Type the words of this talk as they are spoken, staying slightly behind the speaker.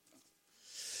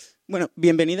Bueno,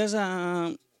 bienvenidas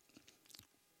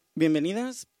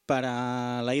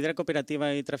para la Hidra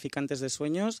Cooperativa y Traficantes de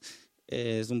Sueños.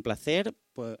 Es un placer,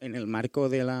 en el marco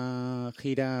de la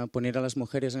gira, poner a las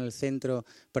mujeres en el centro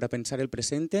para pensar el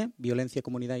presente, violencia,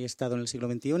 comunidad y Estado en el siglo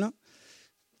XXI.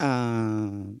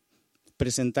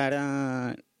 Presentar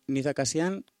a Niza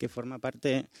Casian, que forma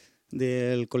parte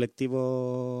del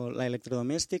colectivo La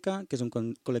Electrodoméstica, que es un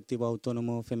colectivo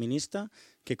autónomo feminista,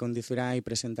 que conducirá y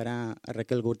presentará a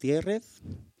Raquel Gutiérrez.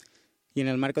 Y en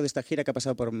el marco de esta gira, que ha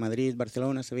pasado por Madrid,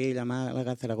 Barcelona, Sevilla,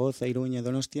 Málaga, Zaragoza, Iruña,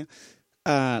 Donostia,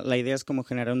 la idea es como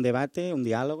generar un debate, un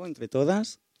diálogo entre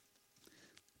todas,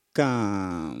 que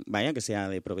sea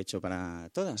de provecho para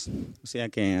todas. O sea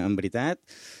que, en veritat,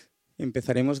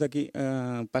 empezaremos de aquí.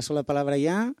 Paso la palabra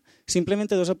ya.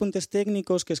 Simplemente 2 apuntes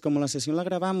técnicos, que es como la sesión la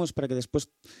grabamos para que después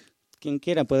quien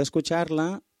quiera pueda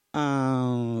escucharla.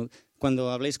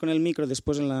 Cuando habléis con el micro,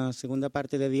 después en la segunda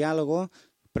parte de diálogo,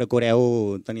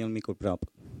 procureu tenir el micro prop.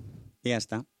 I ja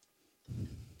està.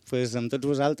 Pues amb tots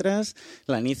vosaltres,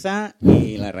 la Niza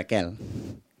y la Raquel.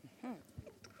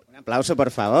 Un aplauso,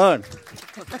 por favor.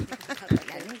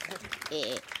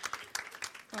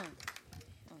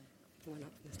 Bueno,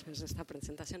 después de esta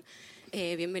presentación,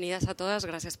 bienvenidas a todas,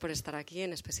 gracias por estar aquí,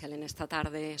 en especial en esta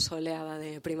tarde soleada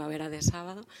de primavera de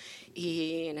sábado,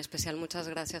 y en especial muchas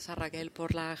gracias a Raquel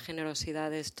por la generosidad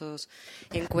de estos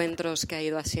encuentros que ha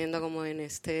ido haciendo como en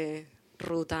este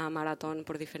ruta maratón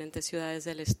por diferentes ciudades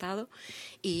del estado.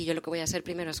 Y yo lo que voy a hacer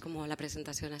primero es como la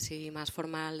presentación así más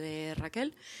formal de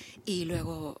Raquel, y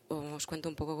luego os cuento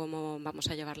un poco cómo vamos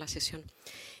a llevar la sesión.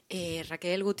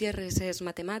 Raquel Gutiérrez es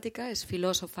matemática, es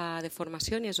filósofa de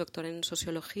formación y es doctora en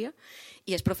sociología,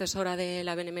 y es profesora de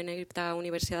la Benemérita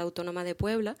Universidad Autónoma de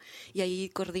Puebla, y ahí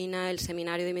coordina el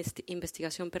seminario de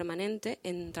investigación permanente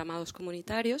en entramados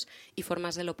comunitarios y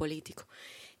formas de lo político.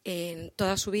 En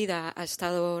toda su vida ha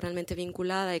estado realmente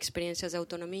vinculada a experiencias de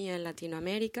autonomía en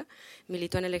Latinoamérica.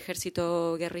 Militó en el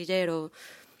ejército guerrillero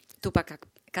Tupac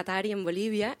Katari en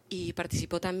Bolivia y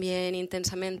participó también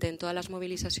intensamente en todas las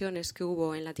movilizaciones que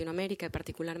hubo en Latinoamérica y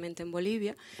particularmente en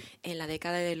Bolivia en la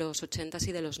década de los 80s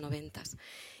y de los 90s.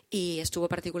 Y estuvo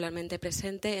particularmente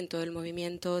presente en todo el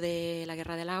movimiento de la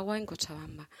Guerra del Agua en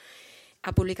Cochabamba.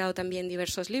 Ha publicado también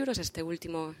diversos libros, este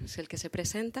último es el que se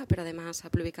presenta, pero además ha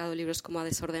publicado libros como A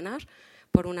desordenar,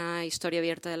 por una historia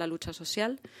abierta de la lucha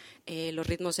social, Los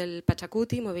ritmos del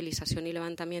Pachacuti, movilización y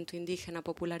levantamiento indígena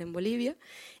popular en Bolivia,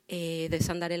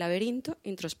 Desandar el laberinto,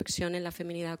 introspección en la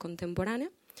feminidad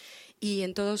contemporánea. Y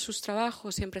en todos sus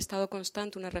trabajos siempre ha estado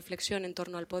constante una reflexión en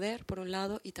torno al poder, por un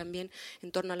lado, y también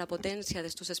en torno a la potencia de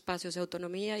estos espacios de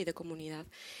autonomía y de comunidad.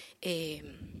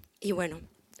 Y bueno,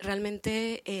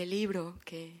 realmente el libro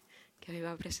que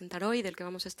iba a presentar hoy, del que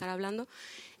vamos a estar hablando,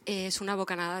 es una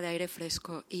bocanada de aire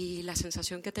fresco, y la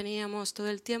sensación que teníamos todo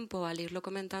el tiempo al irlo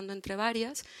comentando entre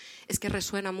varias es que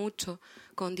resuena mucho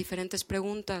con diferentes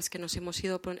preguntas que nos hemos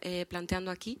ido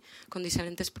planteando aquí, con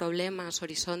diferentes problemas,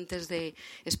 horizontes de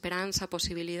esperanza,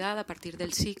 posibilidad a partir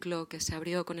del ciclo que se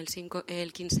abrió con el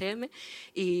 15M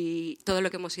y todo lo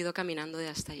que hemos ido caminando de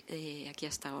aquí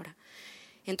hasta ahora.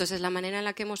 Entonces, la manera en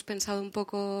la que hemos pensado un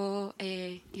poco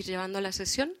ir llevando la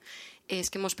sesión es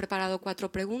que hemos preparado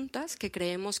 4 preguntas que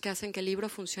creemos que hacen que el libro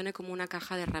funcione como una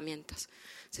caja de herramientas.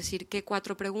 Es decir, que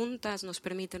 4 preguntas nos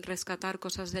permiten rescatar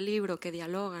cosas del libro que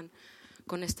dialogan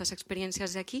con estas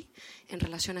experiencias de aquí en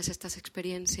relación a estas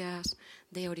experiencias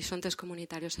de horizontes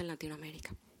comunitarios en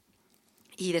Latinoamérica.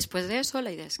 Y después de eso,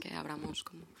 la idea es que abramos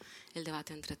como el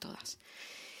debate entre todas.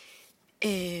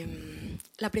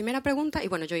 La primera pregunta, y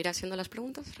bueno, yo iré haciendo las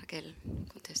preguntas, Raquel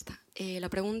contesta. El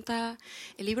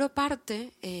libro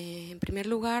parte, en primer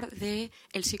lugar, del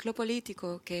ciclo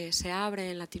político que se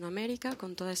abre en Latinoamérica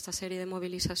con toda esta serie de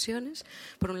movilizaciones.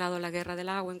 Por un lado, la Guerra del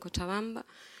Agua en Cochabamba,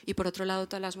 y por otro lado,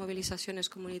 todas las movilizaciones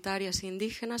comunitarias e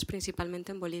indígenas,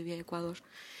 principalmente en Bolivia y Ecuador.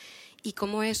 Y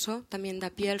como eso también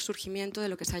da pie al surgimiento de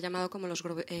lo que se ha llamado como los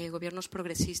gobiernos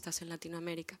progresistas en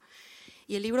Latinoamérica.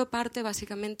 Y el libro parte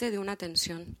básicamente de una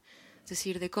tensión, es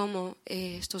decir, de cómo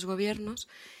estos gobiernos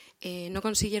no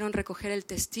consiguieron recoger el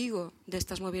testigo de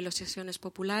estas movilizaciones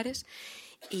populares,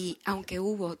 y aunque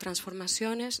hubo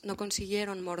transformaciones, no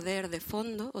consiguieron morder de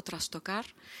fondo o trastocar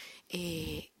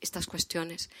estas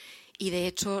cuestiones. Y de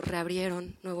hecho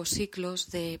reabrieron nuevos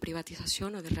ciclos de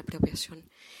privatización o de reapropiación.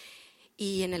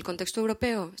 Y en el contexto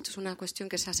europeo, esto es una cuestión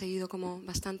que se ha seguido como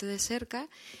bastante de cerca,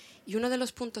 y uno de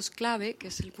los puntos clave, que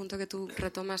es el punto que tú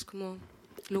retomas como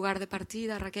lugar de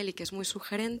partida, Raquel, y que es muy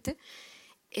sugerente,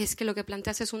 es que lo que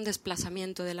planteas es un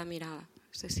desplazamiento de la mirada.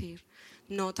 Es decir,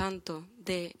 no tanto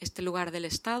de este lugar del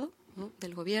Estado, ¿no?,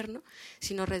 del gobierno,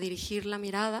 sino redirigir la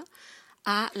mirada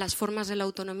a las formas de la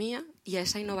autonomía y a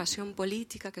esa innovación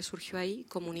política que surgió ahí,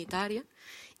 comunitaria,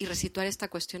 y resituar esta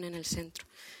cuestión en el centro.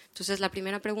 Entonces, la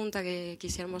primera pregunta que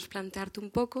quisiéramos plantearte un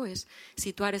poco es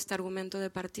situar este argumento de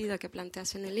partida que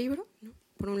planteas en el libro, ¿no?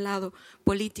 Por un lado,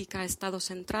 política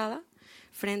Estado-centrada,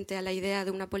 frente a la idea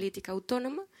de una política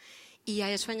autónoma, y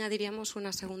a eso añadiríamos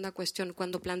una segunda cuestión.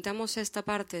 Cuando planteamos esta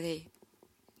parte de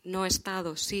no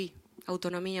Estado, sí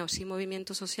autonomía o sí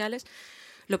movimientos sociales,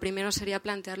 lo primero sería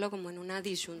plantearlo como en una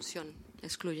disyunción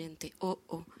excluyente, o.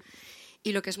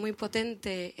 Y lo que es muy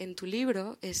potente en tu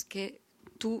libro es que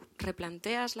tú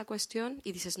replanteas la cuestión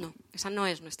y dices, no, esa no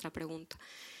es nuestra pregunta,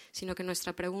 sino que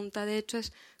nuestra pregunta, de hecho,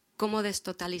 es cómo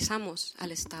destotalizamos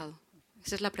al Estado.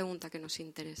 Esa es la pregunta que nos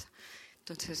interesa.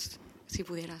 Entonces, si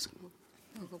pudieras como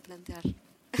un poco plantear.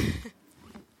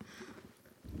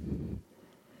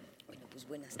 Bueno, pues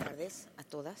buenas tardes a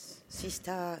todas. Sí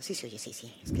se oye,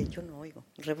 sí. Es que yo no oigo.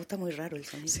 Rebota muy raro el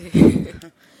sonido. Sí.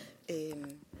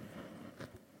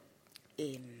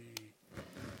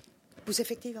 Pues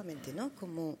efectivamente, ¿no?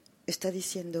 Como está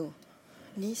diciendo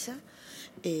Nisa,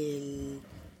 el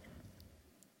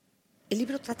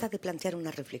libro trata de plantear una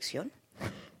reflexión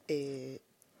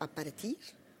a partir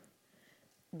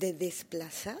de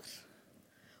desplazar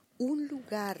un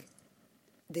lugar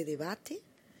de debate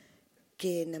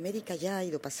que en América ya ha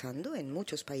ido pasando, en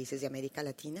muchos países de América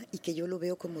Latina, y que yo lo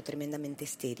veo como tremendamente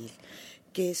estéril,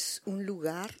 que es un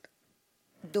lugar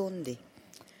donde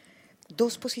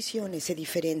dos posiciones se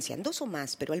diferencian, dos o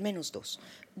más, pero al menos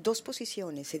dos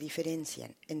posiciones se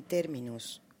diferencian en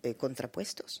términos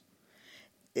contrapuestos,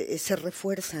 se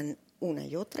refuerzan una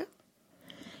y otra,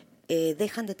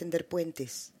 dejan de tender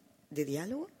puentes de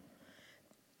diálogo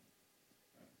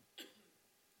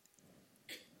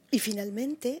y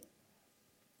finalmente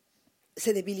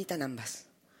se debilitan ambas.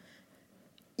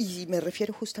 Y me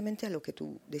refiero justamente a lo que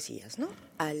tú decías, ¿no?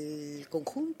 Al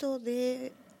conjunto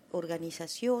de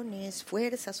organizaciones,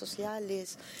 fuerzas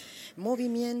sociales,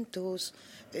 movimientos,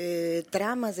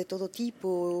 tramas de todo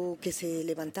tipo que se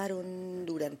levantaron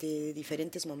durante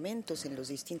diferentes momentos en los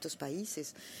distintos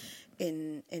países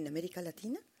en América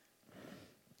Latina,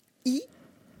 y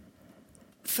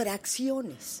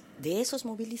fracciones de esos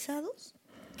movilizados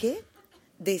que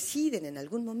deciden en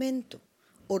algún momento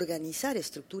organizar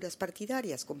estructuras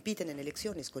partidarias, compiten en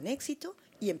elecciones con éxito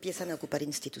y empiezan a ocupar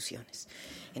instituciones.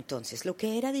 Entonces, lo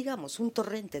que era, digamos, un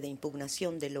torrente de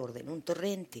impugnación del orden, un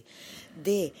torrente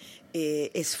de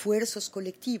esfuerzos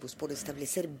colectivos por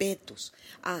establecer vetos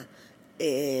a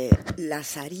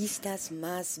las aristas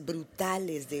más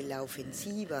brutales de la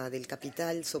ofensiva del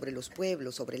capital sobre los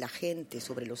pueblos, sobre la gente,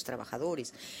 sobre los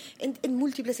trabajadores, en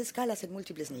múltiples escalas, en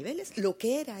múltiples niveles, lo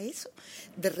que era eso,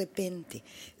 de repente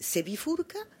se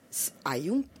bifurca,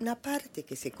 hay una parte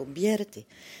que se convierte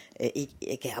y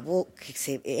que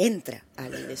se entra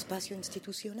al espacio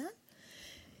institucional,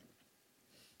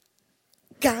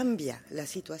 cambia la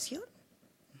situación.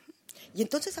 Y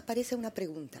entonces aparece una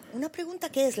pregunta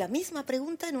que es la misma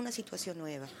pregunta en una situación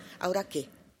nueva. ¿Ahora qué?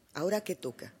 ¿Ahora qué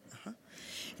toca? Ajá.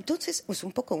 Entonces, es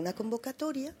un poco una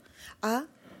convocatoria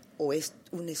o es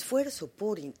un esfuerzo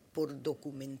por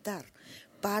documentar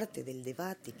parte del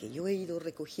debate que yo he ido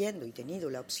recogiendo y tenido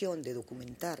la opción de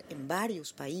documentar en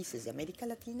varios países de América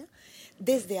Latina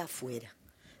desde afuera.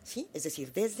 ¿Sí? Es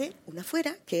decir, desde un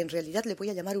afuera, que en realidad le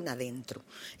voy a llamar un adentro,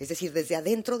 es decir, desde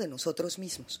adentro de nosotros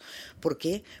mismos. ¿Por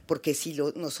qué? Porque si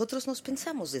nosotros nos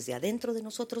pensamos desde adentro de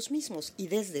nosotros mismos y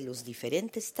desde los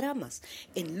diferentes tramas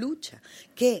en lucha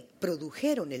que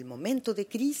produjeron el momento de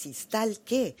crisis tal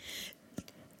que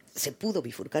se pudo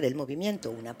bifurcar el movimiento,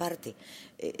 una parte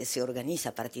se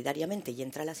organiza partidariamente y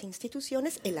entra a las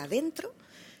instituciones, el adentro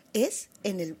es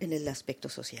en el aspecto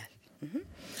social.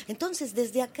 Entonces,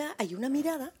 desde acá hay una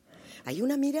mirada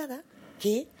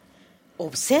que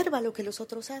observa lo que los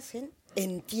otros hacen,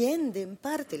 entiende en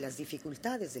parte las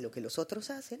dificultades de lo que los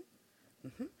otros hacen,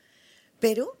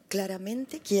 pero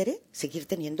claramente quiere seguir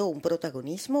teniendo un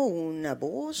protagonismo, una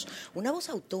voz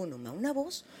autónoma, una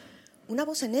voz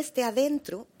en este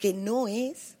adentro que no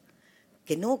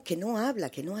habla,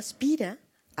 que no aspira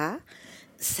a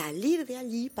salir de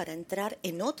allí para entrar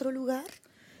en otro lugar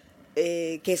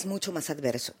que es mucho más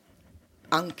adverso,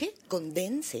 aunque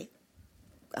condense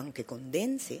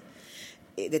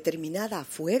determinada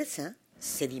fuerza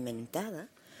sedimentada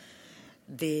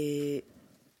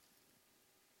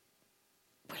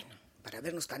para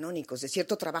vernos canónicos, de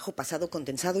cierto trabajo pasado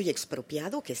condensado y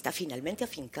expropiado que está finalmente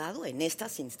afincado en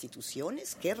estas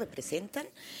instituciones que representan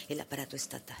el aparato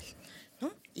estatal,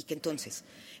 ¿no? Y que entonces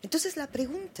la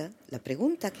pregunta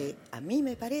que a mí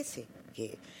me parece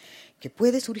que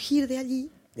puede surgir de allí,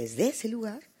 desde ese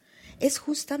lugar, es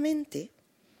justamente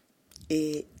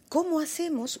 ¿cómo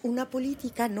hacemos una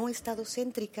política no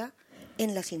estadocéntrica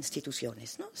en las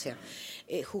instituciones, ¿no? O sea,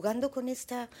 jugando con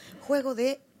este juego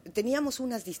teníamos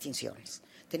unas distinciones.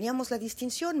 Teníamos la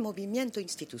distinción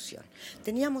movimiento-institución.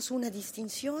 Teníamos una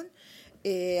distinción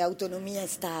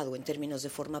autonomía-Estado en términos de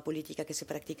forma política que se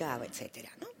practicaba,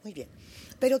 etcétera, ¿no? Muy bien.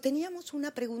 Pero teníamos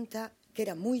una pregunta que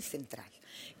era muy central,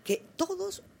 que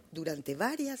todos durante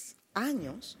varios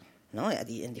años, ¿no?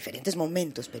 En diferentes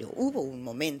momentos, pero hubo un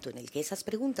momento en el que esas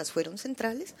preguntas fueron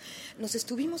centrales, nos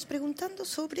estuvimos preguntando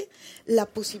sobre la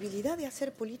posibilidad de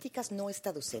hacer políticas no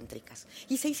estadocéntricas.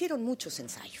 Y se hicieron muchos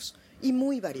ensayos, y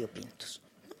muy variopintos,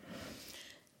 ¿no?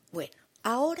 Bueno,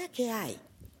 ahora que hay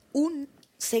un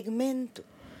segmento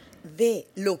de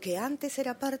lo que antes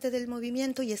era parte del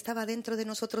movimiento y estaba dentro de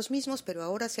nosotros mismos, pero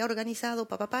ahora se ha organizado,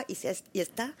 y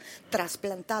está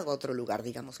trasplantado a otro lugar,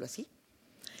 digámoslo así.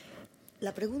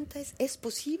 La pregunta ¿es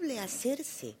posible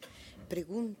hacerse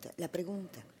la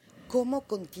pregunta, ¿cómo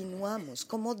continuamos,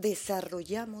 cómo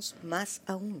desarrollamos más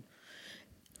aún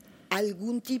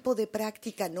algún tipo de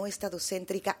práctica no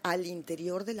estadocéntrica al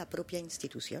interior de la propia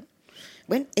institución?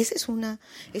 Bueno, esa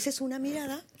es una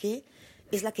mirada que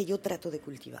es la que yo trato de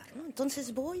cultivar, ¿no? Entonces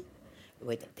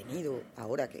he tenido,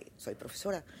 ahora que soy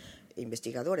profesora,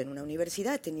 investigadora en una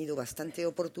universidad, he tenido bastante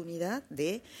oportunidad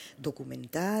de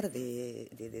documentar,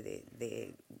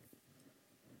 de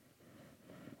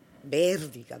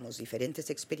ver, digamos,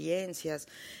 diferentes experiencias,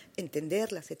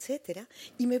 entenderlas, etcétera,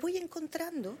 y me voy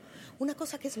encontrando una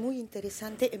cosa que es muy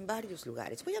interesante en varios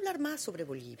lugares. Voy a hablar más sobre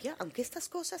Bolivia, aunque estas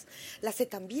cosas las he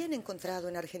también encontrado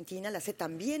en Argentina, las he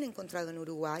también encontrado en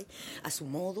Uruguay, a su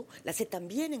modo, las he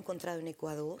también encontrado en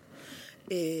Ecuador,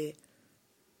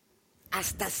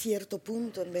 hasta cierto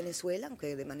punto en Venezuela,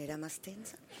 aunque de manera más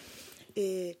tensa,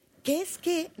 que es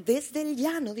que desde el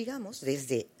llano, digamos,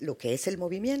 desde lo que es el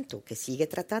movimiento, que sigue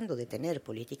tratando de tener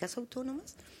políticas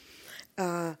autónomas,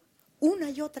 una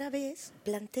y otra vez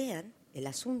plantean el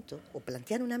asunto o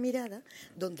plantean una mirada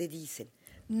donde dicen,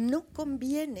 no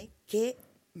conviene que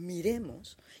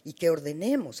miremos y que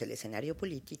ordenemos el escenario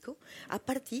político a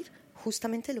partir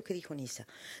justamente de lo que dijo Nisa,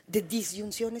 de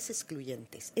disyunciones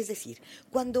excluyentes. Es decir,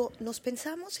 cuando nos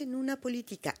pensamos en una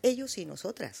política, ellos y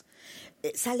nosotras,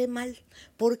 sale mal,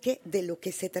 porque de lo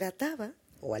que se trataba,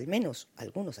 o al menos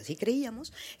algunos así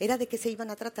creíamos, era de que se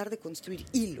iban a tratar de construir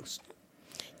hilos,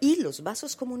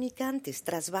 vasos comunicantes,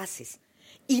 trasvases,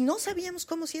 y no sabíamos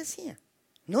cómo se hacía,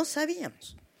 no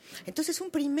sabíamos. Entonces un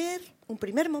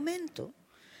primer momento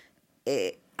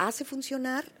hace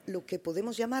funcionar lo que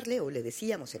podemos llamarle, o le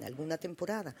decíamos en alguna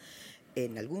temporada,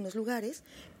 en algunos lugares,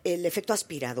 el efecto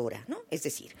aspiradora, ¿no? Es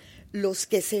decir, los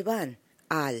que se van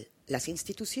a las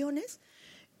instituciones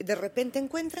de repente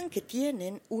encuentran que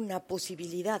tienen una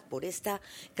posibilidad por esta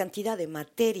cantidad de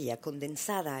materia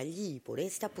condensada allí, por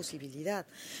esta posibilidad,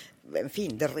 en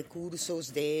fin, de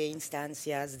recursos, de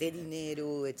instancias, de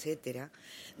dinero, etcétera,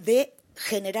 de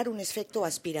generar un efecto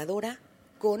aspiradora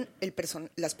con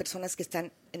las personas que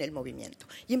están en el movimiento.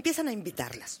 Y empiezan a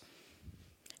invitarlas.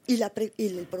 Y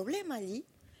el problema allí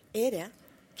era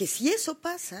que si eso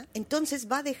pasa, entonces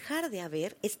va a dejar de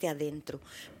haber este adentro.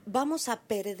 Vamos a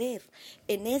perder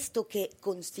en esto que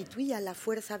constituía la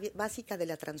fuerza básica de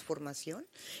la transformación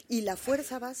y la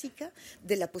fuerza básica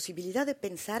de la posibilidad de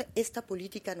pensar esta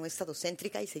política no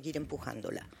estadocéntrica y seguir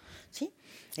empujándola, ¿sí?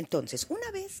 Entonces,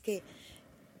 una vez que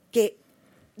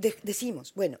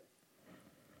decimos, bueno,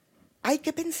 hay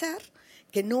que pensar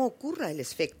que no ocurra el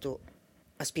efecto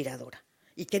aspiradora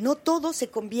y que no todo se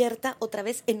convierta otra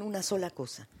vez en una sola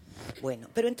cosa. Bueno,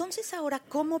 pero entonces ahora,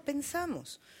 ¿cómo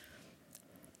pensamos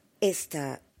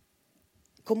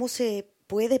cómo se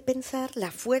puede pensar la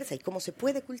fuerza y cómo se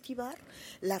puede cultivar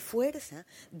la fuerza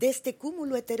de este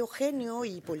cúmulo heterogéneo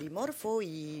y polimorfo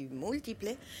y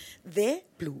múltiple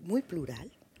muy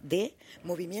plural, de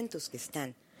movimientos que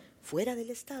están fuera del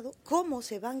Estado? ¿Cómo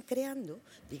se van creando,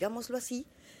 digámoslo así,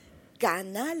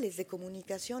 canales de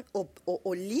comunicación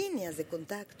o líneas de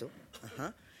contacto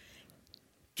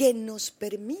que nos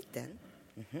permitan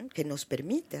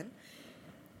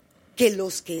que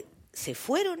los que se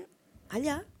fueron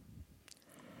allá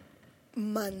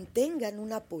mantengan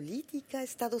una política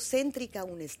estadocéntrica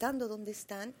aun estando donde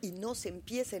están y no se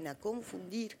empiecen a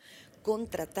confundir con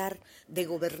tratar de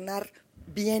gobernar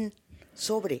bien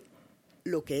sobre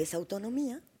lo que es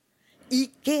autonomía, y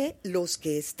que los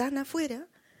que están afuera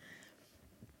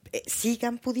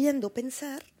sigan pudiendo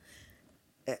pensar,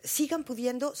 sigan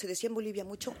pudiendo, se decía en Bolivia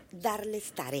mucho,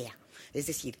 darles tarea. Es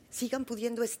decir, sigan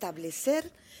pudiendo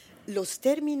establecer los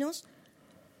términos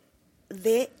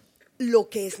de lo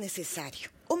que es necesario.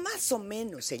 o más o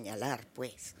menos señalar,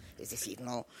 pues. Es decir,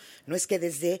 no es que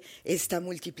desde esta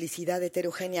multiplicidad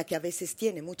heterogénea que a veces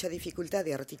tiene mucha dificultad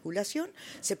de articulación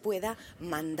se pueda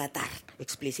mandatar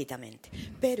explícitamente.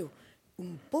 Pero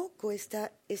un poco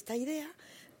esta idea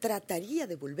trataría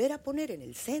de volver a poner en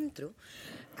el centro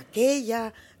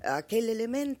aquel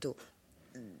elemento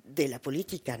de la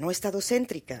política no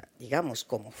estadocéntrica, digamos,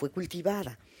 como fue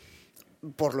cultivada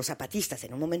por los zapatistas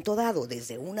en un momento dado,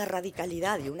 desde una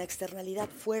radicalidad y una externalidad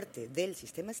fuerte del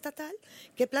sistema estatal,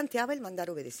 que planteaba el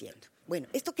mandar obedeciendo. Bueno,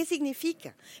 ¿esto qué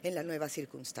significa en la nueva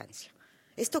circunstancia?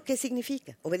 ¿Esto qué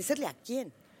significa? ¿Obedecerle a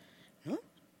quién? ¿No?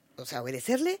 O sea,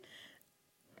 ¿obedecerle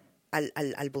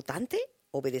al votante?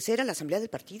 ¿Obedecer a la asamblea del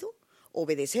partido?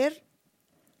 ¿Obedecer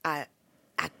a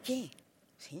qué?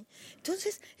 ¿Sí?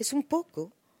 Entonces, es un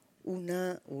poco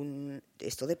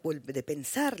esto de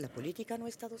pensar la política no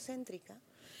estadocéntrica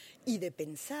y de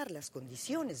pensar las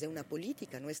condiciones de una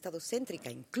política no estadocéntrica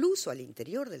incluso al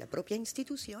interior de la propia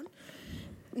institución,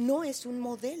 no es un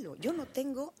modelo. Yo no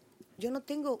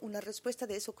tengo una respuesta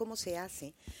de eso, cómo se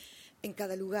hace en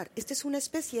cada lugar. Esta es una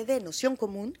especie de noción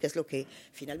común, que es lo que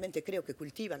finalmente creo que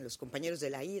cultivan los compañeros de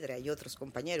la Hidra y otros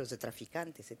compañeros de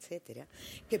traficantes, etcétera,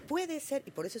 que puede ser, y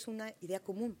por eso es una idea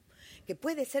común, que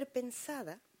puede ser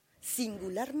pensada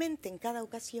singularmente en cada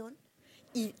ocasión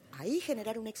y ahí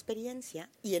generar una experiencia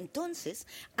y entonces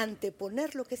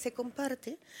anteponer lo que se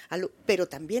comparte, pero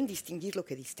también distinguir lo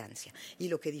que distancia y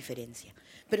lo que diferencia.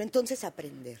 Pero entonces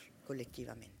aprender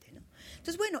colectivamente, ¿no?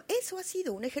 Entonces, bueno, eso ha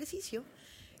sido un ejercicio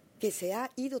que se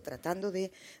ha ido tratando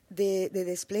de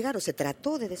desplegar, o se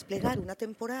trató de desplegar una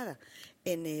temporada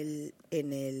en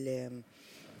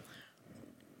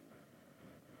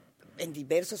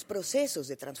diversos procesos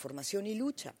de transformación y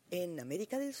lucha en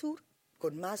América del Sur,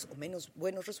 con más o menos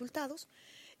buenos resultados,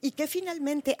 y que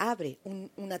finalmente abre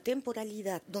una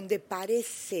temporalidad donde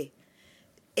parece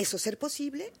eso ser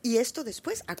posible, y esto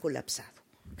después ha colapsado,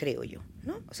 creo yo,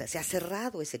 ¿no? O sea, se ha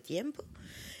cerrado ese tiempo,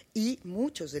 y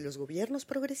muchos de los gobiernos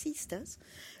progresistas,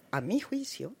 a mi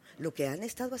juicio, lo que han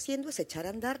estado haciendo es echar a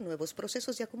andar nuevos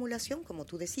procesos de acumulación, como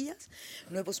tú decías,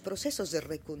 nuevos procesos de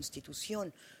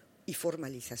reconstitución y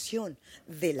formalización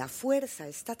de la fuerza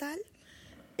estatal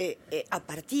a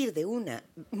partir de una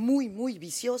muy, muy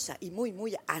viciosa y muy,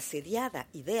 muy asediada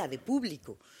idea de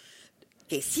público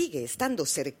que sigue estando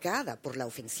cercada por la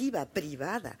ofensiva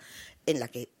privada en la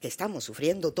que estamos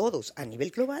sufriendo todos a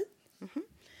nivel global. Uh-huh.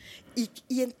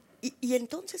 Y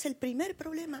entonces el primer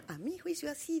problema, a mi juicio,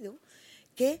 ha sido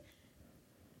que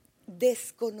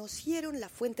desconocieron la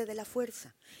fuente de la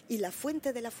fuerza, y la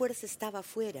fuente de la fuerza estaba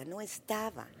afuera, no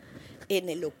estaba en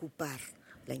el ocupar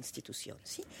la institución,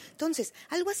 ¿sí? Entonces,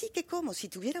 algo así que como si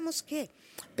tuviéramos que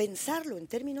pensarlo en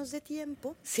términos de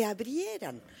tiempo, se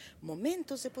abrieran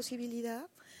momentos de posibilidad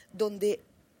donde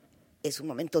es un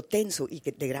momento tenso y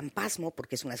de gran pasmo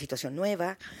porque es una situación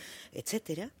nueva,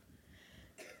 etcétera.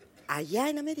 Allá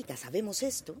en América sabemos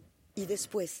esto y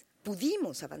después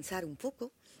pudimos avanzar un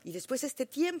poco y después este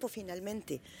tiempo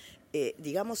finalmente,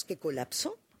 digamos que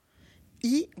colapsó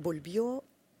y volvió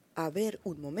a haber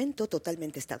un momento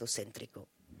totalmente estadocéntrico.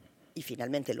 Y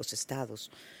finalmente los estados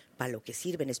para lo que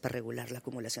sirven es para regular la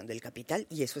acumulación del capital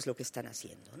y eso es lo que están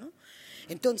haciendo, ¿no?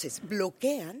 Entonces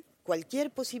bloquean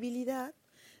cualquier posibilidad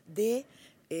de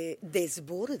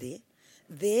desborde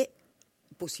de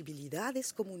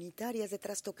posibilidades comunitarias de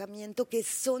trastocamiento que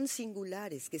son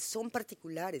singulares, que son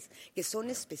particulares, que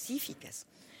son específicas,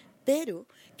 pero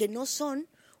que no son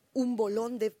un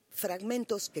bolón de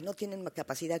fragmentos que no tienen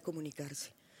capacidad de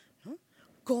comunicarse, ¿no?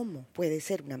 ¿Cómo puede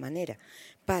ser una manera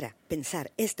para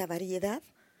pensar esta variedad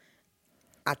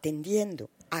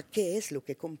atendiendo a qué es lo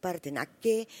que comparten, a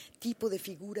qué tipo de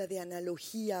figura de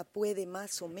analogía puede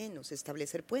más o menos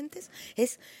establecer puentes?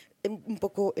 Es un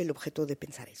poco el objeto de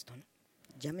pensar esto, ¿no?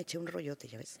 Ya me eché un rollote,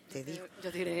 ya ves, te digo.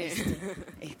 Yo diré.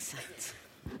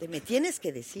 Exacto. Me tienes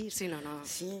que decir. Sí, no.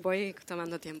 Sí. Voy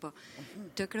tomando tiempo.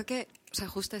 Uh-huh. Yo creo que, o sea,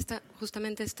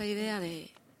 justamente esta idea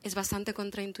es bastante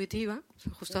contraintuitiva, o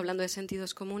sea, justo hablando de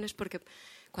sentidos comunes, porque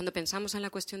cuando pensamos en la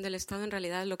cuestión del Estado, en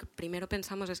realidad lo que primero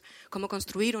pensamos es cómo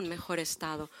construir un mejor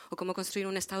Estado o cómo construir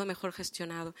un Estado mejor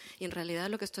gestionado. Y en realidad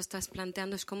lo que tú estás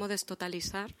planteando es cómo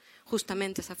destotalizar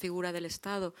justamente esa figura del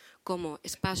Estado como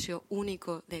espacio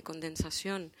único de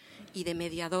condensación y de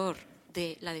mediador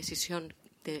de la decisión,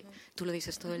 tú lo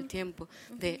dices todo el tiempo,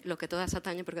 de lo que todas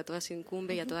atañe porque a todas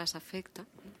incumbe y a todas afecta.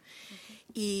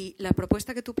 Y la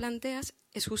propuesta que tú planteas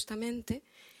es justamente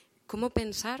cómo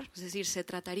pensar, es decir, se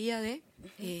trataría de,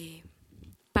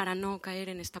 para no caer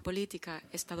en esta política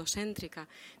estadocéntrica,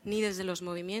 ni desde los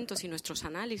movimientos y nuestros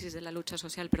análisis de la lucha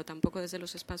social, pero tampoco desde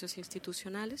los espacios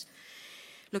institucionales,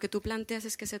 lo que tú planteas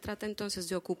es que se trata entonces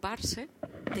de ocuparse,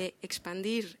 de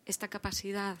expandir esta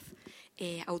capacidad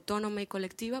autónoma y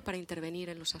colectiva para intervenir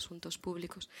en los asuntos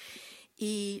públicos.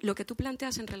 Y lo que tú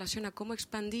planteas en relación a cómo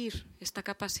expandir esta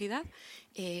capacidad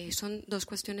son dos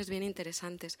cuestiones bien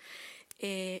interesantes.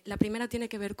 La primera tiene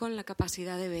que ver con la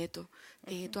capacidad de veto.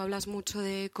 Tú hablas mucho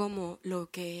de cómo lo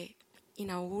que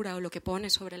inaugura o lo que pone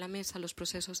sobre la mesa los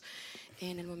procesos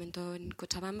en el momento en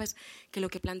Cochabamba es que lo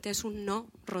que plantea es un no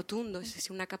rotundo, es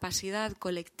decir, una capacidad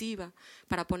colectiva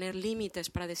para poner límites,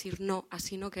 para decir no,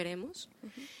 así no queremos.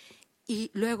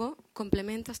 Y luego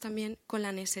complementas también con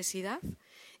la necesidad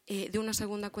de una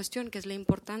segunda cuestión, que es la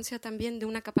importancia también de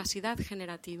una capacidad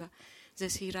generativa. Es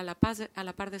decir, a la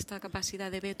par de esta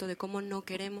capacidad de veto de cómo no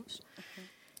queremos,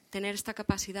 tener esta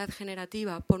capacidad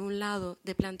generativa, por un lado,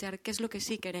 de plantear qué es lo que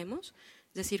sí queremos,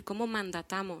 es decir, cómo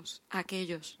mandatamos a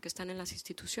aquellos que están en las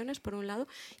instituciones, por un lado,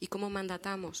 y cómo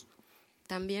mandatamos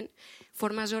también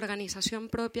formas de organización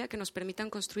propia que nos permitan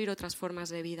construir otras formas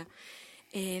de vida.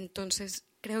 Entonces,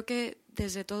 creo que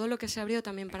desde todo lo que se abrió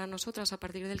también para nosotras a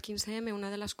partir del 15M, una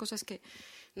de las cosas que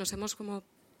nos hemos como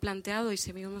planteado y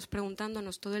seguimos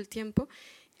preguntándonos todo el tiempo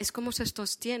es cómo se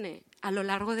sostiene a lo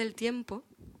largo del tiempo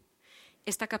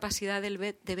esta capacidad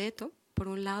de veto, por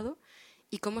un lado,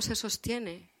 y cómo se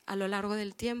sostiene a lo largo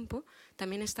del tiempo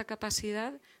también esta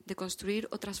capacidad de construir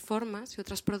otras formas y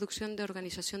otras producciones de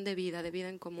organización de vida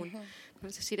en común.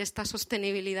 Es decir, esta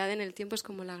sostenibilidad en el tiempo es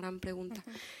como la gran pregunta.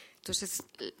 Entonces,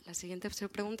 la siguiente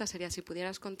pregunta sería si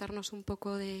pudieras contarnos un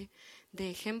poco de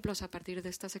ejemplos a partir de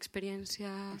estas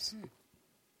experiencias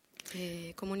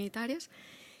comunitarias,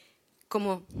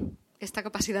 como esta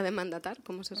capacidad de mandatar,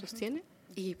 cómo se sostiene,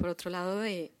 y por otro lado,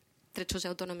 de trechos de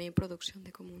autonomía y producción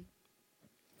de común.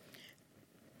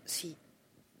 Sí.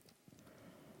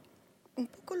 Un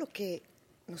poco lo que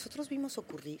nosotros vimos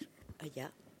ocurrir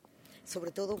allá,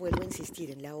 sobre todo vuelvo a insistir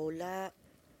en la ola,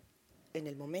 en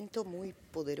el momento muy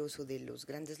poderoso de los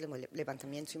grandes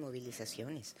levantamientos y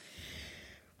movilizaciones,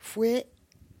 fue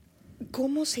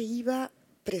cómo se iba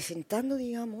presentando,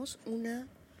 digamos,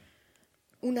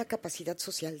 una capacidad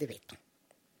social de veto,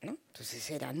 ¿no? Entonces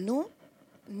era no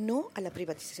a la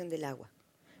privatización del agua,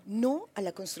 no a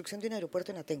la construcción de un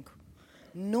aeropuerto en Atenco,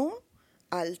 no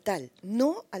al tal.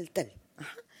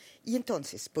 Ajá. Y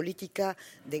entonces, política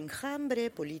de enjambre,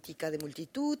 política de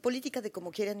multitud, política de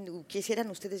como quisieran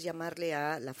ustedes llamarle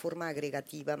a la forma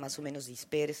agregativa más o menos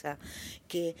dispersa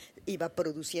que iba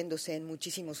produciéndose en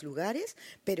muchísimos lugares,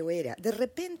 pero de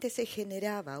repente se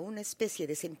generaba una especie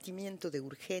de sentimiento de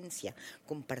urgencia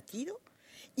compartido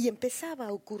y empezaba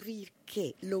a ocurrir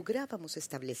que lográbamos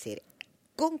establecer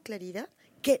con claridad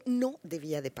que no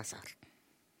debía de pasar.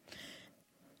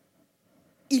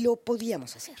 Y lo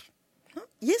podíamos hacer, ¿no?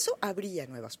 Y eso abría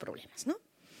nuevos problemas, ¿no?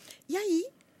 Y ahí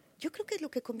yo creo que lo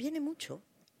que conviene mucho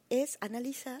es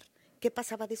analizar qué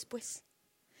pasaba después.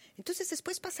 Entonces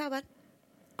después pasaban,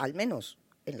 al menos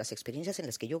en las experiencias en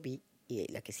las que yo vi, y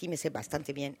la que sí me sé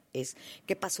bastante bien, es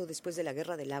qué pasó después de la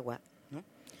Guerra del Agua, ¿no?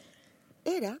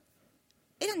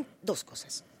 Eran dos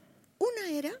cosas.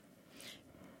 Una era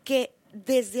que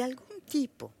desde algún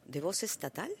tipo de voz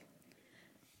estatal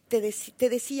te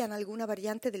decían alguna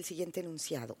variante del siguiente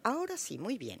enunciado. Ahora sí,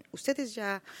 muy bien, ustedes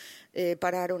ya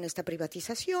pararon esta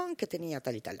privatización que tenía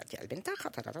tal y tal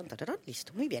ventaja,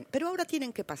 listo, muy bien, pero ahora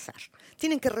tienen que pasar,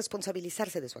 tienen que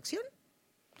responsabilizarse de su acción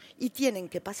y tienen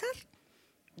que pasar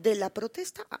de la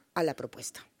protesta a la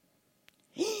propuesta.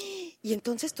 Y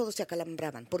entonces todos se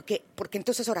acalambraban, porque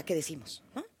entonces ahora ¿qué decimos?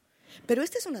 ¿No? Pero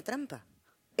esta es una trampa,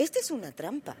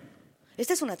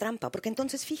 porque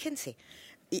entonces fíjense,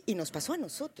 y nos pasó a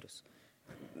nosotros.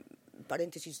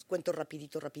 Paréntesis, cuento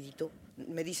rapidito,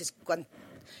 me dices,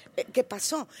 ¿qué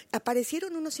pasó?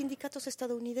 Aparecieron unos sindicatos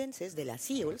estadounidenses de la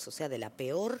CIOLS, o sea, de la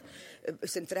peor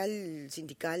central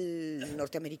sindical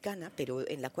norteamericana, pero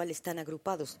en la cual están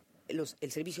agrupados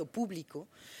el servicio público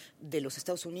de los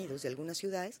Estados Unidos, de algunas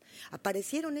ciudades.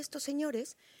 Aparecieron estos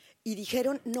señores y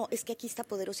dijeron, no, es que aquí está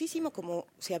poderosísimo, como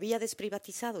se había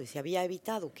desprivatizado y se había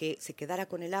evitado que se quedara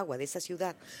con el agua de esa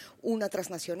ciudad una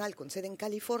transnacional con sede en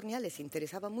California, les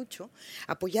interesaba mucho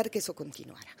apoyar que eso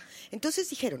continuara. Entonces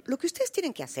dijeron, lo que ustedes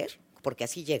tienen que hacer, porque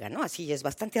así llega, ¿no? Así es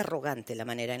bastante arrogante la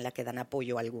manera en la que dan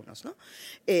apoyo a algunos, ¿no?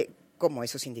 Como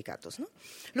esos sindicatos, ¿no?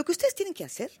 Lo que ustedes tienen que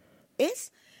hacer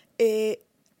es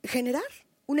generar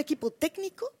un equipo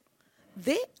técnico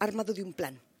de armado de un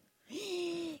plan.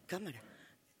 Cámara.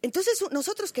 Entonces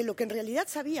nosotros que lo que en realidad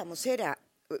sabíamos era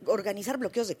organizar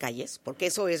bloqueos de calles, porque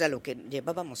eso era lo que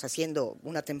llevábamos haciendo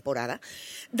una temporada,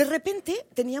 de repente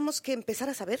teníamos que empezar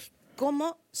a saber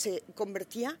cómo se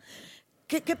convertía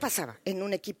 ¿Qué pasaba en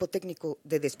un equipo técnico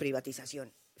de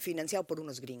desprivatización financiado por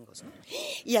unos gringos, ¿no?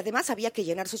 Y además había que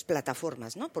llenar sus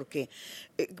plataformas, ¿no? Porque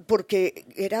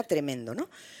era tremendo, ¿no?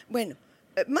 Bueno,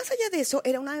 más allá de eso,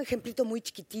 era un ejemplito muy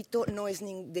chiquitito, no es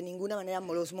de ninguna manera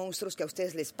los monstruos que a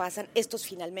ustedes les pasan. Estos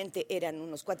finalmente eran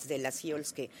unos cuates de las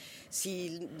CIOLs que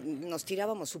si nos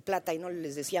tirábamos su plata y no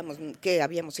les decíamos qué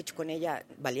habíamos hecho con ella,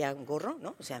 valía un gorro,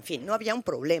 ¿no? O sea, en fin, no había un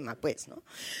problema, pues, ¿no?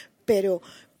 Pero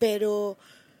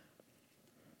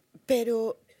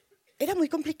era muy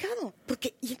complicado,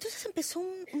 y entonces empezó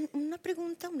una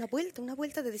pregunta, una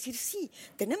vuelta de decir, sí,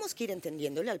 tenemos que ir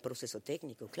entendiéndole al proceso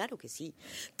técnico, claro que sí,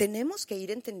 tenemos que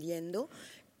ir entendiendo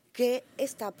qué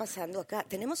está pasando acá,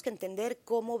 tenemos que entender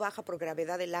cómo baja por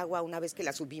gravedad el agua una vez que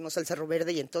la subimos al Cerro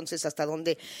Verde y entonces hasta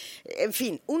dónde, en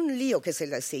fin, un lío que es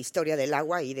la historia del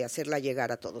agua y de hacerla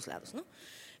llegar a todos lados, ¿no?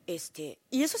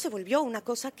 Y eso se volvió una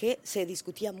cosa que se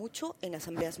discutía mucho en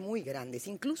asambleas muy grandes,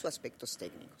 incluso aspectos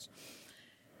técnicos.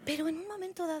 Pero en un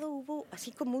momento dado hubo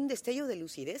así como un destello de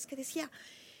lucidez que decía,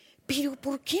 ¿pero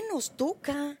por qué nos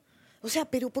toca? O sea,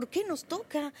 ¿pero por qué nos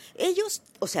toca?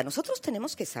 Nosotros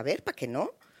tenemos que saber para que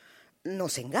no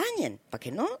nos engañen, para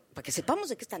que sepamos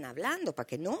de qué están hablando, para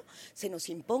que no se nos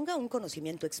imponga un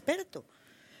conocimiento experto.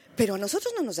 Pero a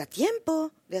nosotros no nos da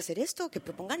tiempo de hacer esto, que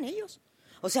propongan ellos.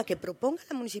 O sea, que proponga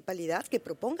la municipalidad, que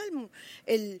proponga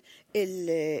el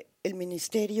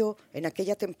ministerio. En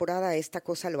aquella temporada esta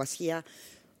cosa lo hacía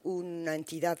una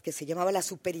entidad que se llamaba la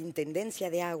Superintendencia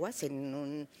de Aguas,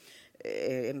 en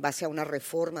base a una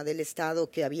reforma del Estado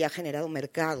que había generado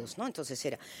mercados, ¿no? Entonces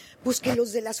era, pues que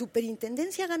los de la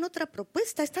Superintendencia hagan otra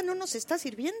propuesta, esta no nos está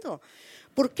sirviendo.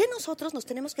 ¿Por qué nosotros nos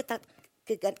tenemos que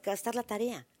gastar la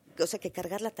tarea? O sea, que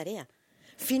cargar la tarea.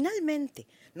 Finalmente,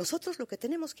 nosotros lo que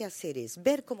tenemos que hacer es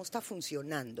ver cómo está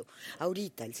funcionando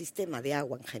ahorita el sistema de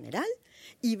agua en general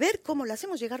y ver cómo lo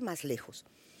hacemos llegar más lejos.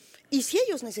 Y si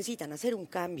ellos necesitan hacer un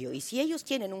cambio, y si ellos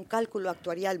tienen un cálculo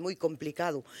actuarial muy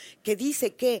complicado que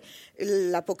dice que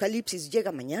el apocalipsis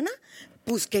llega mañana,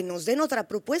 pues que nos den otra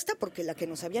propuesta porque la que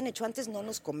nos habían hecho antes no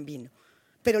nos convino.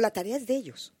 Pero la tarea es de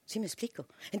ellos, ¿sí me explico?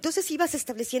 Entonces ibas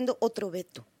estableciendo otro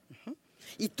veto.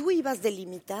 Y tú ibas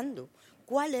delimitando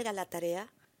cuál era la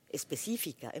tarea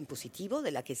específica, en positivo,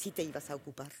 de la que sí te ibas a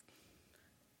ocupar.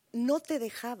 No te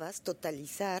dejabas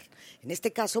totalizar, en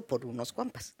este caso, por unos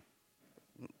compas.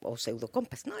 O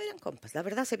pseudocompas, no eran compas, la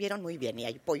verdad se vieron muy bien y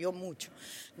apoyó mucho,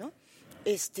 ¿no?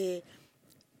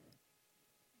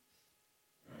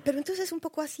 Pero entonces un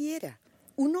poco así era.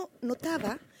 Uno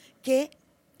notaba que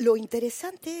lo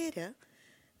interesante era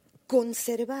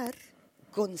conservar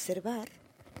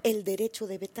el derecho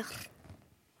de vetar.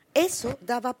 Eso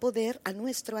daba poder a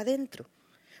nuestro adentro,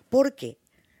 porque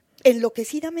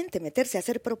enloquecidamente meterse a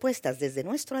hacer propuestas desde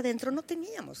nuestro adentro no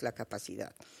teníamos la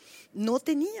capacidad. No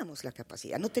teníamos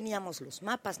los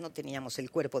mapas, no teníamos el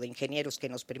cuerpo de ingenieros que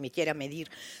nos permitiera medir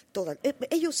todas.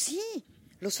 Ellos sí,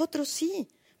 los otros sí.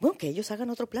 Bueno, que ellos hagan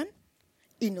otro plan.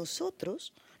 Y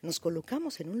nosotros nos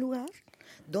colocamos en un lugar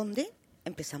donde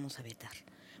empezamos a vetar.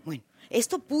 Bueno,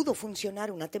 esto pudo funcionar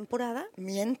una temporada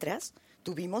mientras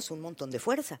tuvimos un montón de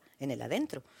fuerza en el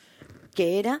adentro,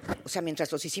 que era, o sea, mientras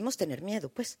los hicimos tener miedo,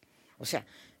 pues. O sea,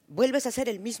 vuelves a hacer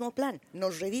el mismo plan,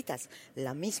 nos reeditas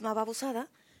la misma babosada,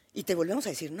 y te volvemos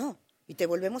a decir no, y te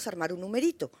volvemos a armar un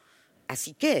numerito.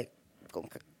 Así que,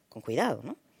 con cuidado,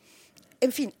 ¿no?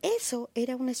 En fin, eso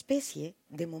era una especie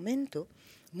de momento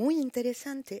muy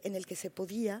interesante en el que se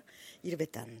podía ir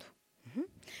vetando.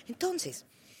 Entonces,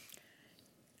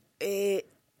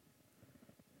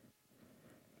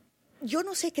 yo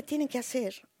no sé qué tienen que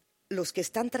hacer los que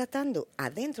están tratando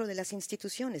adentro de las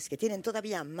instituciones, que tienen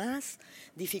todavía más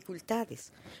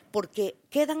dificultades, porque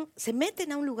se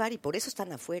meten a un lugar y por eso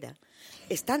están afuera.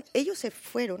 Ellos se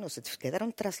fueron o se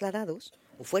quedaron trasladados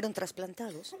o fueron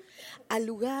trasplantados al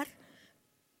lugar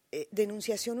de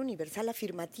enunciación universal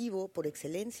afirmativo por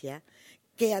excelencia,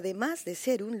 que además de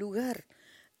ser un lugar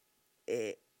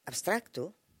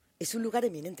abstracto, es un lugar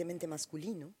eminentemente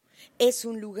masculino. Es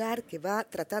un lugar que va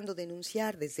tratando de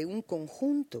enunciar desde un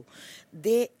conjunto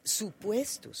de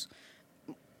supuestos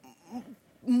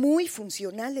muy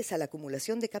funcionales a la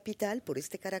acumulación de capital por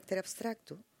este carácter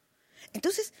abstracto.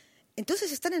 Entonces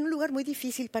están en un lugar muy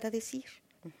difícil para decir.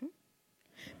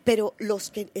 Pero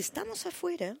los que estamos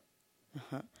afuera,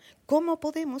 ¿cómo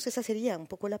podemos, esa sería un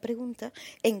poco la pregunta,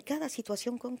 en cada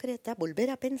situación concreta volver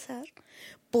a pensar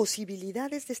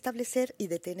posibilidades de establecer y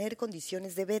de tener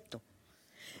condiciones de veto?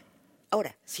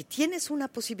 Ahora, si tienes una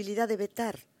posibilidad de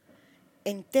vetar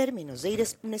en términos de ir a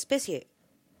una especie,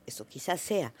 eso quizás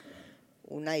sea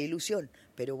una ilusión,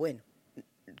 pero bueno,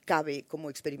 cabe como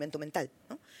experimento mental,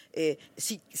 ¿no?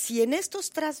 Si en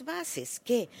estos trasvases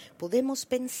que podemos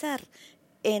pensar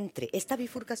entre esta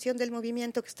bifurcación del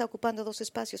movimiento que está ocupando dos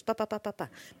espacios,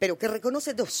 pero que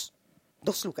reconoce dos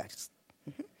lugares.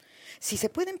 Si se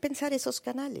pueden pensar esos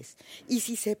canales y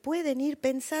si se pueden ir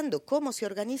pensando cómo se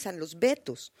organizan los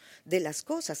vetos de las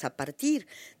cosas a partir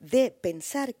de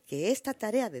pensar que esta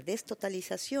tarea de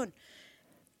destotalización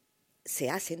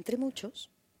se hace entre muchos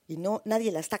y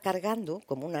nadie la está cargando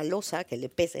como una losa que le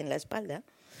pesa en la espalda,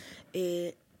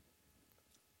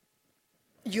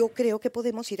 yo creo que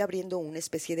podemos ir abriendo una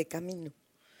especie de camino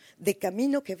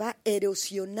que va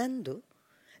erosionando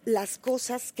las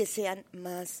cosas que sean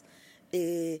más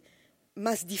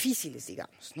difíciles,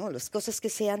 digamos, ¿no? Las cosas que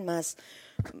sean más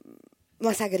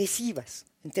agresivas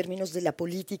en términos de la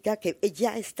política que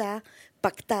ya está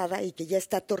pactada y que ya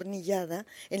está atornillada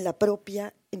en la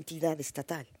propia entidad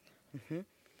estatal. Uh-huh.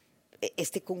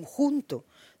 Este conjunto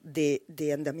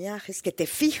de andamiajes que te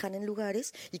fijan en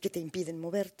lugares y que te impiden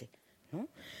moverte, ¿no?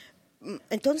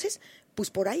 Entonces, pues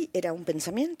por ahí era un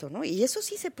pensamiento, ¿no? Y eso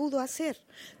sí se pudo hacer.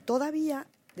 Todavía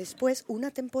después,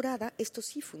 una temporada, esto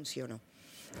sí funcionó.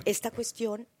 Esta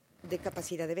cuestión de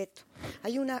capacidad de veto.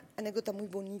 Hay una anécdota muy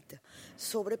bonita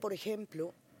sobre, por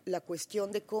ejemplo, la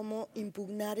cuestión de cómo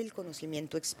impugnar el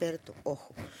conocimiento experto.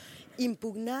 Ojo,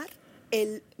 impugnar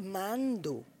el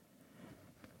mando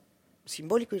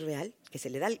simbólico y real que se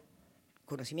le da al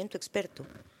conocimiento experto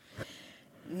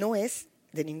no es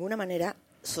de ninguna manera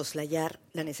soslayar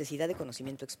la necesidad de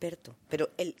conocimiento experto, pero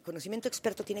el conocimiento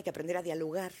experto tiene que aprender a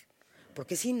dialogar,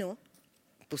 porque si no,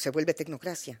 pues se vuelve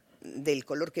tecnocracia, del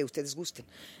color que ustedes gusten,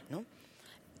 ¿no?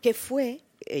 Que fue,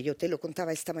 yo te lo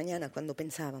contaba esta mañana cuando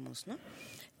pensábamos, ¿no?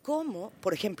 Como,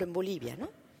 por ejemplo, en Bolivia, ¿no?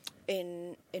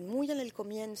 Muy en el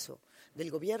comienzo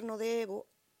del gobierno de Evo,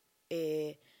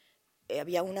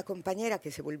 había una compañera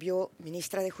que se volvió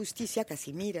ministra de Justicia,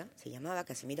 Casimira, se llamaba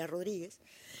Casimira Rodríguez,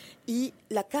 y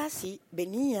la Casi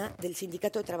venía del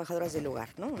Sindicato de Trabajadoras del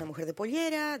Hogar, ¿no? Una mujer de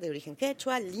pollera, de origen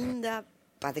quechua, linda,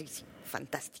 padrísima,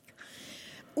 fantástica.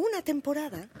 Una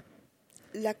temporada,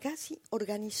 la Casi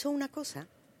organizó una cosa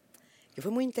que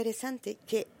fue muy interesante,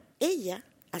 que ella,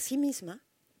 a sí misma,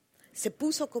 se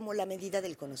puso como la medida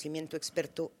del conocimiento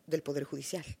experto del Poder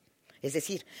Judicial. Es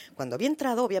decir, cuando había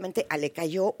entrado, obviamente, le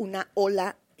cayó una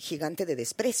ola gigante de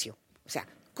desprecio. O sea,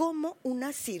 como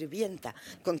una sirvienta,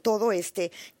 con todo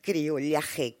este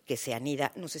criollaje que se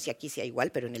anida, no sé si aquí sea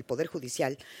igual, pero en el Poder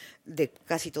Judicial de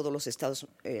casi todos los estados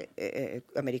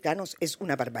americanos es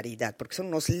una barbaridad, porque son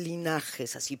unos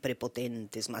linajes así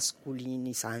prepotentes,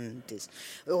 masculinizantes,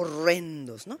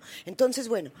 horrendos, ¿no? Entonces,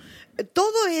 bueno,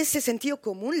 todo ese sentido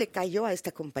común le cayó a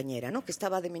esta compañera, ¿no? Que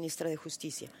estaba de ministra de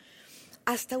Justicia.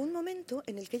 Hasta un momento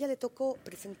en el que ella le tocó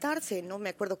presentarse en no me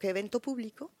acuerdo qué evento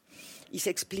público y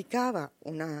se explicaba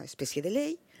una especie de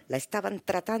ley, la estaban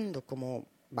tratando como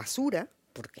basura,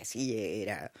 porque así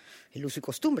era el uso y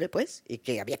costumbre, pues, y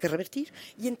que había que revertir,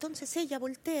 y entonces ella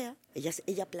voltea,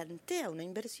 ella plantea una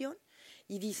inversión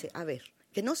y dice, a ver,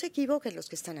 que no se equivoquen los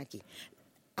que están aquí,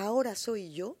 ahora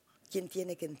soy yo quien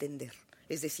tiene que entender,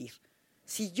 es decir,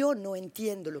 si yo no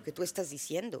entiendo lo que tú estás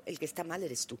diciendo, el que está mal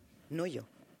eres tú, no yo.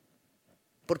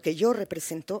 Porque yo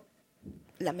represento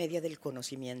la media del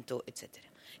conocimiento, etcétera.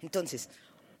 Entonces,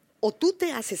 o tú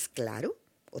te haces claro,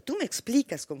 o tú me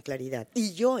explicas con claridad,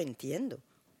 y yo entiendo,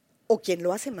 o quien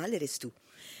lo hace mal eres tú.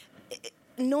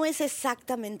 No es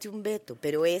exactamente un veto,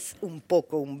 pero es un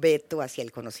poco un veto hacia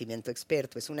el conocimiento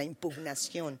experto, es una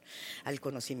impugnación al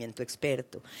conocimiento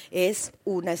experto, es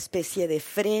una especie de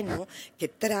freno que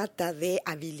trata de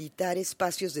habilitar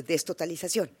espacios de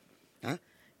destotalización, ¿ah?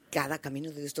 Cada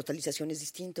camino de destotalización es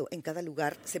distinto. En cada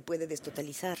lugar se puede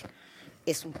destotalizar.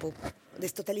 Es un poco.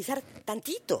 Destotalizar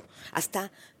tantito,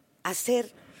 hasta hacer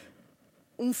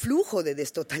un flujo de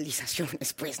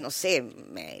destotalizaciones. Pues no sé,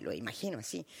 me lo imagino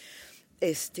así.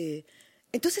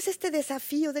 Entonces, este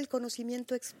desafío del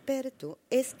conocimiento experto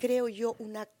es, creo yo,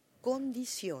 una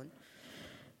condición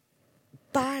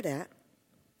para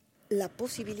la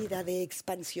posibilidad de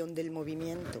expansión del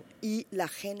movimiento y la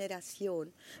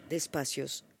generación de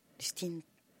espacios distinto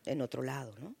en otro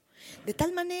lado, ¿no? De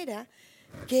tal manera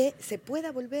que se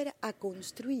pueda volver a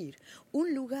construir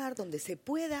un lugar donde se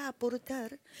pueda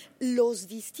aportar los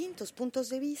distintos puntos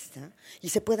de vista y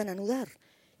se puedan anudar.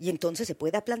 Y entonces se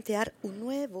pueda plantear un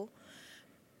nuevo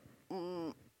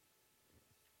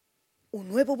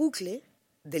bucle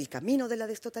del camino de la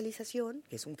destotalización,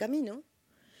 que es un camino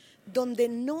donde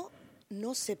no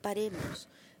nos separemos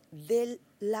de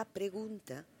la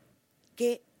pregunta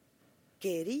 ¿qué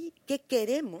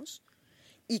queremos?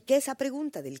 Y que esa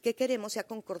pregunta del qué queremos sea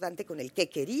concordante con el qué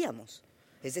queríamos.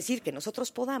 Es decir, que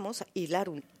nosotros podamos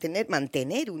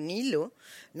mantener un hilo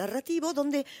narrativo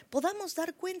donde podamos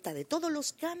dar cuenta de todos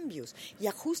los cambios y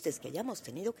ajustes que hayamos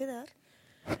tenido que dar,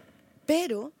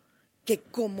 pero que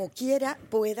como quiera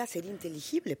pueda ser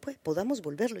inteligible, pues podamos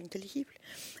volverlo inteligible.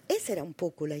 Esa era un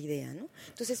poco la idea, ¿no?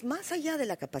 Entonces, más allá de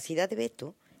la capacidad de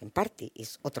veto, en parte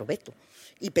es otro veto,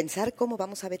 y pensar cómo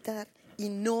vamos a vetar y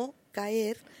no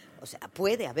caer, o sea,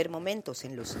 puede haber momentos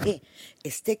en los que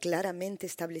esté claramente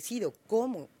establecido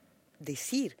cómo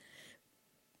decir,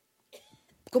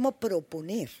 cómo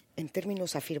proponer en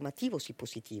términos afirmativos y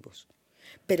positivos,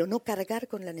 pero no cargar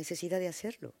con la necesidad de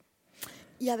hacerlo.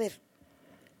 Y a ver,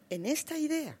 en esta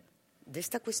idea, de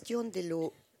esta cuestión de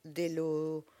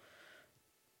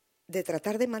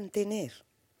tratar de mantener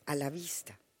a la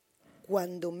vista,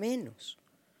 cuando menos,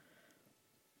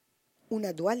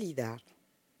 una dualidad,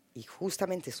 y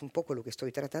justamente es un poco lo que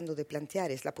estoy tratando de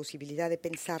plantear, es la posibilidad de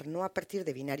pensar no a partir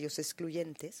de binarios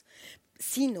excluyentes,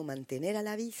 sino mantener a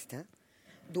la vista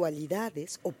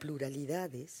dualidades o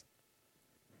pluralidades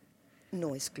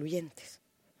no excluyentes.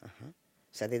 Ajá.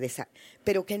 O sea,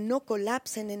 pero que no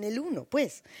colapsen en el uno,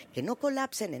 pues, que no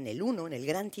colapsen en el uno, en el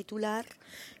gran titular,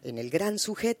 en el gran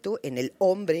sujeto, en el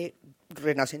hombre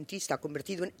renacentista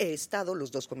convertido en Estado,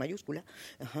 los dos con mayúscula,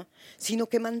 sino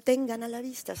que mantengan a la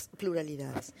vista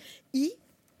pluralidades. ¿Y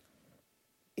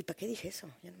para qué dije eso?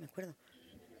 Ya no me acuerdo.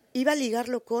 Iba a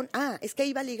ligarlo con,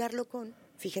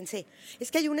 fíjense,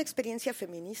 es que hay una experiencia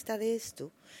feminista de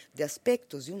esto, de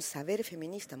aspectos de un saber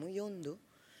feminista muy hondo.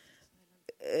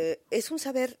 Es un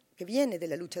saber que viene de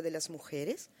la lucha de las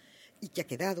mujeres y que ha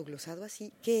quedado glosado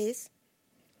así, que es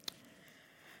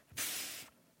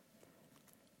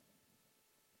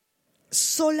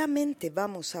solamente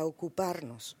vamos a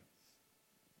ocuparnos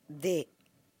de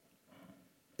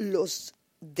los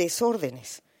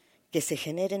desórdenes que se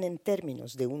generen en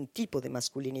términos de un tipo de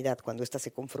masculinidad cuando ésta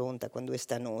se confronta, cuando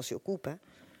ésta no se ocupa,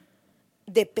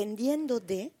 dependiendo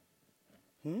de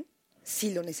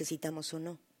si lo necesitamos o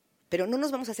no. Pero no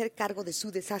nos vamos a hacer cargo de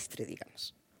su desastre,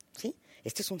 digamos, ¿sí?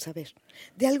 Este es un saber.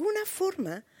 De alguna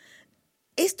forma,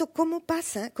 esto cómo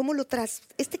pasa,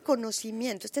 este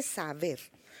conocimiento, este saber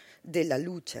de la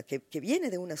lucha, que viene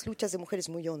de unas luchas de mujeres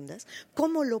muy hondas,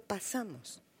 ¿cómo lo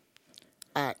pasamos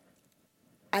a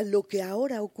lo que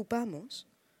ahora ocupamos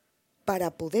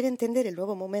para poder entender el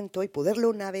nuevo momento y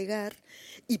poderlo navegar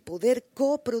y poder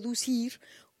coproducir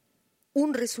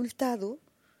un resultado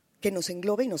que nos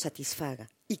englobe y nos satisfaga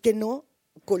y que no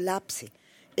colapse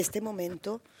este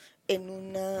momento en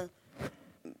una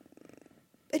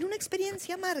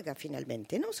experiencia amarga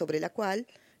finalmente, ¿no? Sobre la cual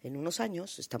en unos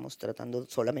años estamos tratando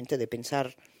solamente de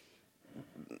pensar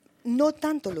no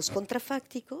tanto los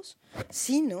contrafácticos,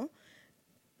 sino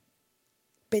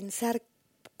pensar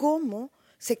cómo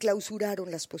se clausuraron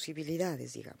las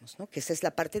posibilidades, digamos, ¿no? Que esa es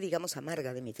la parte, digamos,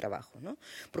 amarga de mi trabajo, ¿no?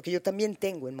 Porque yo también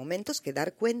tengo en momentos que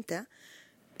dar cuenta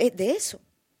de eso,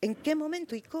 en qué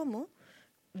momento y cómo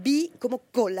vi cómo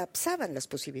colapsaban las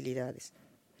posibilidades,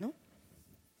 ¿no?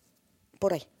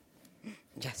 Por ahí.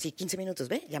 Ya, sí, 15 minutos,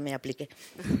 ¿ve? Ya me apliqué.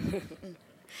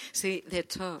 Sí, de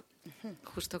hecho,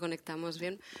 justo conectamos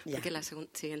bien, porque la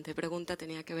siguiente pregunta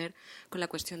tenía que ver con la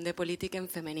cuestión de política en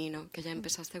femenino, que ya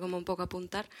empezaste como un poco a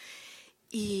apuntar,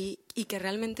 y que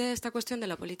realmente esta cuestión de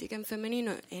la política en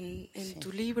femenino en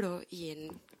tu libro y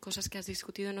en cosas que has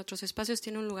discutido en otros espacios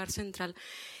tiene un lugar central,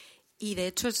 y de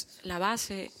hecho es la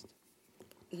base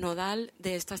nodal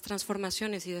de estas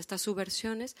transformaciones y de estas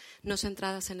subversiones no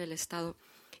centradas en el Estado.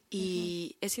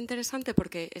 Y es interesante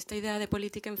porque esta idea de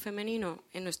política en femenino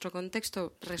en nuestro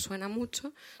contexto resuena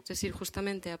mucho, es decir,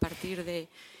 justamente a partir de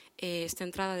esta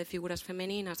entrada de figuras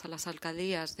femeninas a las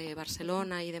alcaldías de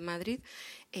Barcelona y de Madrid,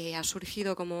 ha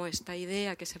surgido como esta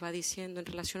idea que se va diciendo en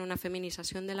relación a una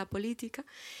feminización de la política,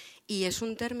 y es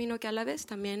un término que a la vez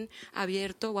también ha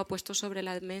abierto o ha puesto sobre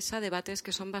la mesa debates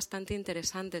que son bastante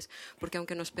interesantes, porque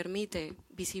aunque nos permite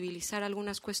visibilizar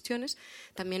algunas cuestiones,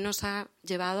 también nos ha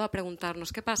llevado a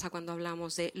preguntarnos qué pasa cuando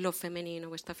hablamos de lo femenino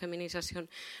o esta feminización.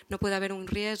 No puede haber un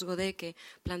riesgo de que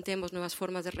planteemos nuevas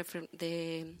formas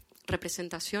de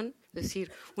representación, es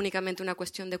decir, únicamente una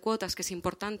cuestión de cuotas que es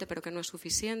importante pero que no es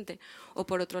suficiente, o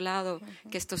por otro lado,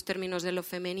 que estos términos de lo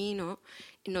femenino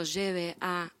nos lleve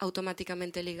a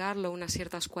automáticamente ligarlo a unas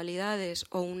ciertas cualidades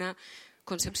o una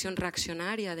concepción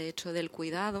reaccionaria, de hecho, del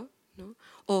cuidado, ¿no?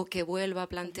 O que vuelva a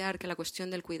plantear que la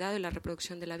cuestión del cuidado y la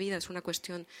reproducción de la vida es una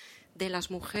cuestión de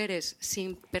las mujeres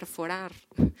sin perforar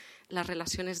las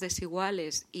relaciones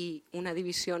desiguales y una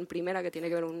división primera que tiene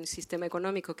que ver con un sistema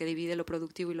económico que divide lo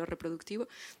productivo y lo reproductivo.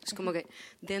 Entonces, como que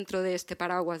dentro de este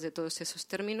paraguas de todos esos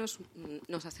términos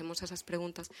nos hacemos esas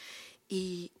preguntas.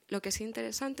 Y lo que es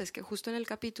interesante es que justo en el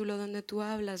capítulo donde tú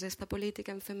hablas de esta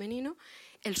política en femenino,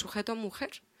 el sujeto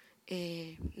mujer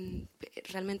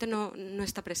realmente no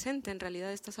está presente. En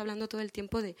realidad estás hablando todo el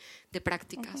tiempo de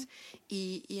prácticas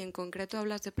y en concreto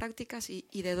hablas de prácticas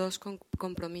y de dos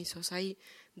compromisos. Hay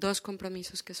dos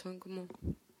compromisos que son como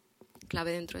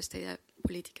clave dentro de esta idea de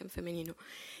política en femenino,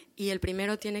 y el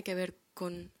primero tiene que ver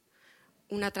con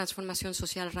una transformación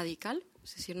social radical,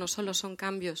 es decir, no solo son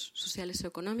cambios sociales o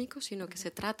económicos, sino que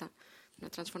se trata de una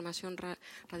transformación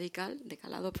radical de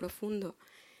calado profundo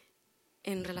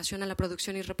en relación a la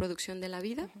producción y reproducción de la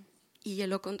vida, y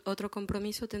el otro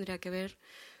compromiso tendría que ver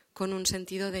con un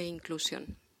sentido de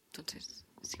inclusión. Entonces,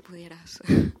 si pudieras...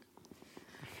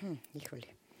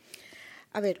 Híjole.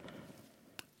 A ver,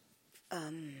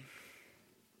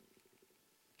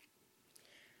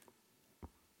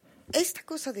 esta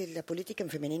cosa de la política en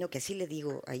femenino, que así le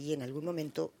digo ahí en algún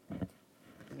momento,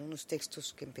 en unos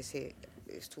textos que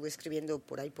estuve escribiendo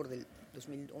por ahí por del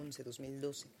 2011,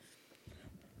 2012,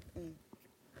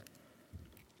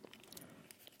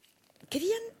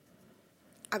 querían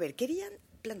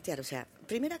plantear, o sea,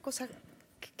 primera cosa,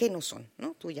 ¿qué no son?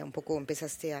 ¿No? Tú ya un poco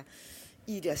empezaste a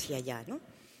ir hacia allá, ¿no?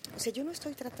 O sea,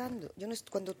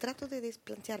 cuando trato de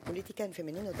plantear política en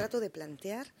femenino, trato de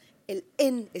plantear el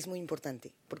en es muy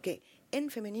importante, porque en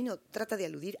femenino trata de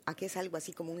aludir a que es algo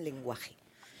así como un lenguaje.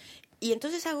 Y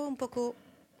entonces hago un poco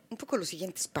los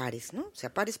siguientes pares, ¿no? O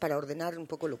sea, pares para ordenar un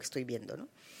poco lo que estoy viendo, ¿no?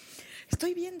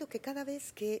 Estoy viendo que cada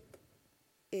vez que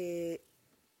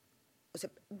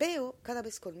veo cada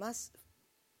vez con más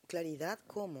claridad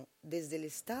cómo desde el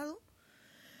Estado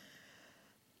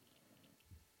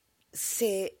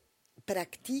se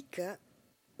practica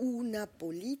una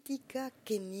política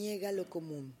que niega lo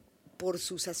común por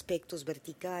sus aspectos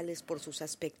verticales, por sus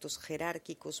aspectos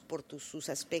jerárquicos, por sus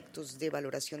aspectos de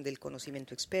valoración del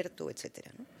conocimiento experto,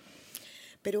 etcétera, ¿no?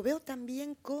 Pero veo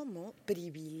también cómo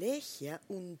privilegia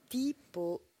un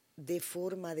tipo de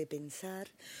forma de pensar,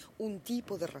 un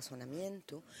tipo de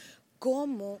razonamiento,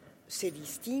 cómo se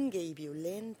distingue y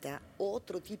violenta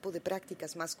otro tipo de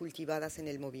prácticas más cultivadas en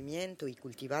el movimiento y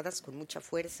cultivadas con mucha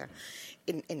fuerza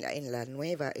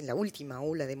en la última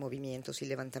ola de movimientos y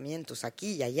levantamientos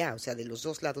aquí y allá, o sea, de los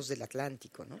dos lados del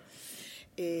Atlántico, ¿no?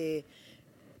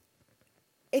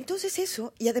 Entonces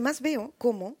eso, y además veo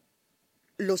cómo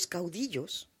los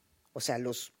caudillos, o sea,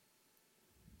 los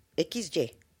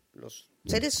XY, los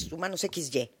seres humanos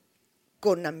XY,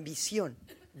 con ambición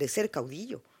de ser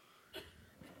caudillo,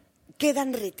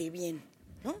 quedan rete bien,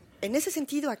 ¿no? En ese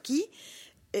sentido, aquí,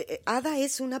 Ada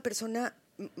es una persona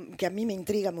que a mí me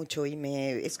intriga mucho y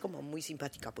es como muy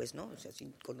simpática, pues, ¿no? O sea,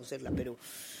 sin conocerla, pero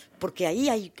porque ahí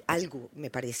hay algo,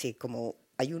 me parece, como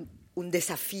hay un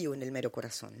desafío en el mero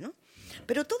corazón, ¿no?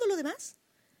 Pero todo lo demás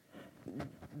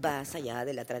vas allá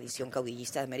de la tradición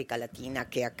caudillista de América Latina,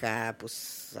 que acá,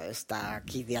 pues, está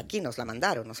aquí, de aquí nos la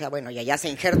mandaron, o sea, bueno, y allá se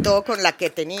injertó con la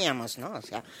que teníamos, ¿no? O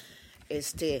sea,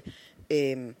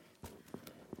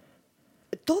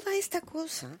 toda esta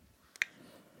cosa,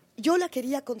 yo la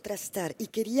quería contrastar y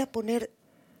quería poner,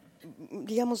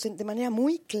 digamos, de manera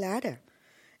muy clara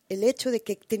el hecho de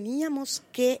que teníamos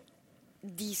que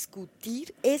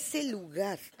discutir ese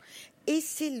lugar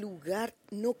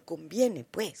no conviene,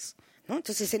 pues, ¿no?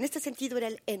 Entonces, en este sentido era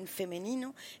el en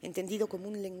femenino entendido como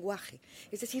un lenguaje.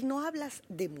 Es decir, no hablas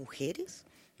de mujeres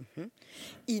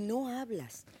y no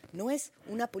es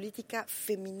una política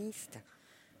feminista.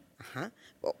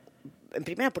 En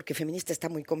primera, porque feminista está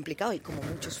muy complicado y como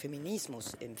muchos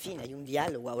feminismos, en fin, hay un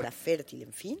diálogo ahora fértil,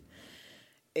 en fin.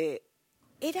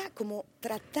 Era como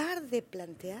tratar de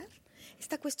plantear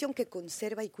esta cuestión que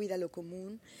conserva y cuida lo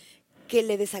común, que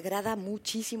le desagrada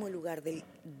muchísimo el lugar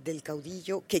del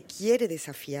caudillo, que quiere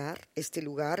desafiar este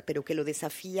lugar, pero que lo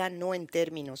desafía no en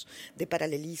términos de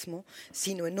paralelismo,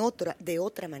 sino de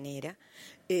otra manera.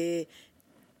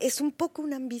 Es un poco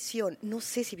una ambición, no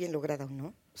sé si bien lograda o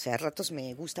no. O sea, a ratos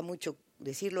me gusta mucho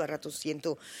decirlo, a ratos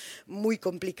siento muy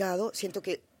complicado, siento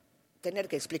que tener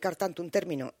que explicar tanto un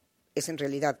término es en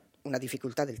realidad una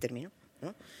dificultad del término,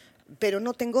 ¿no? Pero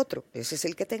no tengo otro, ese es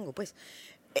el que tengo, pues.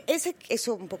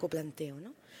 Eso un poco planteo,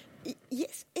 ¿no? Y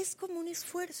es como un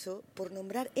esfuerzo por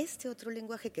nombrar este otro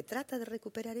lenguaje que trata de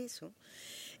recuperar eso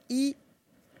y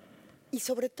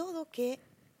sobre todo que,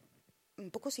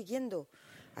 un poco siguiendo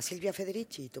a Silvia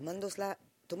Federici,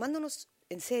 tomándonos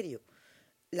en serio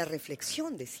la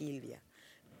reflexión de Silvia,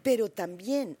 pero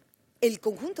también el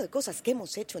conjunto de cosas que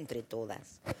hemos hecho entre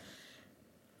todas,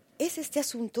 es este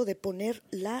asunto de poner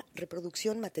la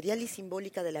reproducción material y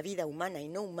simbólica de la vida humana y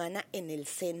no humana en el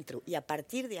centro y a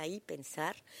partir de ahí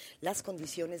pensar las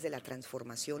condiciones de la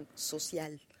transformación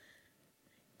social.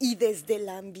 Y desde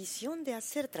la ambición de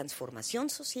hacer transformación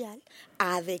social,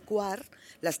 a adecuar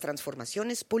las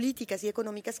transformaciones políticas y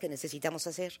económicas que necesitamos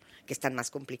hacer, que están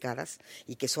más complicadas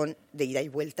y que son de ida y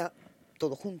vuelta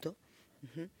todo junto.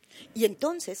 Y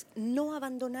entonces no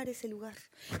abandonar ese lugar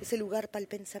para el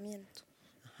pensamiento.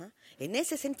 En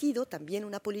ese sentido, también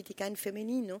una política en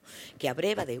femenino que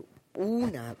abreva de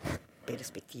una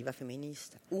perspectiva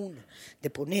feminista, de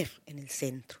poner en el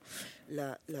centro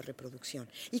la reproducción.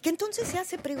 Y que entonces se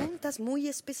hace preguntas muy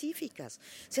específicas,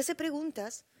 se hace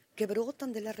preguntas que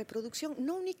brotan de la reproducción,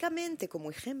 no únicamente como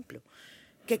ejemplo,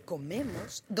 qué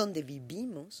comemos, dónde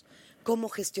vivimos, cómo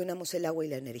gestionamos el agua y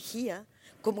la energía,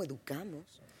 cómo educamos,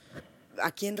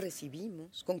 a quién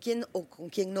recibimos, con quién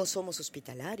no somos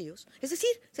hospitalarios. Es decir,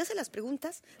 se hacen las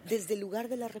preguntas desde el lugar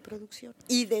de la reproducción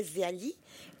y desde allí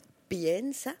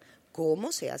piensa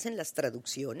cómo se hacen las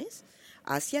traducciones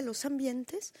hacia los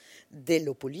ambientes de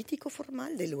lo político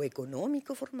formal, de lo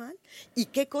económico formal, y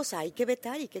qué cosa hay que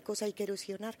vetar y qué cosa hay que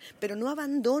erosionar, pero no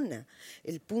abandona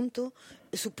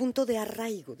su punto de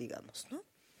arraigo, digamos, ¿no?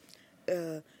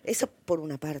 Eso por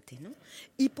una parte, ¿no?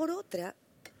 Y por otra,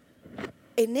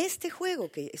 en este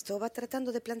juego que estaba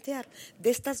tratando de plantear, de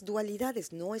estas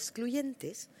dualidades no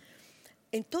excluyentes,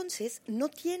 entonces no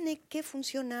tiene que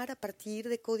funcionar a partir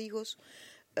de códigos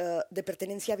de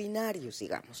pertenencia binarios,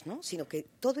 digamos, ¿no? Sino que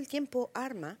todo el tiempo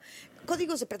arma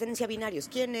códigos de pertenencia binarios.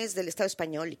 ¿Quién es del Estado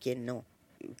español y quién no?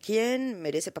 ¿Quién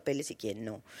merece papeles y quién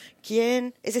no?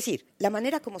 Es decir, la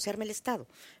manera como se arma el Estado,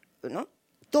 ¿no?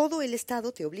 Todo el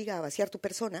Estado te obliga a vaciar tu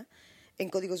persona en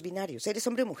códigos binarios. Eres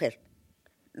hombre o mujer,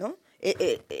 ¿no?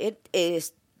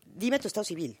 Dime tu estado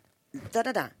civil,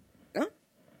 ¿no?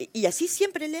 Y así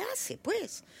siempre le hace,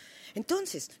 pues.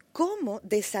 Entonces, ¿cómo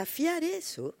desafiar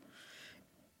eso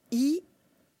y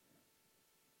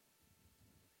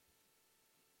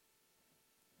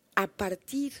a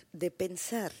partir de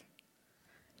pensar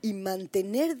y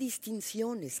mantener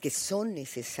distinciones que son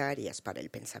necesarias para el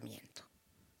pensamiento?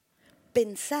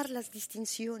 Pensar las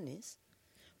distinciones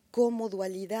como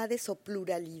dualidades o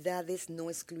pluralidades no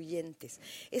excluyentes.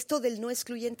 Esto del no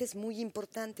excluyente es muy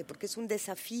importante porque es un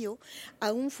desafío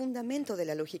a un fundamento de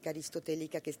la lógica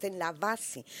aristotélica que está en la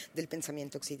base del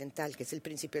pensamiento occidental, que es el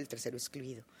principio del tercero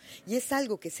excluido. Y es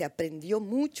algo que se aprendió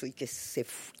mucho y que se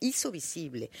hizo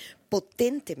visible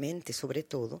potentemente, sobre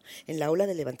todo, en la ola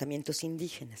de levantamientos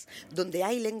indígenas, donde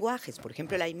hay lenguajes, por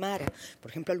ejemplo el aymara,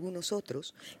 por ejemplo algunos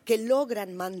otros, que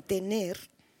logran mantener.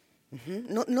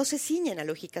 No se ciñen a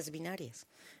lógicas binarias.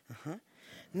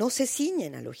 No se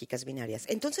ciñen a lógicas binarias.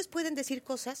 Entonces pueden decir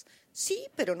cosas, sí,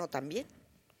 pero no también.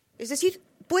 Es decir,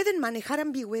 pueden manejar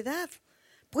ambigüedad,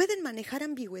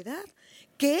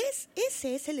 que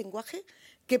ese es el lenguaje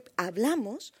que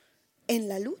hablamos en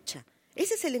la lucha.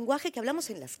 Ese es el lenguaje que hablamos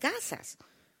en las casas.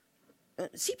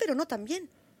 Sí, pero no también.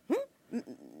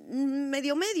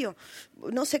 Medio.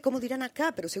 No sé cómo dirán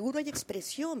acá, pero seguro hay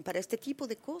expresión para este tipo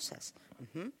de cosas.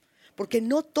 Porque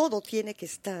no todo tiene que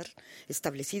estar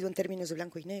establecido en términos de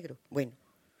blanco y negro. Bueno,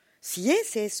 si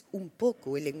ese es un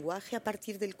poco el lenguaje a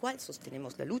partir del cual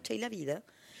sostenemos la lucha y la vida,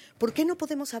 ¿por qué no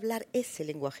podemos hablar ese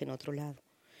lenguaje en otro lado?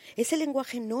 Ese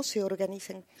lenguaje no se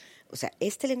organiza,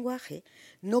 este lenguaje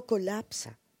no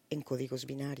colapsa en códigos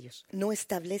binarios, no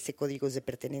establece códigos de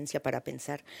pertenencia para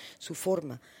pensar su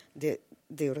forma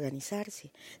de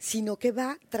organizarse, sino que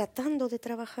va tratando de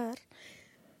trabajar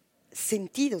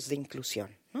sentidos de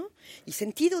inclusión, ¿no? Y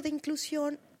sentido de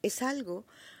inclusión es algo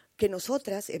que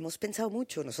nosotras hemos pensado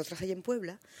mucho, nosotras allá en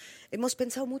Puebla, hemos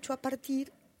pensado mucho a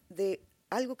partir de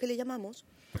algo que le llamamos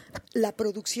la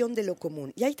producción de lo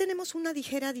común. Y ahí tenemos una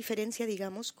ligera diferencia,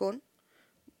 digamos,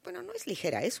 no es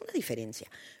ligera, es una diferencia,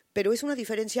 pero es una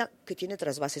diferencia que tiene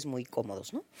trasvases muy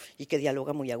cómodos, ¿no? Y que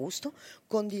dialoga muy a gusto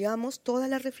con, digamos, toda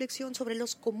la reflexión sobre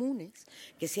los comunes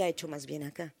que se ha hecho más bien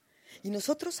acá. Y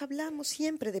nosotros hablamos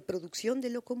siempre de producción de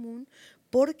lo común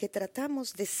porque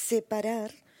tratamos de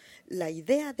separar la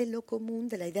idea de lo común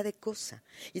de la idea de cosa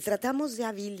y tratamos de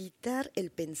habilitar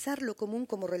el pensar lo común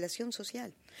como relación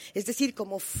social, es decir,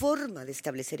 como forma de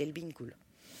establecer el vínculo.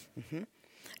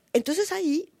 Entonces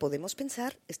ahí podemos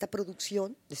pensar esta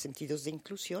producción de sentidos de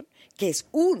inclusión, que es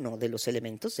uno de los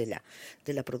elementos de la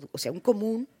un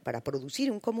común. Para producir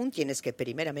un común tienes que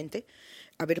primeramente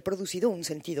haber producido un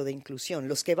sentido de inclusión,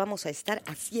 los que vamos a estar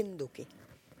haciendo qué,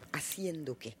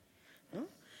 ¿no?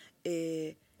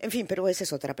 En fin, pero esa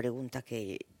es otra pregunta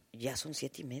que Ya son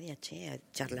 7:30, che,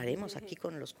 charlaremos aquí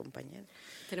con los compañeros.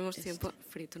 Tenemos tiempo,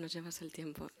 Frito, nos llevas el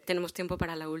tiempo. Tenemos tiempo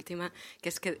para la última, que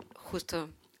es que justo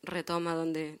retoma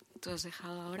donde tú has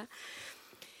dejado ahora.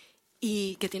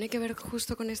 Y que tiene que ver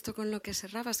justo con esto, con lo que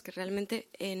cerrabas, que realmente,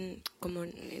 como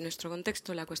en nuestro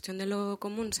contexto, la cuestión de lo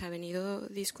común se ha venido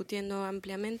discutiendo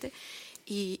ampliamente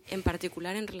y en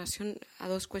particular en relación a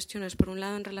dos cuestiones. Por un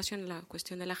lado, en relación a la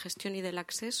cuestión de la gestión y del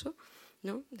acceso,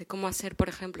 ¿no? De cómo hacer, por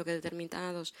ejemplo, que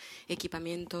determinados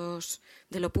equipamientos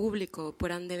de lo público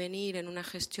puedan devenir en una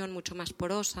gestión mucho más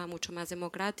porosa, mucho más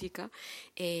democrática,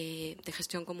 de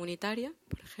gestión comunitaria,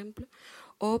 por ejemplo.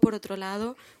 O, por otro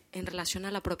lado, en relación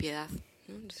a la propiedad,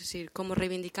 ¿no? Es decir, cómo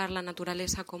reivindicar la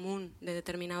naturaleza común de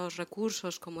determinados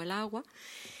recursos como el agua.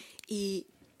 Y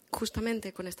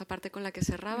justamente con esta parte con la que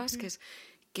cerrabas, que es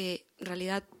que en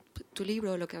realidad tu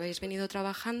libro, lo que habéis venido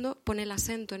trabajando, pone el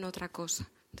acento en otra cosa.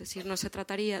 Es decir, no se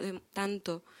trataría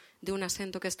tanto de un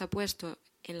acento que está puesto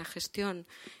en la gestión,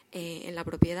 en la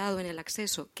propiedad o en el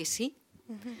acceso, que sí,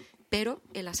 pero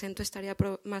el acento estaría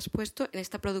más puesto en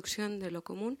esta producción de lo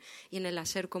común y en el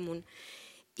hacer común.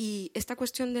 Y esta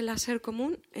cuestión del hacer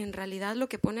común, en realidad lo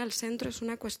que pone al centro es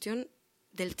una cuestión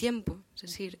del tiempo. Es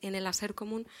decir, en el hacer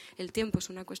común el tiempo es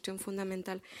una cuestión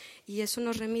fundamental. Y eso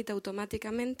nos remite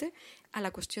automáticamente a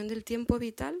la cuestión del tiempo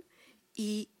vital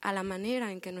y a la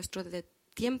manera en que nuestro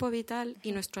tiempo vital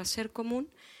y nuestro hacer común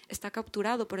está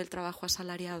capturado por el trabajo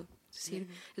asalariado. Es decir,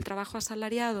 el trabajo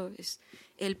asalariado es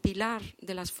el pilar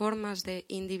de las formas de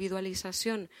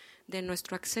individualización de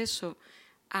nuestro acceso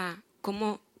a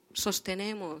cómo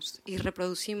sostenemos y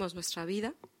reproducimos nuestra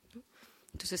vida, ¿no?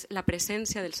 Entonces, la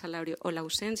presencia del salario o la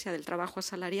ausencia del trabajo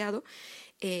asalariado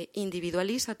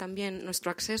individualiza también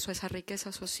nuestro acceso a esa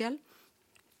riqueza social.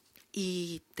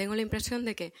 Y tengo la impresión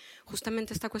de que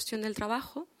justamente esta cuestión del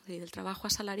trabajo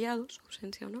asalariado, su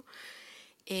ausencia o no,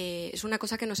 es una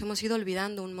cosa que nos hemos ido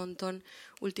olvidando un montón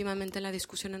últimamente en la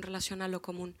discusión en relación a lo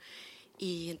común.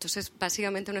 Y entonces,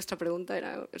 básicamente, nuestra pregunta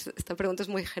era, esta pregunta es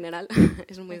muy general,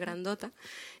 es muy grandota,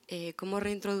 ¿cómo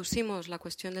reintroducimos la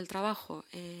cuestión del trabajo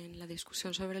en la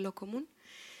discusión sobre lo común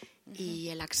y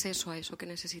el acceso a eso que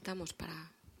necesitamos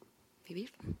para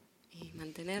vivir y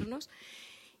mantenernos?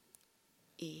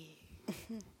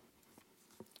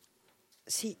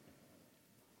 Sí.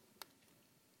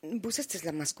 Pues esta es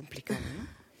la más complicada,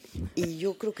 ¿no? Y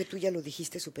yo creo que tú ya lo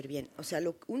dijiste súper bien. O sea,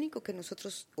 lo único que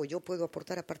nosotros, o yo puedo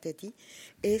aportar aparte de ti,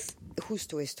 es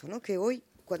justo esto, ¿no? Que hoy,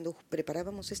 cuando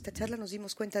preparábamos esta charla, nos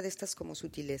dimos cuenta de estas como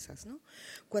sutilezas, ¿no?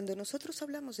 Cuando nosotros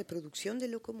hablamos de producción de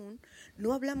lo común,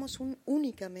 no hablamos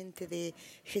únicamente de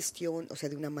gestión, o sea,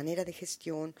 de una manera de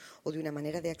gestión o de una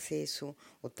manera de acceso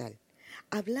o tal.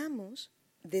 Hablamos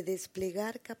de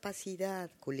desplegar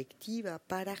capacidad colectiva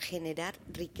para generar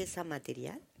riqueza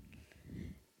material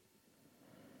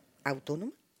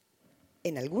autónoma,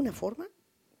 en alguna forma,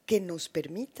 que nos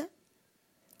permita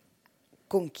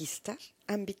conquistar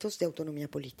ámbitos de autonomía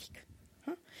política.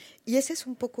 ¿Ah? Y ese es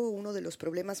un poco uno de los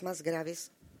problemas más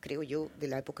graves, creo yo, de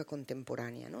la época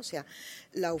contemporánea, ¿no? O sea,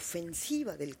 la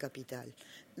ofensiva del capital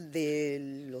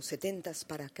de los 70s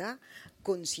para acá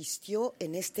consistió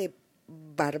en este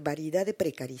barbaridad de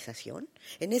precarización,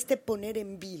 en este poner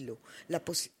en vilo la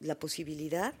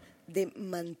posibilidad de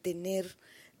mantener,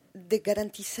 de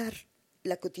garantizar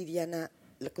la cotidiana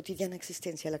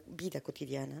existencia, la vida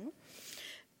cotidiana, ¿no?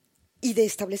 Y de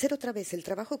establecer otra vez el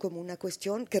trabajo como una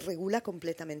cuestión que regula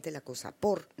completamente la cosa,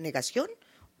 por negación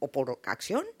o por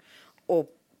acción o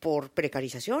por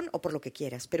precarización o por lo que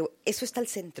quieras, pero eso está al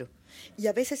centro. Y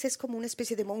a veces es como una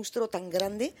especie de monstruo tan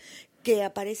grande que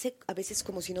aparece a veces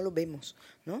como si no lo vemos,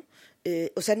 ¿no?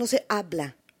 O sea, no se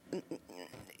habla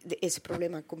de ese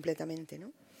problema completamente,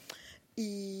 ¿no?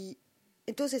 Y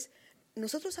entonces,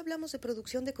 nosotros hablamos de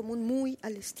producción de común muy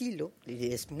al estilo,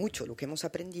 y es mucho lo que hemos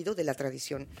aprendido de la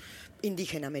tradición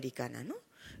indígena americana, ¿no?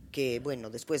 Que, bueno,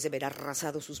 después de haber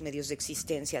arrasado sus medios de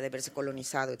existencia, de haberse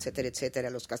colonizado, etcétera, etcétera,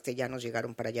 los castellanos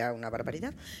llegaron para allá, una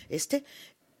barbaridad.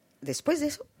 Después de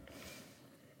eso,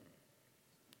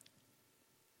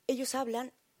 ellos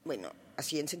hablan, bueno,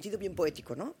 así en sentido bien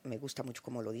poético, ¿no? Me gusta mucho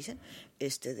cómo lo dicen,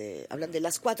 hablan de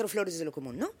las 4 flores de lo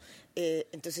común, ¿no?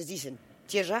 Entonces dicen,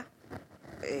 tierra,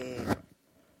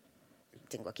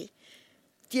 tengo aquí,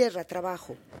 tierra,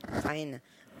 trabajo, faena,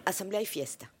 asamblea y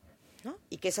fiesta, ¿no?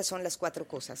 Y que esas son las 4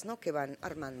 cosas, ¿no? Que van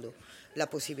armando la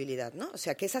posibilidad, ¿no? O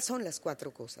sea, que esas son las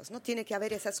 4 cosas, ¿no? Tiene que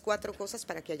haber esas 4 cosas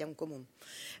para que haya un común.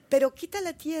 Pero quita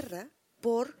la tierra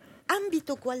por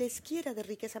ámbito cualesquiera de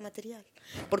riqueza material.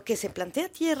 Porque se plantea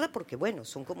tierra, porque, bueno,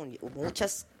 son como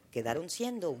muchas quedaron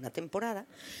siendo una temporada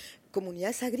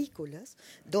comunidades agrícolas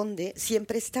donde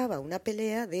siempre estaba una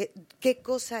pelea de qué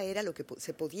cosa era lo que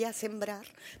se podía sembrar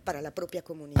para la propia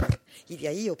comunidad y de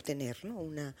ahí obtener, ¿no?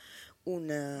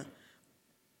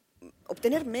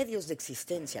 obtener medios de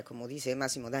existencia, como dice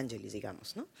Massimo D'Angelis,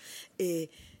 digamos, ¿no?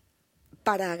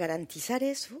 Para garantizar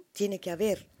eso tiene que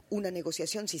haber una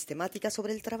negociación sistemática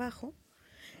sobre el trabajo.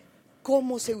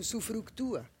 ¿Cómo se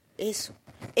usufructúa eso?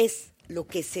 Es lo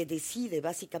que se decide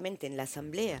básicamente en la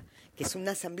asamblea, que es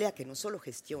una asamblea que no solo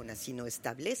gestiona, sino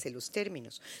establece los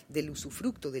términos del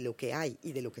usufructo de lo que hay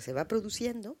y de lo que se va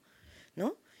produciendo,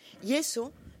 ¿no? Y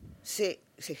eso se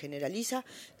generaliza,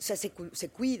 o sea, se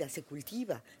cuida, se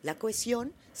cultiva la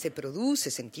cohesión, se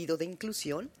produce sentido de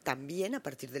inclusión también a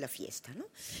partir de la fiesta, ¿no?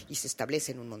 Y se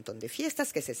establecen un montón de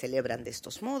fiestas que se celebran de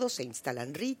estos modos, se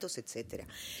instalan ritos, etcétera.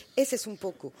 Esa es un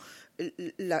poco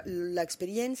la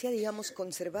experiencia, digamos,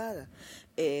 conservada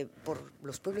por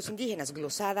los pueblos indígenas,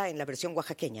 glosada en la versión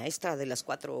oaxaqueña. Esta de las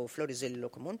 4 flores de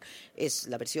lo común es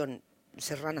la versión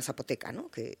serrana zapoteca, ¿no?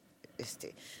 Que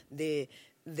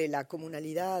de la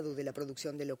comunalidad o de la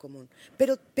producción de lo común.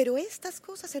 Pero estas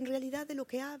cosas en realidad de lo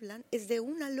que hablan es de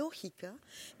una lógica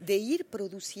de ir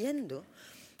produciendo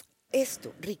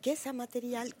esto, riqueza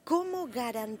material, como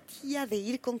garantía de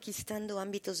ir conquistando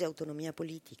ámbitos de autonomía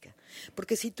política.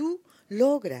 Porque si tú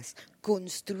logras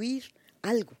construir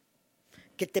algo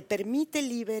que te permite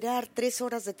liberar 3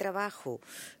 horas de trabajo,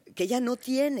 que ya no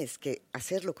tienes que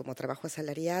hacerlo como trabajo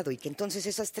asalariado y que entonces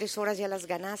esas 3 horas ya las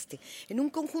ganaste en un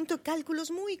conjunto de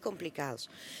cálculos muy complicados,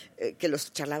 que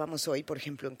los charlábamos hoy, por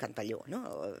ejemplo, en Cantalló,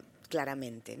 ¿no?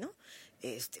 Claramente, ¿no?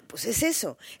 Pues es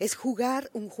eso, es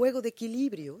jugar un juego de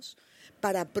equilibrios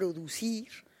para producir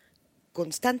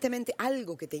constantemente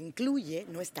algo que te incluye,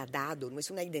 no está dado, no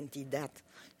es una identidad,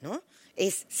 ¿no?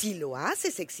 Es, si lo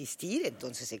haces existir,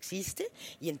 entonces existe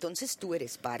y entonces tú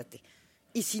eres parte.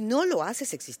 Y si no lo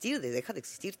haces existir, deja de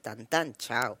existir, tan,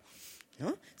 chao, ¿no?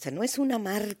 O sea, no es una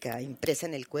marca impresa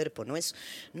en el cuerpo, no es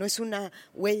una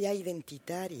huella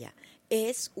identitaria,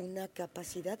 es una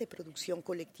capacidad de producción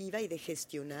colectiva y de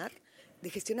gestionar. ¿De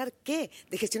gestionar qué?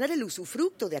 De gestionar el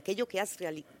usufructo de aquello que has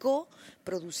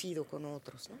coproducido con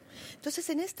otros, ¿no? Entonces,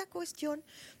 en esta cuestión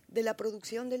de la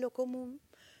producción de lo común,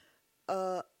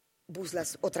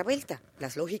 otra vuelta,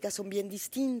 las lógicas son bien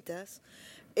distintas.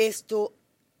 Esto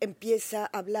empieza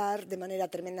a hablar de manera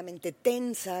tremendamente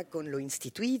tensa con lo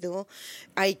instituido,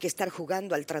 hay que estar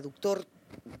jugando al traductor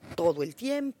todo el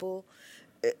tiempo,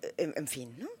 en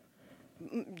fin, ¿no?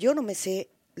 Yo no me sé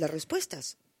las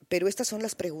respuestas, pero estas son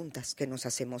las preguntas que nos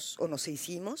hacemos o nos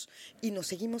hicimos y nos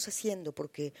seguimos haciendo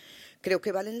porque creo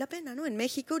que valen la pena, ¿no? En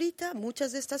México ahorita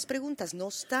muchas de estas preguntas no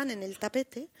están en el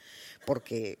tapete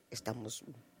porque estamos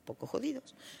un poco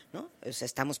jodidos, ¿no? O sea,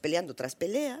 estamos peleando otras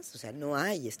peleas, o sea, no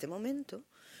hay este momento,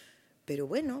 pero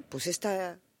bueno, pues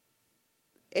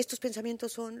estos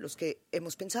pensamientos son los que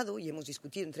hemos pensado y hemos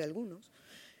discutido entre algunos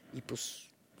y pues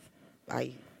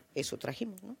eso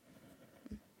trajimos, ¿no?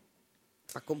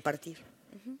 A compartir.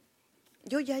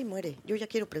 Yo ya y muere, yo ya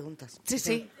quiero preguntas.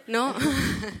 Sí, ¿no?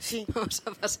 Sí. Vamos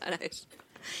a pasar a eso.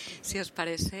 Si os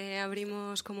parece,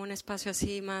 abrimos como un espacio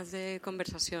así más de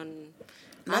conversación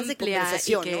más amplia de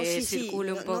conversación, y que ¿no? Sí,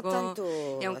 circule un poco. No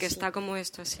tanto y aunque así. está como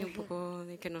esto así un poco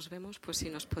de que nos vemos, pues si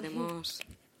nos podemos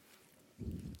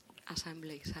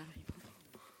assembleizar un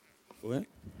poco. Bé,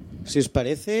 si us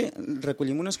parece,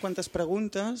 recollim unes quantes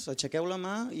preguntes, aixequeu la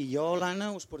mà i jo o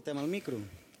l'Anna us portem el micro.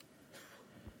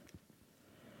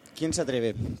 ¿Quién se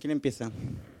atreve? ¿Quién empieza?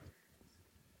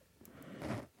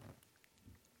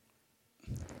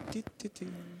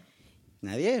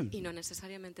 ¿Nadie? Y no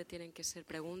necesariamente tienen que ser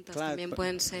preguntas, Claro, también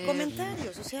pueden ser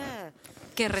Comentarios, o sea,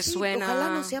 que resuena. Sí, ojalá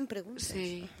no sean preguntas.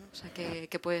 Sí, o sea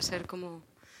que puede ser como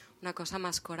una cosa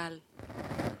más coral.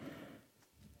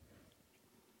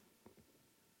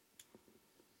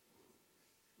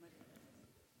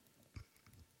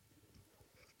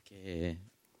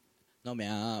 No, me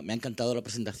ha encantado la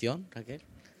presentación, Raquel.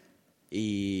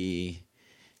 Y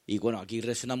bueno, aquí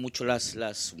resuenan mucho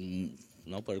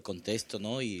 ¿no? por el contexto,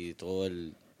 ¿no? Y todo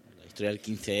la historia del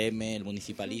 15M, el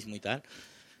municipalismo y tal.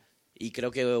 Y creo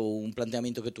que un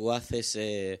planteamiento que tú haces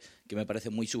que me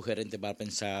parece muy sugerente para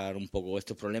pensar un poco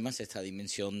estos problemas, esta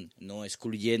dimensión no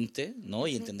excluyente, ¿no?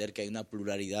 Y entender que hay una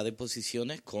pluralidad de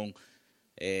posiciones con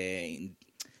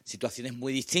situaciones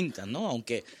muy distintas, ¿no?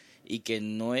 Y que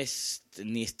no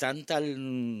ni están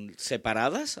tan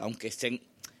separadas, aunque estén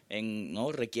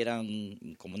 ¿no?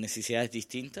 requieran como necesidades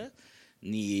distintas,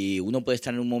 ni uno puede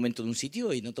estar en un momento en un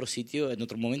sitio y en otro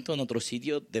momento en otro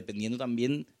sitio, dependiendo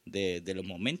también de los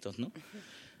momentos, ¿no?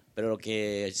 Pero lo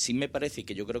que sí me parece, y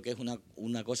que yo creo que es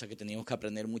una cosa que teníamos que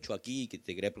aprender mucho aquí, y que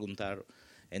te quería preguntar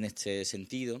en este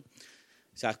sentido,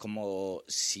 o sea, es como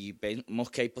si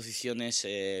vemos que hay posiciones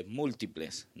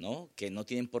múltiples, ¿no? Que no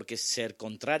tienen por qué ser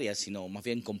contrarias, sino más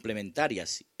bien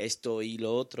complementarias, esto y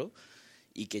lo otro,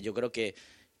 y que yo creo que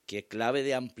clave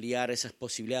de ampliar esas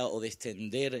posibilidades o de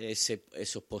extender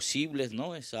esos posibles,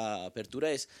 ¿no? Esa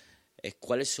apertura es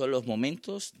cuáles son los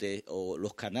momentos o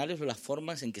los canales o las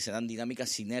formas en que se dan dinámicas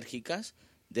sinérgicas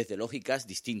desde lógicas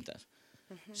distintas.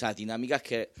 O sea, dinámicas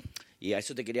y a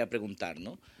eso te quería preguntar,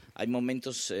 ¿no? Hay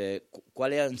momentos,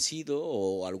 ¿cuáles han sido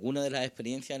o alguna de las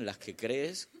experiencias en las que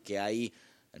crees que hay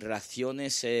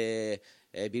relaciones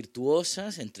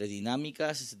virtuosas entre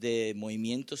dinámicas de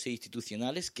movimientos e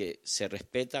institucionales que se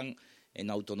respetan en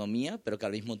autonomía, pero que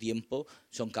al mismo tiempo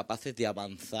son capaces de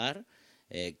avanzar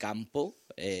campo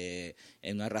en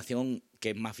una relación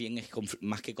que más bien es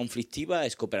más que conflictiva,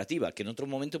 es cooperativa, que en otro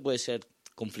momento puede ser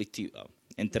conflictiva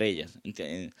entre ellas.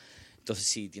 Entonces,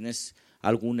 si tienes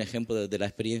algún ejemplo de la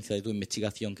experiencia de tu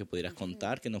investigación que pudieras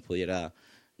contar, que nos pudiera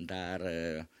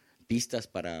dar pistas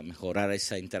para mejorar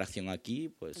esa interacción aquí,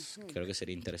 pues creo que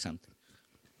sería interesante.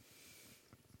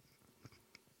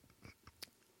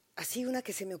 Así una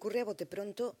que se me ocurre a bote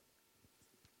pronto,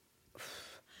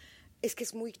 es que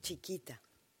es muy chiquita,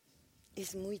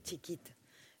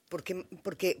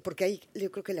 porque ahí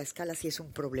yo creo que la escala sí es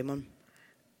un problemón,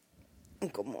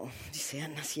 como dice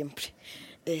Ana siempre.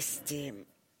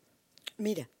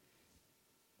 Mira,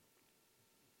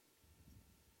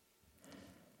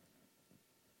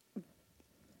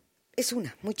 es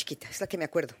una muy chiquita, es la que me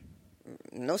acuerdo.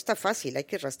 No está fácil, hay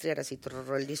que rastrear así,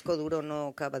 el disco duro no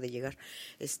acaba de llegar.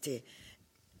 Es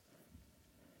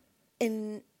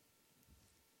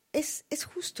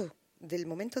justo del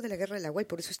momento de la Guerra del Agua, y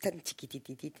por eso es tan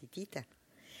chiquitititita.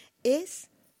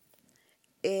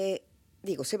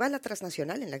 Se va a la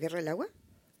transnacional en la Guerra del Agua,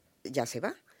 ya se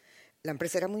va. La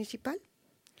empresa era municipal,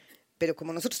 pero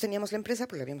como nosotros teníamos la empresa,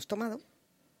 pues la habíamos tomado,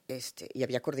 y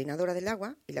había coordinadora del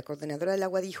agua, y la coordinadora del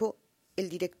agua dijo: el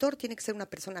director tiene que ser una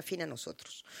persona afín a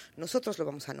nosotros lo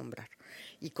vamos a nombrar.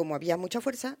 Y como había mucha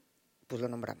fuerza, pues lo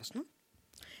nombramos, ¿no?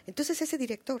 Entonces ese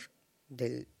director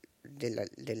de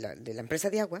la empresa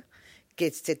de agua,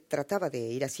 que se trataba de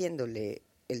ir haciéndole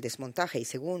el desmontaje, y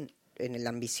según en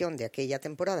la ambición de aquella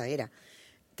temporada era: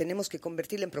 tenemos que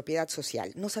convertirla en propiedad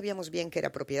social. No sabíamos bien qué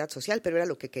era propiedad social, pero era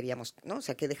lo que queríamos, ¿no? O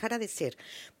sea, que dejara de ser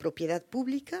propiedad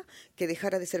pública, que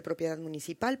dejara de ser propiedad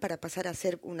municipal para pasar a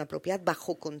ser una propiedad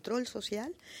bajo control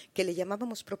social, que le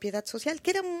llamábamos propiedad social,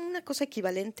 que era una cosa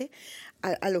equivalente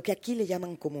a lo que aquí le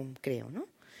llaman común, creo, ¿no?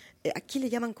 Aquí le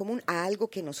llaman común a algo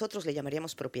que nosotros le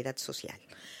llamaríamos propiedad social.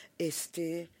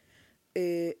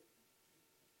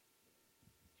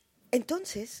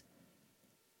 Entonces,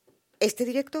 este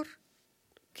director,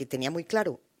 que tenía muy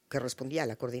claro que respondía a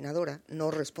la coordinadora,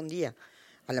 no respondía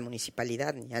a la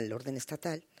municipalidad ni al orden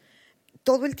estatal,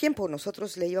 todo el tiempo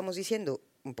nosotros le íbamos diciendo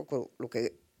un poco lo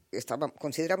que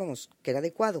considerábamos que era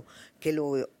adecuado, que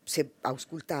se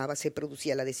auscultaba, se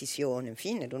producía la decisión, en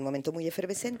fin, era un momento muy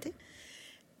efervescente.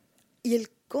 Y el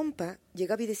compa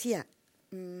llegaba y decía: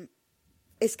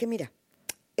 es que mira,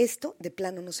 esto de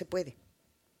plano no se puede.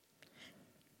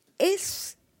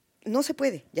 No se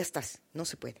puede, ya estás, no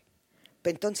se puede.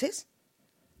 Pero entonces,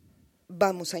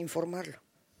 vamos a informarlo.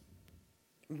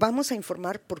 Vamos a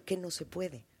informar por qué no se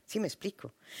puede. ¿Sí me explico?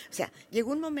 O sea,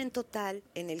 llegó un momento tal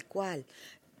en el cual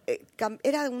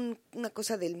era una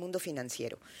cosa del mundo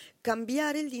financiero.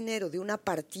 Cambiar el dinero de una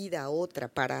partida a otra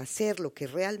para hacer lo que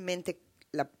realmente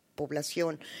la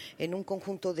población en un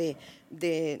conjunto de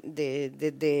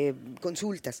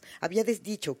consultas había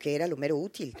dicho que era lo mero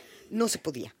útil, no se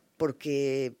podía,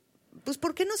 porque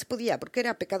no se podía, porque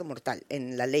era pecado mortal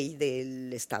en la ley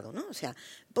del Estado, ¿no? O sea,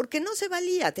 porque no se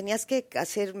valía, tenías que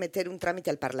meter un trámite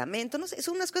al Parlamento, no sé,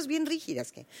 son unas cosas bien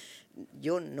rígidas que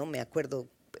yo no me acuerdo,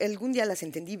 algún día las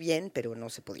entendí bien, pero no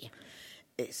se podía.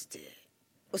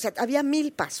 O sea, había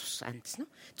 1000 pasos antes, ¿no?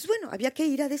 Entonces, bueno, había que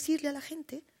ir a decirle a la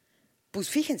gente: pues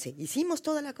fíjense, hicimos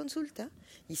toda la consulta,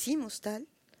 hicimos tal,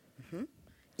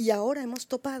 y ahora hemos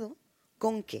topado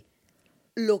con que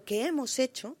lo que hemos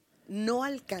hecho no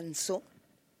alcanzó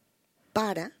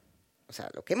o sea,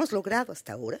 lo que hemos logrado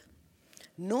hasta ahora,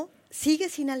 sigue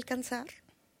sin alcanzar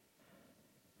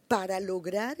para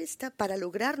lograr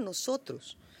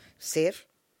nosotros ser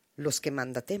los que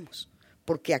mandatemos.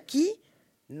 Porque aquí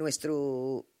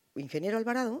nuestro ingeniero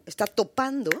Alvarado está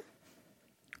topando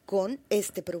con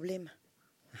este problema.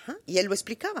 Ajá. Y él lo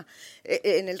explicaba.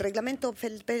 En el reglamento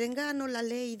perengano, la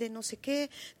ley de no sé qué,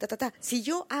 si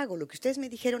yo hago lo que ustedes me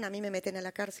dijeron, a mí me meten a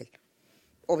la cárcel.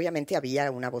 obviamente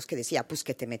había una voz que decía, pues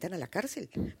que te metan a la cárcel,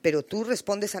 pero tú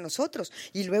respondes a nosotros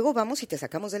y luego vamos y te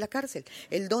sacamos de la cárcel.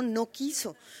 El don no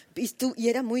quiso y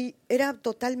era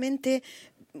totalmente,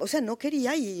 o sea, no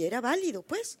quería y era válido,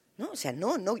 pues, ¿no? O sea,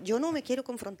 no, yo no me quiero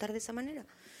confrontar de esa manera.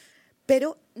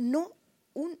 Pero no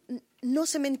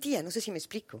se mentía, no sé si me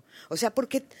explico. O sea,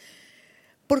 porque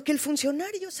el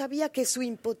funcionario sabía que su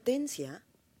impotencia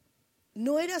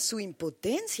no era su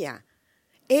impotencia,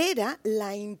 era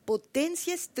la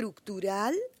impotencia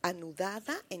estructural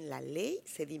anudada en la ley,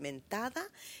 sedimentada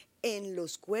en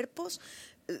los cuerpos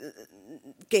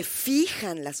que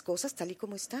fijan las cosas tal y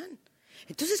como están.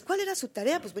 Entonces, ¿cuál era su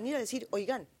tarea? Pues venir a decir,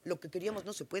 oigan, lo que queríamos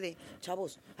no se puede,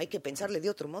 chavos, hay que pensarle de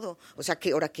otro modo. O sea,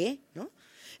 ¿ahora qué? ¿No?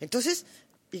 Entonces,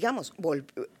 digamos,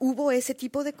 hubo ese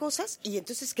tipo de cosas y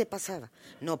entonces, ¿qué pasaba?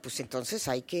 No, pues entonces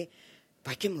hay que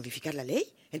modificar la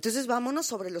ley. Entonces, vámonos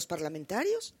sobre los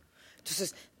parlamentarios.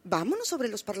 Entonces, vámonos sobre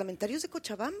los parlamentarios de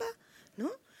Cochabamba,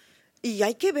 ¿no? Y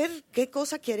hay que ver qué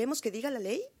cosa queremos que diga la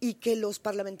ley y que los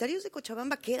parlamentarios de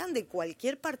Cochabamba, que eran de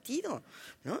cualquier partido,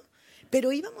 ¿no?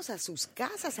 Pero íbamos a sus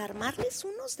casas a armarles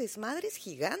unos desmadres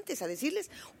gigantes, a decirles,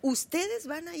 ustedes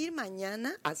van a ir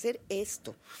mañana a hacer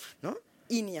esto, ¿no?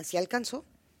 Y ni así alcanzó,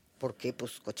 porque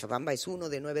pues Cochabamba es uno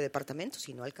de 9 departamentos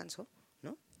y no alcanzó,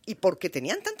 ¿no? Y porque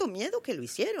tenían tanto miedo que lo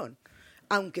hicieron,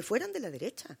 aunque fueran de la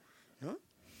derecha, ¿no?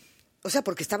 O sea,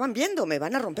 porque estaban viendo, me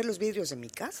van a romper los vidrios de mi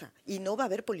casa y no va a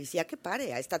haber policía que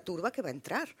pare a esta turba que va a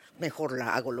entrar. Mejor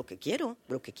la hago lo que quiero,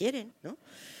 lo que quieren, ¿no?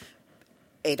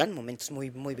 Eran momentos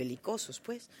muy, muy belicosos,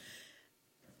 pues.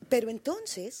 Pero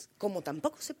entonces, como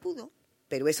tampoco se pudo,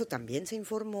 pero eso también se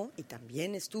informó y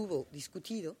también estuvo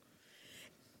discutido,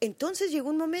 entonces llegó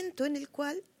un momento en el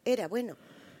cual era, bueno,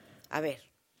 a ver,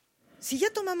 si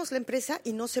ya tomamos la empresa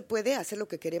y no se puede hacer lo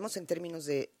que queremos en términos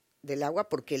del agua,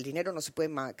 porque el dinero no se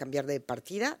puede cambiar de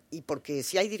partida y porque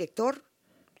si hay director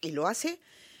y lo hace,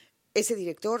 ese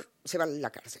director se va a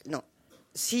la cárcel. No,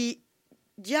 si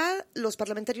ya los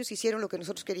parlamentarios hicieron lo que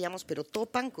nosotros queríamos, pero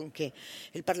topan con que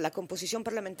la composición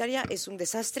parlamentaria es un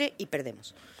desastre y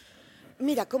perdemos.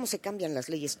 Mira cómo se cambian las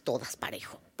leyes todas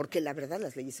parejo, porque la verdad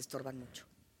las leyes estorban mucho.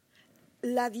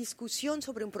 La discusión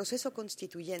sobre un proceso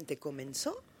constituyente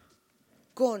comenzó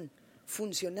con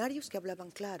funcionarios que hablaban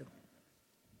claro.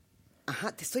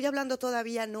 Ajá, te estoy hablando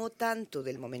todavía no tanto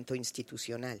del momento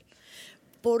institucional,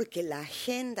 porque la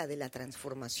agenda de la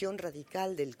transformación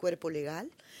radical del cuerpo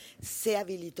legal se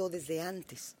habilitó desde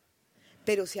antes,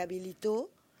 pero se habilitó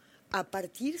a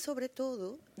partir sobre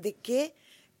todo de que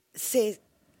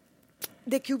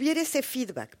hubiera ese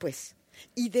feedback, pues,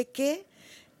 y de que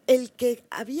el que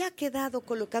había quedado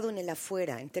colocado en el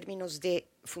afuera en términos de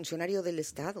funcionario del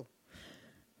Estado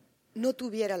no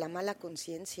tuviera la mala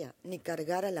conciencia ni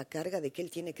cargara la carga de que él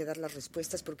tiene que dar las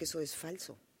respuestas porque eso es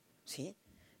falso, ¿sí?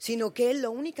 Sino que él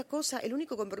el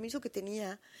único compromiso que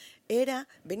tenía era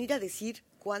venir a decir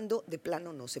cuando de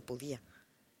plano no se podía.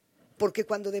 Porque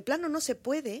cuando de plano no se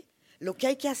puede, lo que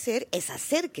hay que hacer es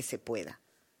hacer que se pueda.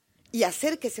 Y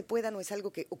hacer que se pueda no es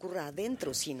algo que ocurra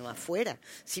adentro, sino afuera,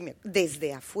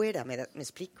 desde afuera, me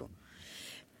explico.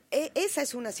 Esa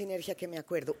es una sinergia que me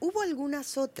acuerdo. Hubo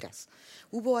algunas otras.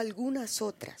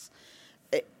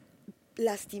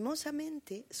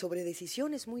 Lastimosamente, sobre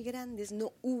decisiones muy grandes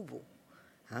no hubo.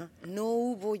 No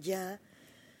hubo ya.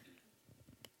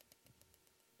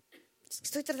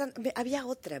 Estoy tratando. Había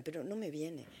otra, pero no me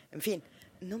viene. En fin,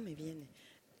 no me viene.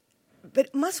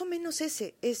 Pero más o menos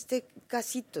este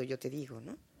casito, yo te digo,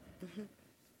 ¿no? Uh-huh.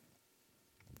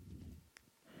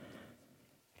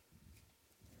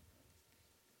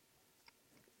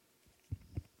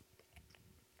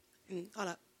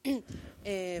 Hola.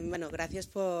 Bueno, gracias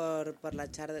por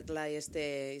la charla y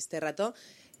este rato.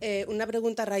 Una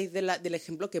pregunta a raíz del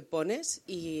ejemplo que pones,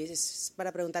 y es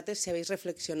para preguntarte si habéis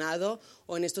reflexionado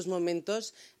o en estos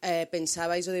momentos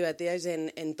pensabais o debatíais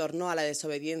en torno a la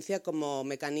desobediencia como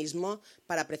mecanismo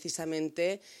para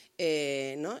precisamente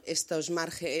 ¿no? estos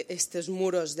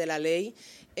muros de la ley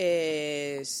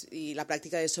y la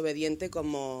práctica desobediente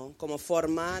como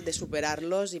forma de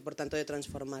superarlos y por tanto de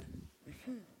transformar.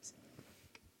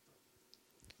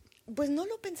 Pues no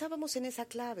lo pensábamos en esa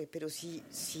clave, pero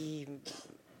si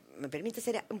me permite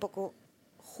ser un poco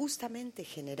justamente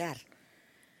generar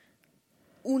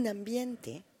un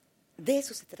ambiente, de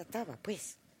eso se trataba,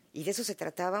 pues, y de eso se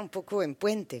trataba un poco en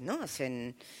puente, ¿no? O sea,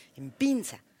 en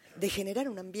pinza, de generar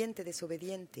un ambiente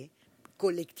desobediente,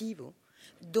 colectivo,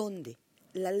 donde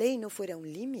la ley no fuera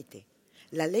un límite,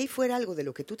 la ley fuera algo de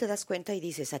lo que tú te das cuenta y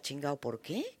dices, chingado, ¿por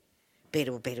qué?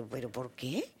 Pero, ¿por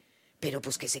qué? Pero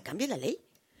pues que se cambie la ley.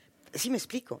 Sí me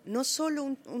explico, no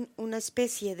solo una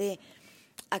especie de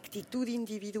actitud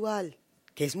individual,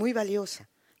 que es muy valiosa,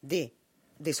 de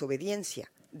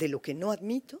desobediencia, de lo que no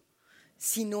admito,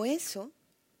 sino eso,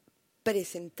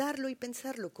 presentarlo y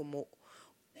pensarlo como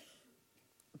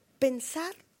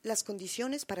pensar las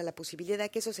condiciones para la posibilidad de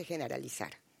que eso se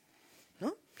generalizara,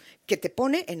 ¿no? Que te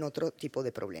pone en otro tipo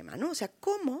de problema, ¿no? O sea,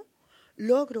 ¿cómo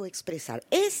logro expresar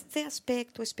este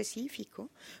aspecto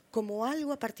específico como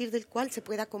algo a partir del cual se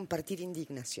pueda compartir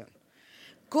indignación?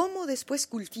 ¿Cómo después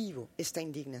cultivo esta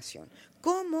indignación?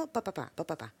 ¿Cómo?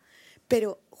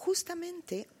 Pero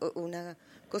justamente una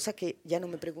cosa que ya no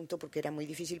me pregunto porque era muy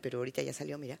difícil, pero ahorita ya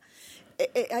salió, mira.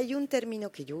 Hay un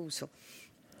término que yo uso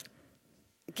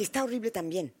que está horrible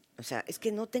también. O sea, es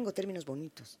que no tengo términos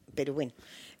bonitos, pero bueno,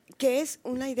 que es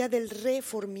una idea del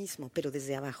reformismo, pero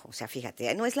desde abajo. O sea,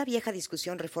 fíjate, no es la vieja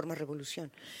discusión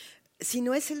reforma-revolución,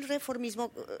 sino es el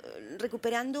reformismo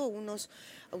recuperando unos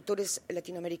autores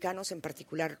latinoamericanos, en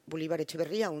particular Bolívar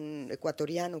Echeverría, un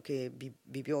ecuatoriano que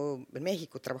vivió en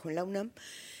México, trabajó en la UNAM,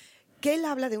 que él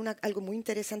habla de algo muy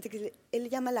interesante que él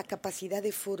llama la capacidad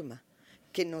de forma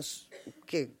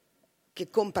que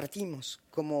compartimos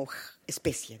como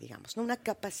especie, digamos, ¿no? Una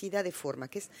capacidad de forma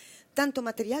que es tanto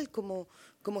material como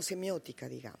semiótica,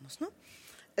 digamos, ¿no?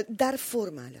 Dar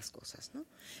forma a las cosas, ¿no?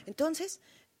 Entonces,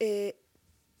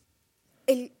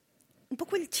 un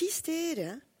poco el chiste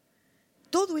era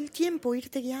todo el tiempo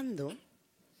irte guiando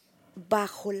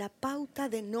bajo la pauta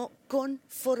de no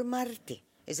conformarte,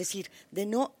 es decir, de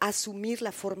no asumir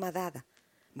la forma dada.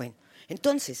 Bueno,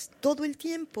 entonces, todo el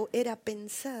tiempo era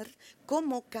pensar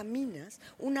cómo caminas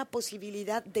una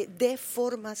posibilidad de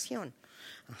deformación,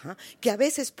 que a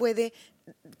veces puede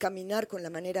caminar con la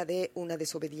manera de una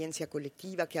desobediencia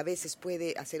colectiva, que a veces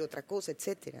puede hacer otra cosa,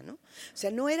 etcétera, ¿no? O sea,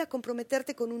 no era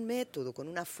comprometerte con un método, con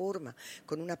una forma,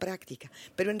 con una práctica,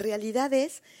 pero en realidad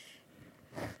es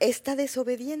esta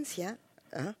desobediencia,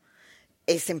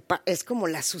 es como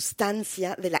la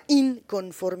sustancia de la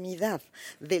inconformidad,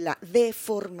 de la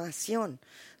deformación,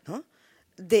 ¿no?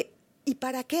 ¿Y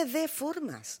para qué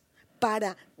deformas?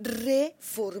 Para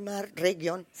reformar,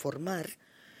 formar,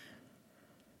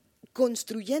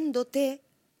 construyéndote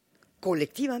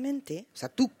colectivamente, o sea,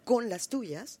 tú con las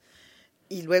tuyas,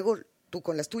 y luego tú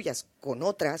con las tuyas, con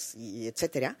otras, y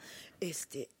etcétera,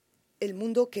 el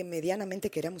mundo que medianamente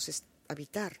queramos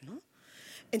habitar, ¿no?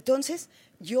 Entonces,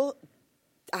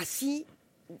 así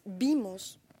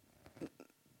vimos,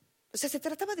 o sea, se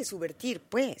trataba de subvertir,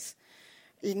 pues,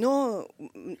 y no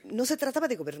se trataba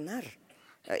de gobernar,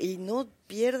 y no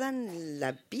pierdan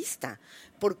la pista,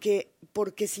 porque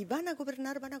si van a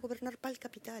gobernar para el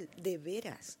capital, de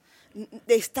veras.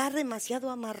 Está demasiado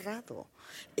amarrado,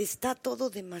 está todo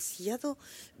demasiado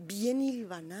bien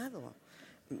hilvanado,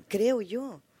 creo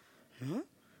yo, ¿no?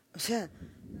 O sea...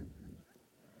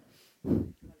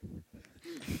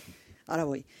 Ahora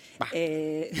voy.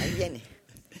 Ahí viene.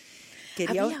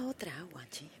 Había otra agua,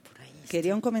 che, por ahí.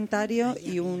 Quería un comentario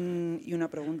y una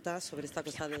pregunta sobre esta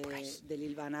cosa del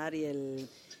hilvanar y el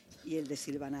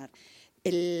desilvanar.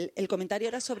 El comentario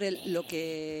era sobre en lo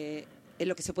que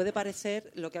se puede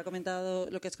parecer lo que has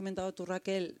comentado tú,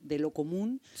 Raquel, de lo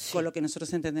común, sí, con lo que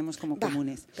nosotros entendemos como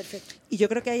comunes. Perfecto. Y yo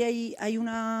creo que hay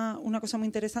una cosa muy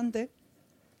interesante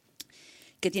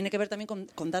que tiene que ver también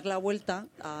con dar la vuelta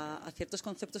a ciertos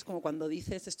conceptos, como cuando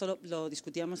dices, esto lo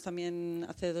discutíamos también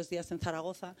hace 2 días en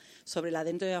Zaragoza, sobre el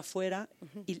adentro y afuera,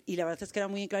 y la verdad es que era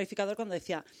muy clarificador cuando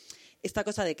decía esta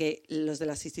cosa de que los de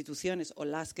las instituciones o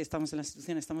las que estamos en las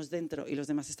instituciones estamos dentro y los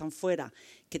demás están fuera,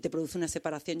 que te produce una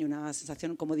separación y una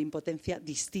sensación como de impotencia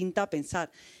distinta a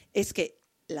pensar. Es que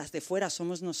las de fuera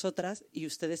somos nosotras y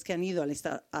ustedes que han ido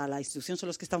a la institución son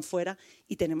los que están fuera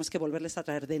y tenemos que volverles a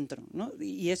traer dentro, ¿no?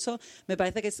 Y eso me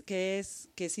parece que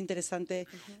es interesante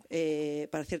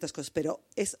para ciertas cosas. Pero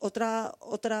es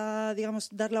otra, digamos,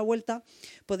 dar la vuelta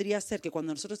podría ser que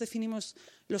cuando nosotros definimos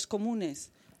los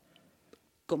comunes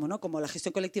como la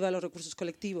gestión colectiva de los recursos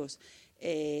colectivos,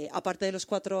 aparte de las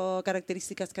 4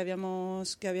 características que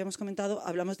habíamos comentado,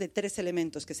 hablamos de 3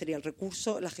 elementos, que sería el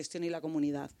recurso, la gestión y la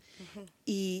comunidad.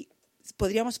 Y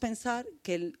podríamos pensar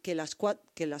que las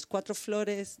 4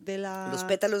 flores de la... Los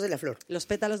pétalos de la flor. Los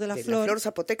pétalos de la flor. La flor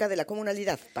zapoteca de la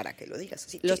comunalidad, para que lo digas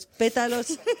así. Los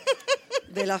pétalos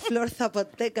de la flor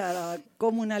zapoteca de la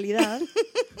comunalidad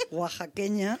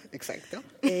oaxaqueña. Exacto.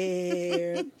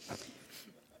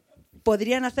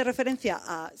 Podrían hacer referencia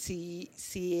a si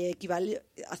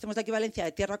hacemos la equivalencia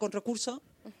de tierra con recurso,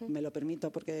 me lo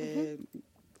permito porque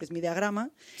es mi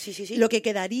diagrama, sí. Lo que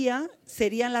quedaría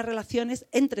serían las relaciones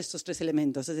entre estos 3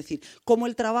 elementos, es decir, cómo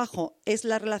el trabajo es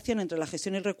la relación entre la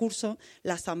gestión y el recurso,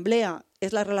 la asamblea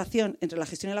es la relación entre la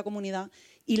gestión y la comunidad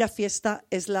y la fiesta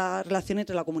es la relación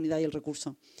entre la comunidad y el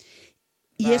recurso.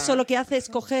 Y eso lo que hace es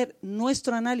coger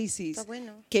nuestro análisis,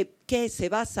 que se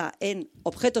basa en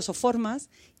objetos o formas,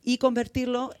 y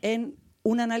convertirlo en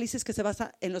un análisis que se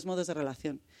basa en los modos de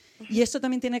relación. Y esto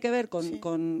también tiene que ver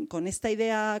con esta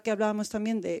idea que hablábamos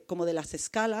también como de las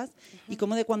escalas, y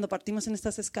cómo de cuando partimos en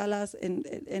estas escalas,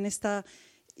 en esta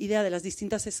idea de las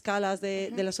distintas escalas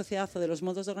de la sociedad o de los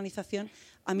modos de organización,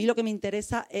 a mí lo que me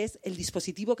interesa es el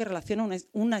dispositivo que relaciona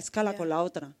una escala con la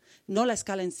otra, no la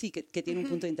escala en sí, que tiene un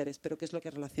punto de interés, pero qué es lo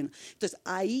que relaciona. Entonces,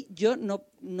 ahí yo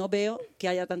no veo que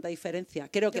haya tanta diferencia.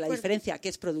 Creo que la diferencia, que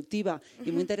es productiva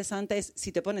y muy interesante, es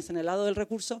si te pones en el lado del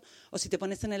recurso o si te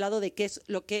pones en el lado de qué es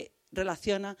lo que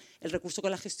relaciona el recurso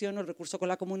con la gestión, o el recurso con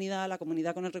la comunidad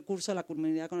con el recurso, la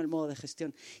comunidad con el modo de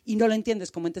gestión. Y no lo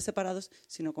entiendes como entes separados,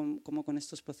 sino como con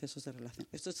estos procesos de relación.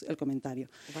 Esto es el comentario.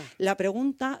 La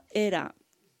pregunta era...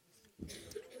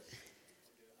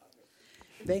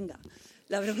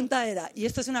 La pregunta era, y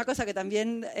esto es una cosa que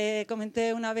también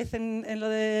comenté una vez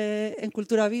en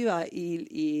Cultura Viva,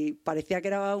 y parecía que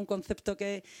era un concepto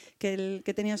que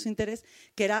tenía su interés,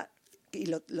 que era, y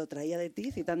lo traía de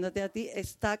ti, citándote a ti,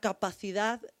 esta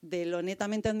capacidad de lo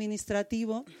netamente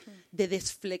administrativo de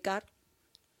desflecar,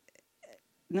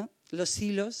 ¿no?, los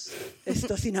hilos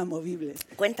estos inamovibles.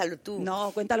 Cuéntalo tú.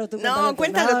 No, cuéntalo tú. No,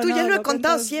 cuéntalo tú. Ya lo he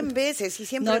contado 100 veces y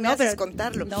siempre me haces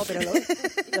contarlo. No, pero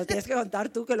lo tienes que contar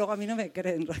tú, que luego a mí no me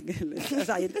creen, Raquel. O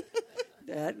sea,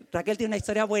 Raquel tiene una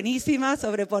historia buenísima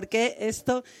sobre por qué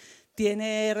esto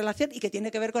tiene relación y que tiene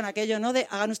que ver con aquello, ¿no?, de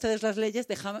hagan ustedes las leyes,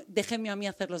 déjenme a mí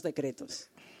hacer los decretos.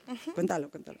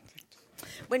 Cuéntalo.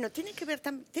 Bueno, tiene que ver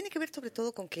sobre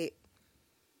todo con que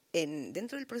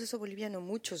dentro del proceso boliviano,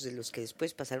 muchos de los que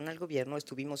después pasaron al gobierno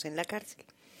estuvimos en la cárcel.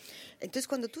 Entonces,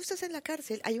 cuando tú estás en la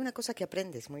cárcel, hay una cosa que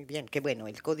aprendes muy bien, que bueno,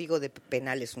 el código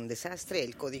penal es un desastre,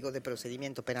 el código de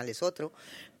procedimiento penal es otro,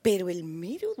 pero el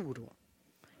mero duro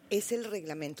es el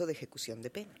reglamento de ejecución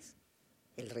de penas.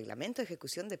 El reglamento de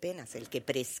ejecución de penas, el que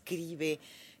prescribe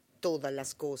todas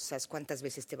las cosas, cuántas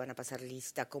veces te van a pasar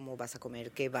lista, cómo vas a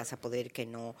comer, qué vas a poder, qué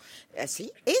no. Así,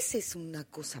 esa es una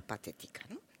cosa patética,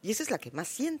 ¿no? Y esa es la que más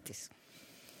sientes.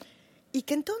 Y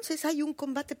que entonces hay un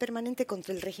combate permanente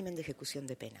contra el régimen de ejecución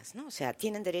de penas, ¿no? O sea,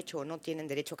 ¿tienen derecho o no tienen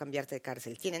derecho a cambiarte de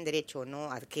cárcel? ¿Tienen derecho o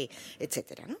no a qué?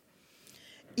 Etcétera, ¿no?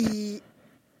 Y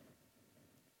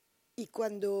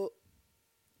cuando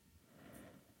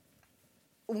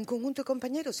un conjunto de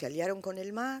compañeros se aliaron con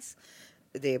el MAS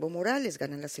de Evo Morales,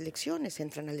 ganan las elecciones,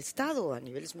 entran al Estado a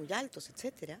niveles muy altos,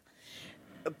 etcétera,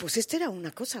 pues esta era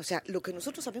una cosa, o sea, lo que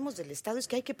nosotros sabemos del Estado es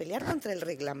que hay que pelear contra el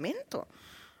reglamento,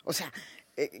 o sea,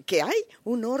 que hay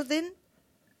un orden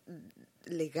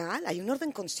legal, hay un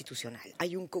orden constitucional,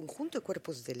 hay un conjunto de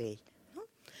cuerpos de ley, ¿no?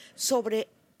 Sobre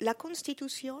la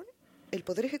Constitución, el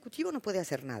Poder Ejecutivo no puede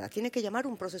hacer nada, tiene que llamar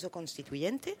un proceso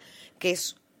constituyente, que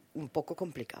es un poco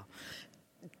complicado.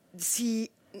 Si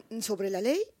sobre la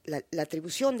ley, la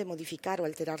atribución de modificar o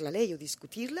alterar la ley o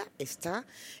discutirla está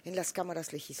en las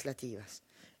cámaras legislativas.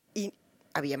 Y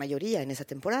había mayoría en esa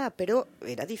temporada, pero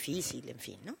era difícil, en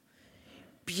fin, ¿no?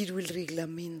 Pero el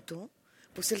reglamento,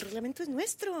 pues el reglamento es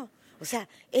nuestro. O sea,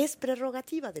 es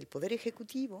prerrogativa del Poder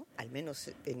Ejecutivo, al menos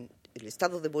en el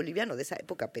Estado de boliviano de esa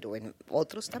época, pero en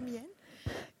otros también,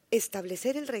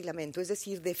 establecer el reglamento, es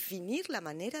decir, definir la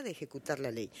manera de ejecutar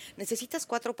la ley. ¿Necesitas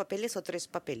 4 papeles o 3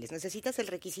 papeles? ¿Necesitas el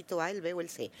requisito A, el B o el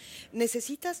C?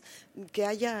 ¿Necesitas que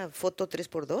haya foto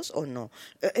 3x2 o no?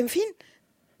 En fin,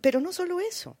 pero no solo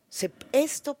eso.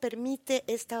 ¿Esto permite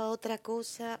esta otra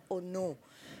cosa o no?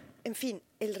 En fin,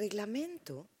 el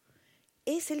reglamento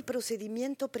es el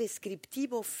procedimiento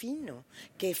prescriptivo fino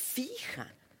que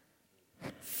fija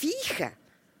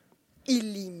y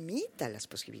limita las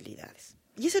posibilidades.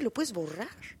 Y ese lo puedes borrar,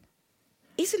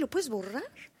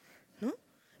 ¿no?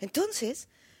 Entonces,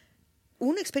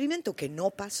 un experimento que no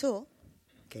pasó,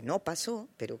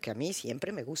 pero que a mí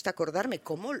siempre me gusta acordarme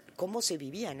cómo se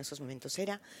vivía en esos momentos,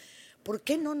 era, ¿por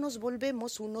qué no nos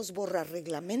volvemos unos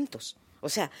borrarreglamentos? O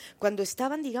sea, cuando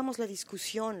estaban, digamos, la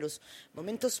discusión, los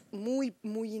momentos muy,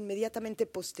 muy inmediatamente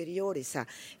posteriores a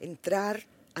entrar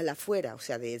a la afuera, o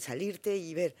sea, de salirte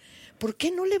y ver, ¿por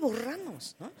qué no le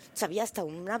borramos? ¿No? Sabía hasta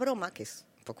una broma, que es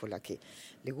un poco la que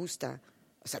le gusta,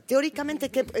 o sea, teóricamente,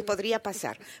 ¿qué podría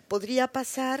pasar? Podría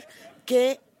pasar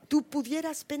que tú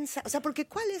pudieras pensar, o sea, porque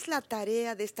 ¿cuál es la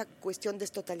tarea de esta cuestión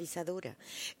destotalizadora?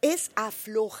 Es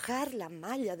aflojar la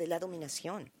malla de la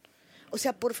dominación. O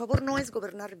sea, por favor, no es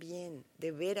gobernar bien,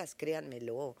 de veras,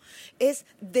 créanmelo, es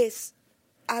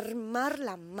armar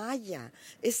la malla,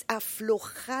 es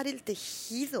aflojar el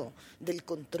tejido del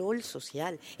control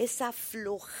social, es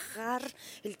aflojar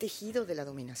el tejido de la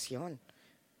dominación.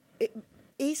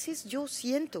 yo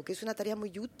siento que es una tarea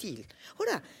muy útil.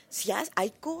 Ahora, si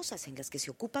hay cosas en las que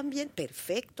se ocupan bien,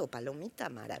 perfecto, palomita,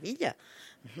 maravilla.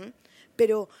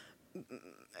 Pero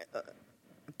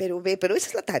esa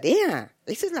es la tarea,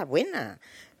 esa es la buena.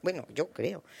 Bueno, yo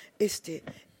creo.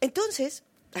 Entonces,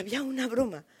 había una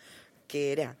broma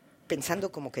que era,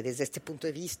 pensando como que desde este punto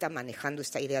de vista, manejando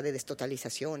esta idea de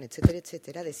destotalización, etcétera,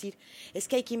 etcétera, decir, es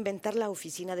que hay que inventar la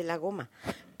oficina de la goma.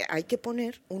 Hay que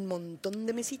poner un montón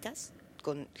de mesitas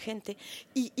con gente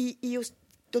y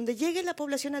donde llegue la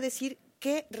población a decir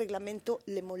qué reglamento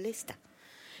le molesta.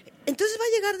 Entonces va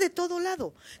a llegar de todo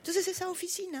lado. Entonces esa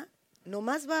oficina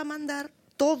nomás va a mandar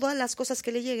todas las cosas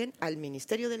que le lleguen al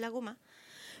Ministerio de la Goma,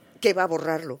 que va a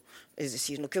borrarlo, es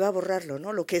decir, ¿no? Que va a borrarlo,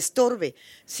 ¿no? Lo que estorbe,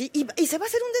 ¿sí? Y se va a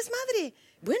hacer un desmadre.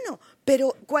 Bueno,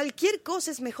 pero cualquier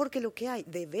cosa es mejor que lo que hay,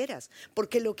 de veras,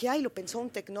 porque lo que hay lo pensó un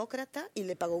tecnócrata y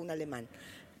le pagó un alemán.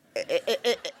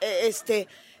 Es que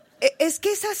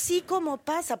es así como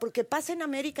pasa, porque pasa en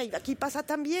América y aquí pasa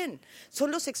también.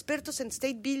 Son los expertos en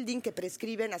state building que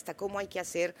prescriben hasta cómo hay que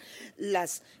hacer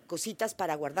las cositas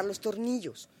para guardar los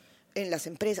tornillos en las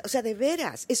empresas. O sea, de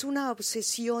veras, es una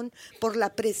obsesión por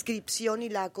la prescripción y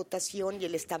la acotación y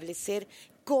el establecer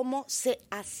cómo se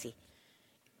hace.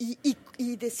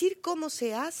 Y decir cómo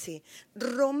se hace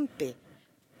rompe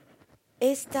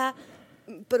esta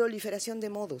proliferación de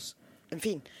modos. En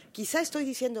fin, quizá estoy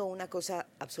diciendo una cosa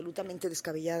absolutamente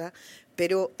descabellada,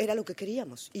 pero era lo que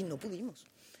queríamos y no pudimos.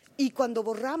 Y cuando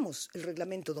borramos el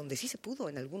reglamento, donde sí se pudo,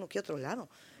 en alguno que otro lado,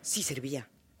 sí servía,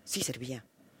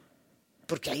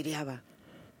 porque aireaba.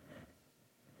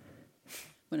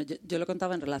 Bueno, yo lo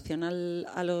contaba en relación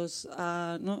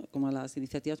como a las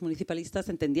iniciativas municipalistas,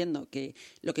 entendiendo que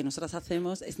lo que nosotras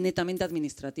hacemos es netamente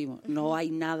administrativo. No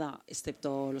hay nada,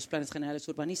 excepto los planes generales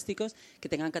urbanísticos, que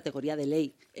tengan categoría de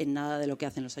ley en nada de lo que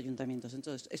hacen los ayuntamientos.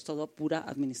 Entonces, es todo pura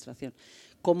administración.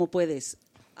 ¿Cómo puedes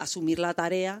asumir la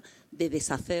tarea de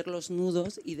deshacer los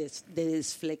nudos y de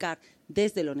desflecar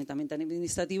desde lo netamente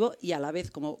administrativo y a la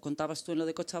vez, como contabas tú en lo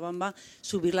de Cochabamba,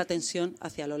 subir la tensión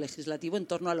hacia lo legislativo en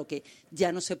torno a lo que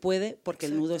ya no se puede porque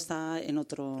el nudo está en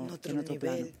otro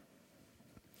plano?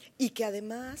 Y que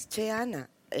además, Ana,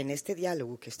 en este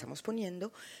diálogo que estamos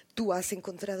poniendo, tú has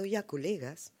encontrado ya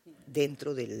colegas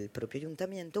dentro del propio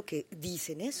ayuntamiento que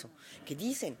dicen eso, que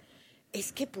dicen,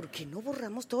 es que ¿por qué no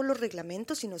borramos todos los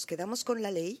reglamentos y nos quedamos con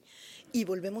la ley y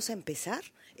volvemos a empezar?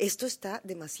 Esto está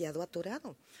demasiado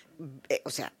atorado. O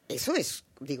sea, eso es,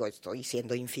 digo, estoy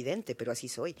siendo infidente, pero así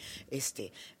soy.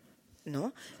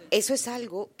 ¿No? Eso es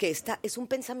algo que es un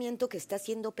pensamiento que está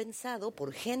siendo pensado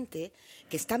por gente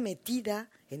que está metida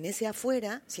en ese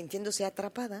afuera, sintiéndose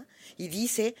atrapada, y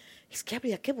dice, es que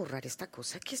habría que borrar esta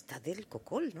cosa que está del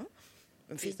cocol, ¿no?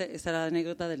 En fin. Esta era la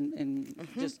anécdota.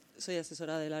 Yo soy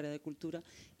asesora del área de cultura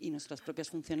y nuestras propias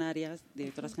funcionarias,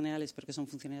 directoras generales, porque son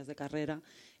funcionarias de carrera,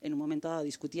 en un momento dado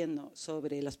discutiendo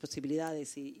sobre las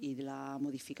posibilidades y la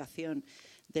modificación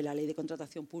de la ley de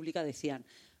contratación pública, decían,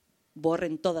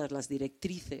 borren todas las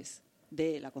directrices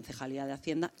de la Concejalía de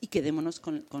Hacienda y quedémonos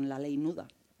con la ley nuda.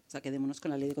 O sea, quedémonos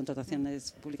con la ley de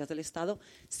contrataciones públicas del Estado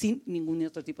sin ningún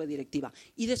otro tipo de directiva.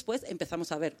 Y después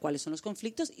empezamos a ver cuáles son los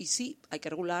conflictos y sí, hay que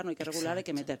regular, no hay que regular, hay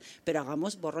que meter. Pero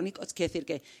hagamos borrón y... Es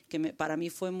decir, para mí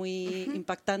fue muy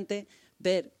impactante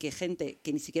ver que gente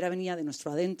que ni siquiera venía de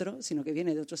nuestro adentro, sino que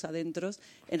viene de otros adentros,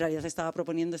 en realidad estaba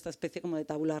proponiendo esta especie como de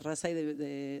tabula rasa y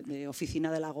de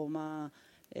oficina de la goma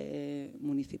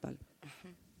municipal.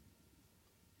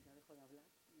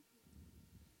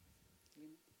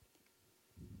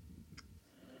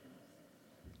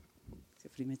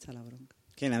 Me echa la bronca.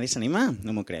 ¿Qué? ¿Nadie se anima?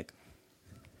 No me creo.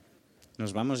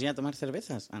 ¿Nos vamos ya a tomar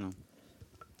cervezas? Ah, no.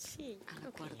 Sí, a la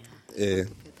cuarta. De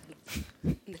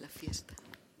la fiesta.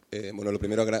 Bueno, lo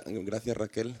primero, gracias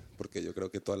Raquel, porque yo creo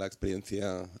que toda la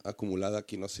experiencia acumulada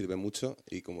aquí nos sirve mucho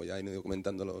y como ya han ido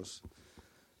comentando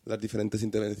las diferentes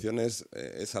intervenciones,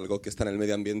 es algo que está en el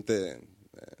medio ambiente,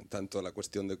 tanto la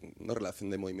cuestión de una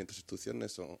relación de movimientos e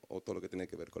instituciones o todo lo que tiene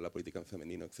que ver con la política en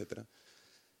femenino, etcétera.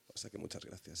 O sea que muchas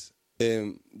gracias.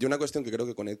 Yo una cuestión que creo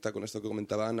que conecta con esto que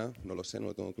comentaba Ana, no lo sé, no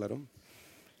lo tengo claro,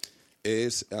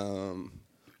 es,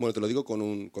 bueno, te lo digo con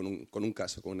un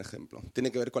caso, con un ejemplo. Tiene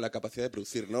que ver con la capacidad de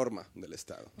producir norma del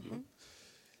Estado, ¿no?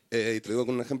 Y te lo digo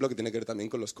con un ejemplo que tiene que ver también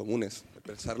con los comunes.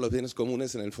 Pensar los bienes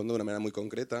comunes en el fondo de una manera muy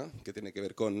concreta, que tiene que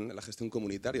ver con la gestión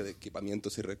comunitaria de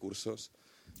equipamientos y recursos,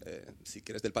 si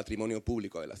quieres, del patrimonio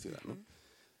público de la ciudad, ¿no?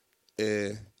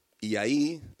 Y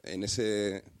ahí, en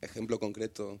ese ejemplo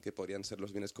concreto que podrían ser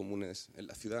los bienes comunes en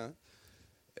la ciudad,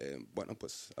 bueno,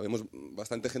 pues habemos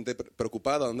bastante gente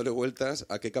preocupada, dándole vueltas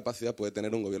a qué capacidad puede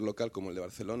tener un gobierno local como el de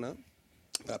Barcelona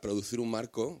para producir un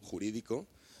marco jurídico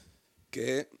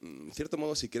que, en cierto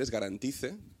modo, si quieres,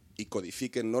 garantice y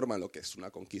codifique en norma lo que es una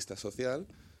conquista social,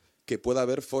 que pueda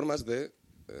haber formas de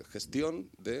gestión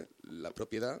de la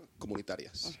propiedad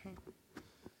comunitarias.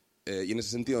 Y en ese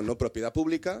sentido, no propiedad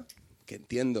pública, que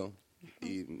entiendo,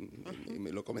 y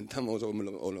me lo comentamos o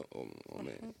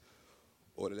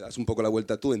le das un poco la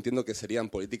vuelta tú, entiendo que serían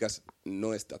políticas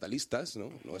no estatalistas,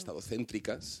 no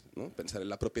estadocéntricas, ¿no? Pensar en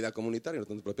la propiedad comunitaria, no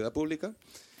tanto propiedad pública,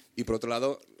 y por otro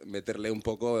lado, meterle un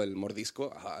poco el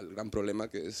mordisco al gran problema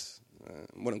que es,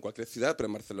 bueno, en cualquier ciudad, pero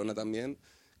en Barcelona también,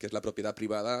 que es la propiedad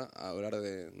privada a la hora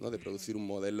de producir un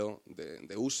modelo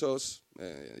de usos,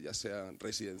 ya sean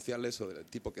residenciales o del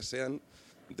tipo que sean,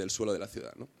 del suelo de la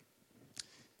ciudad, ¿no?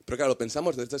 Pero claro, lo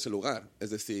pensamos desde ese lugar, es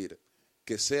decir,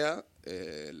 que sea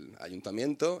el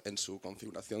ayuntamiento en su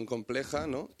configuración compleja,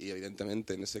 ¿no? Y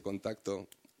evidentemente en ese contacto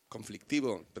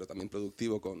conflictivo, pero también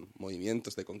productivo con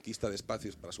movimientos de conquista de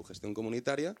espacios para su gestión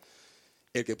comunitaria,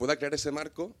 el que pueda crear ese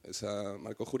marco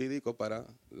jurídico para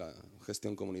la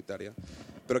gestión comunitaria.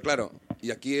 Pero claro,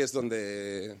 y aquí es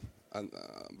donde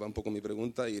va un poco mi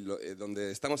pregunta y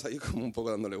donde estamos ahí como un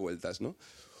poco dándole vueltas, ¿no?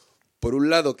 Por un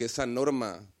lado, que esa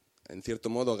norma, en cierto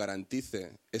modo,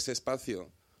 garantice ese espacio,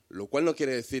 lo cual no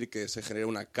quiere decir que se genere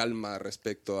una calma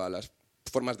respecto a las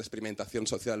formas de experimentación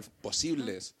social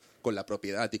posibles con la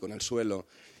propiedad y con el suelo,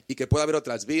 y que pueda haber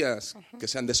otras vías que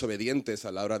sean desobedientes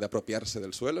a la hora de apropiarse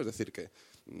del suelo, es decir, que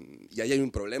y ahí hay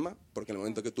un problema, porque en el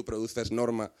momento que tú produces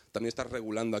norma, también estás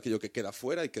regulando aquello que queda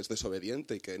fuera y que es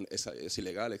desobediente y que es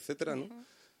ilegal, etcétera, ¿no?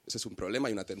 Ese es un problema,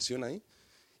 hay una tensión ahí.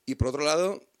 Y por otro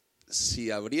lado,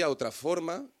 si habría otra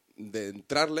forma de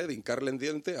hincarle en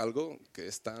diente algo que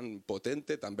es tan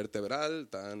potente, tan vertebral,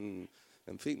 tan,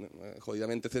 en fin,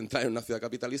 jodidamente central en una ciudad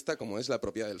capitalista como es la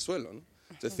propiedad del suelo, ¿no?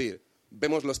 Es decir,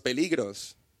 vemos los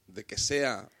peligros de que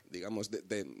sea, digamos,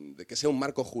 de que sea un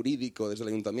marco jurídico desde el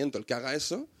ayuntamiento el que haga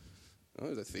eso, ¿no?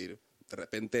 Es decir, de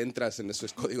repente entras en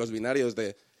esos códigos binarios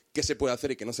de qué se puede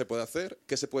hacer y qué no se puede hacer,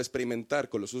 qué se puede experimentar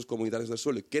con los usos comunitarios del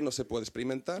suelo y qué no se puede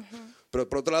experimentar, pero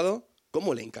por otro lado,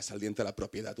 ¿cómo le hincas al diente a la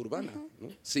propiedad urbana? ¿No?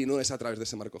 Si no es a través de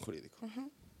ese marco jurídico.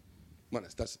 Bueno,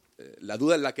 esta es la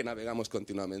duda en la que navegamos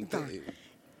continuamente.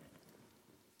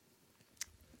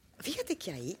 Fíjate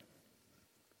que ahí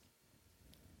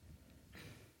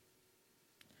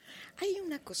hay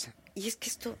una cosa, y es que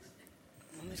esto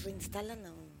no me reinstalan,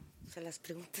 o sea, las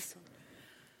preguntas son...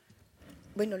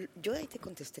 Bueno, yo ahí te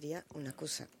contestaría una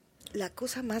cosa. La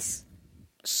cosa más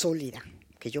sólida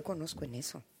que yo conozco en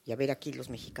eso, y a ver aquí los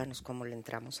mexicanos cómo le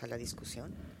entramos a la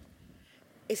discusión,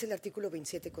 es el artículo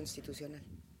 27 constitucional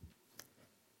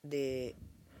de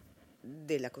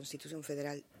la Constitución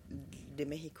Federal de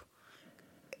México.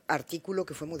 Artículo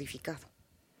que fue modificado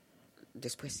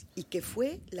después, y que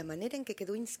fue la manera en que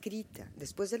quedó inscrita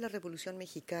después de la Revolución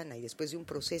Mexicana y después de un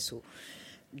proceso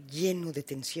lleno de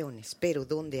tensiones, pero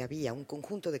donde había un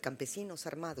conjunto de campesinos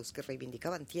armados que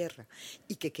reivindicaban tierra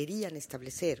y que querían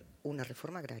establecer una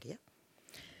reforma agraria,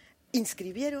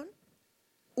 inscribieron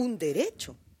un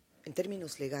derecho, en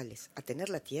términos legales, a tener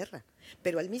la tierra,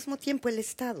 pero al mismo tiempo el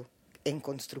Estado, en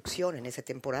construcción en esa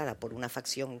temporada por una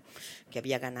facción que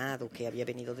había ganado, que había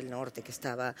venido del norte, que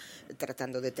estaba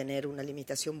tratando de tener una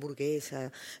limitación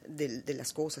burguesa de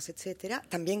las cosas, etcétera,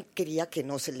 también quería que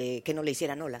no le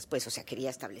hicieran olas, pues, o sea, quería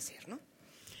establecer, ¿no?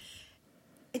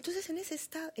 Entonces,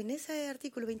 en ese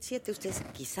artículo 27, ustedes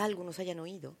quizá algunos hayan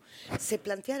oído, se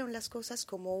plantearon las cosas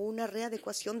como una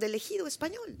readecuación del ejido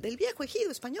español, del viejo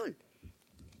ejido español,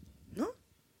 ¿no?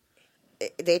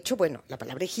 De hecho, bueno, la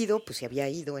palabra ejido pues se había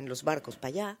ido en los barcos para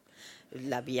allá,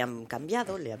 la habían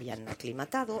cambiado, le habían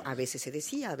aclimatado, a veces se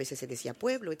decía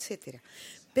pueblo, etcétera.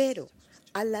 Pero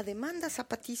a la demanda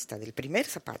zapatista del primer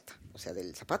Zapata, o sea,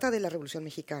 del Zapata de la Revolución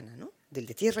Mexicana, ¿no? Del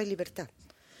de Tierra y Libertad,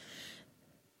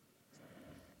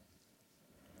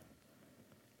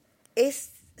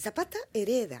 Zapata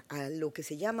hereda a lo que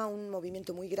se llama un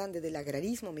movimiento muy grande del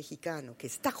agrarismo mexicano, que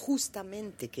está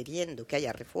justamente queriendo que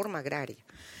haya reforma agraria,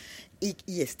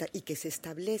 y que se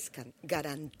establezcan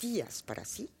garantías para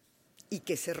sí y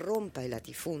que se rompa el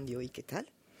latifundio y qué tal.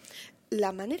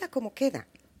 La manera como queda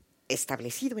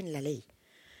establecido en la ley,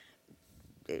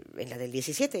 en la del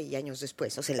 17 y años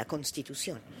después, o sea, en la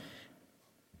Constitución,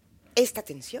 esta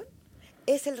tensión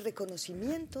es el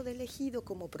reconocimiento del ejido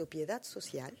como propiedad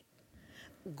social,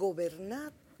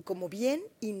 gobernado como bien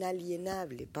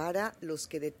inalienable para los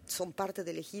que son parte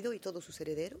del ejido y todos sus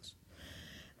herederos,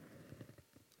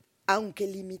 aunque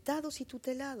limitados y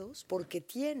tutelados porque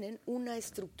tienen una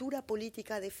estructura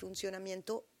política de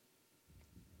funcionamiento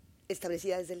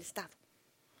establecida desde el Estado.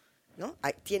 ¿no?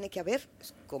 Tiene que haber,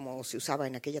 como se usaba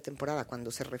en aquella temporada,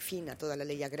 cuando se refina toda la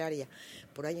ley agraria,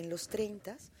 por ahí en los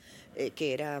 30,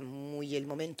 que era muy el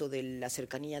momento de la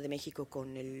cercanía de México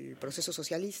con el proceso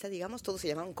socialista, digamos, todos se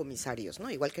llamaban comisarios, ¿no?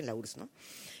 Igual que en la URSS, ¿no?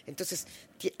 Entonces,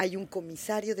 hay un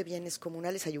comisario de bienes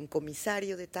comunales, hay un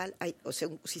comisario de tal, o sea,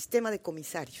 un sistema de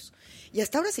comisarios. Y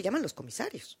hasta ahora se llaman los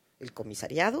comisarios, el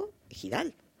comisariado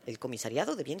ejidal, el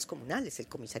comisariado de bienes comunales, el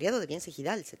comisariado de bienes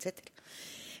ejidales, etcétera.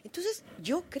 Entonces,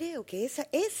 yo creo que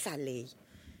esa ley,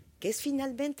 que es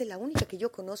finalmente la única que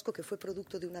yo conozco que fue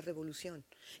producto de una revolución,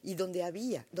 y donde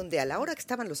a la hora que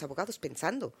estaban los abogados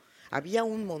pensando, había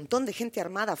un montón de gente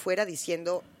armada afuera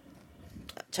diciendo,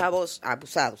 chavos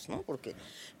abusados, ¿no? Porque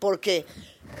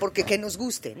que nos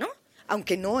guste, ¿no?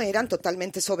 Aunque no eran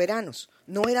totalmente soberanos.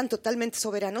 No eran totalmente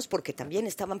soberanos porque también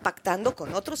estaban pactando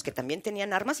con otros que también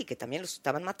tenían armas y que también los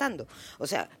estaban matando. O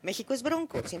sea, México es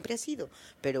bronco, siempre ha sido.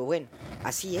 Pero bueno,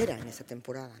 así era en esa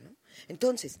temporada, ¿no?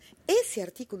 Entonces, ese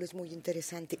artículo es muy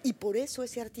interesante y por eso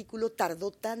ese artículo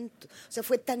tardó tanto, o sea,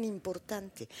 fue tan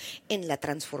importante en la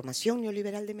transformación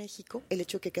neoliberal de México, el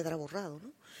hecho de que quedara borrado,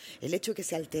 ¿no? El hecho de que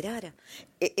se alterara.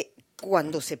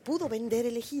 Cuando se pudo vender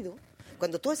el ejido,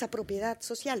 cuando toda esa propiedad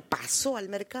social pasó al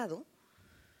mercado,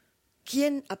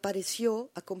 ¿quién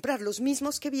apareció a comprar? Los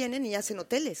mismos que vienen y hacen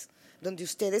hoteles, donde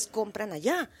ustedes compran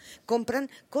allá, compran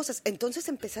cosas. Entonces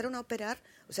empezaron a operar,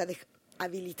 o sea,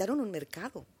 habilitaron un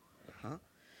mercado. Ajá.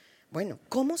 Bueno,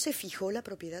 ¿cómo se fijó la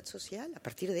propiedad social? A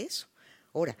partir de eso.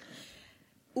 Ahora,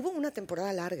 hubo una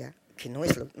temporada larga, que no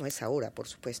es ahora, por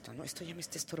supuesto, ¿no? Esto ya me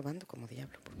está estorbando como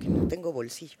diablo, porque no tengo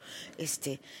bolsillo.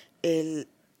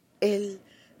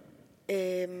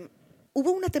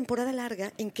 Hubo una temporada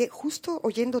larga en que, justo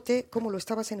oyéndote como lo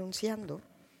estabas enunciando,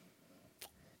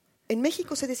 en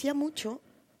México se decía mucho,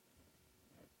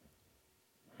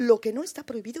 lo que no está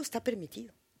prohibido está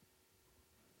permitido.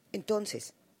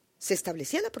 Entonces, se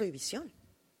establecía la prohibición,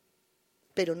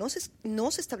 pero no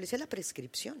se establecía la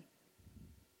prescripción.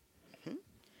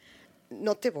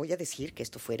 No te voy a decir que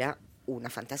esto fuera una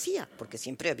fantasía, porque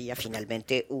siempre había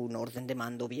finalmente un orden de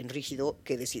mando bien rígido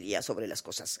que decidía sobre las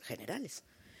cosas generales.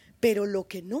 Pero lo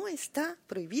que no está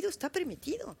prohibido está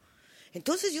permitido.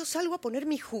 Entonces yo salgo a poner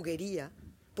mi juguería,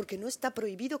 porque no está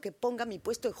prohibido que ponga mi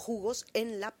puesto de jugos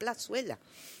en la plazuela,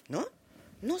 ¿no?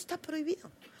 No está prohibido.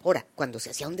 Ahora, cuando se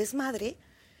hacía un desmadre,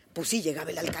 pues sí,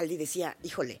 llegaba el alcalde y decía,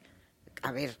 híjole,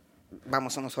 a ver,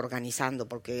 vámonos organizando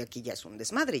porque aquí ya es un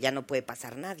desmadre, ya no puede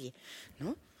pasar nadie,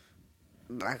 ¿no?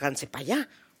 Háganse para allá.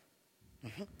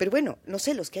 Pero bueno, no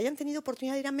sé, los que hayan tenido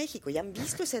oportunidad de ir a México y han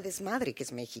visto ese desmadre que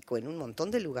es México en un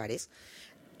montón de lugares,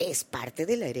 es parte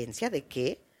de la herencia de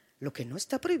que lo que no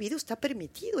está prohibido está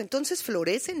permitido. Entonces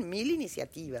florecen 1000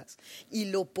 iniciativas y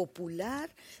lo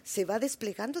popular se va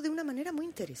desplegando de una manera muy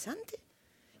interesante.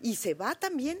 Y se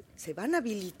van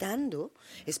habilitando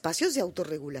espacios de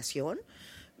autorregulación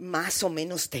más o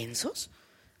menos tensos,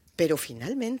 pero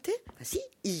finalmente así.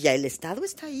 Y ya el Estado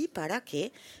está ahí para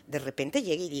que de repente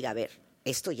llegue y diga, a ver,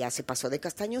 esto ya se pasó de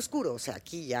castaño oscuro, o sea,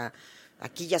 aquí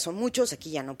ya son muchos,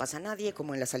 aquí ya no pasa nadie,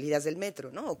 como en las salidas del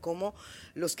metro, ¿no? O como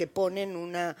los que ponen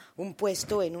un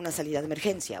puesto en una salida de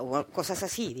emergencia, o cosas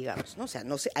así, digamos, ¿no? O sea,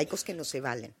 hay cosas que no se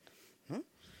valen, ¿no?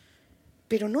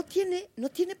 Pero no tiene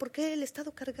por qué el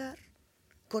Estado cargar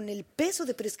con el peso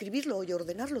de prescribirlo y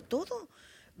ordenarlo todo.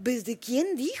 ¿Desde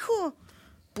quién dijo?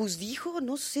 Pues dijo,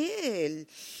 no sé,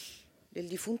 el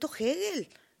difunto Hegel.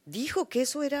 Dijo que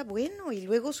eso era bueno y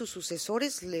luego sus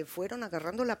sucesores le fueron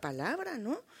agarrando la palabra,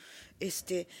 ¿no?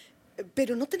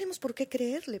 Pero no tenemos por qué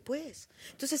creerle, pues.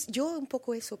 Entonces, yo un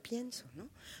poco eso pienso, ¿no? O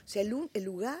sea, el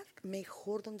lugar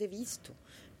mejor donde he visto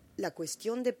la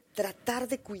cuestión de tratar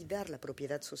de cuidar la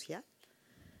propiedad social,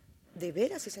 de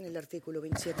veras es en el artículo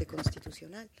 27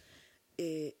 constitucional.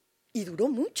 Y duró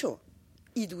mucho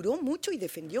y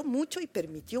defendió mucho y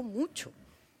permitió mucho.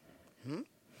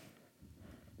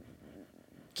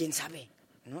 ¿Quién sabe?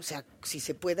 ¿No? O sea, si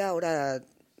se pueda ahora,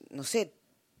 no sé,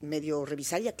 medio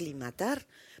revisar y aclimatar,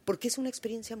 porque es una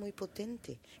experiencia muy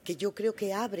potente, que yo creo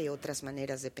que abre otras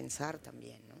maneras de pensar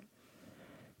también, ¿no?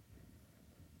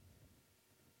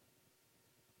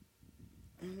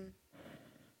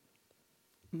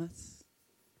 Más.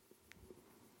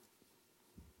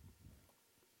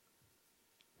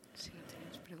 Si no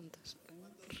tenemos preguntas,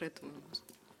 retomamos.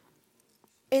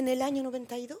 En el año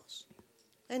 92,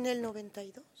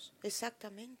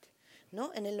 exactamente,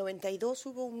 ¿no? En el 92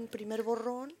 hubo un primer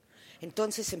borrón,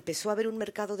 entonces empezó a haber un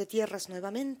mercado de tierras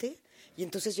nuevamente y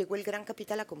entonces llegó el gran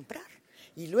capital a comprar.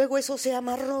 Y luego eso se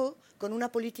amarró con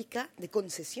una política de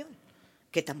concesión,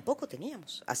 que tampoco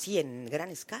teníamos, así en gran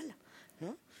escala,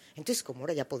 ¿no? Entonces, como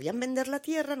ahora ya podían vender la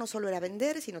tierra, no solo era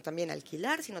vender, sino también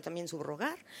alquilar, sino también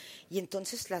subrogar. Y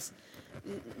entonces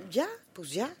ya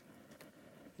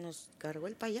nos cargó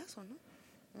el payaso, ¿no?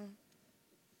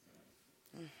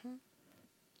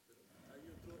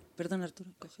 Perdón,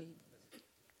 Arturo, coge el...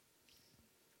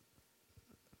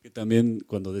 Que también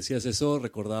cuando decías eso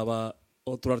recordaba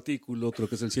otro artículo, creo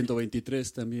que es el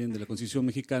 123 también de la Constitución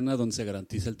mexicana, donde se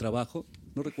garantiza el trabajo.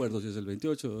 No recuerdo si es el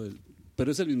 28,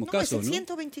 pero es el mismo caso, es el ¿no?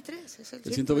 123, es el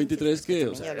 123 que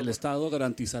o sea, el Estado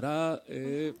garantizará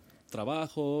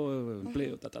trabajo,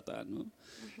 empleo, ¿no?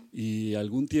 Y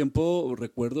algún tiempo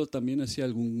recuerdo también hacía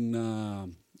alguna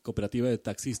cooperativa de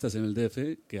taxistas en el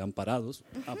DF que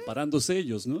amparándose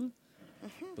ellos, ¿no?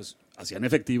 Pues hacían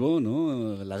efectivo,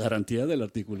 ¿no?, la garantía del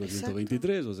artículo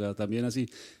 123, o sea, también así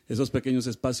esos pequeños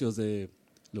espacios de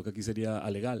lo que aquí sería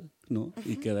alegal, ¿no?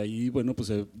 Y que de ahí, bueno, pues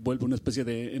se vuelve una especie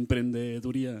de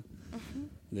emprendeduría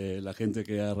de la gente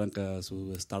que arranca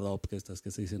su startup, que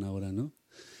se dicen ahora, ¿no?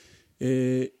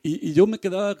 Y yo me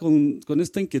quedaba con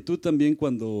esta inquietud también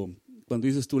cuando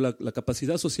dices tú la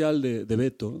capacidad social de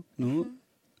veto, ¿no?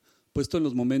 Puesto en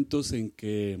los momentos en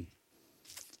que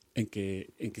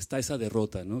está esa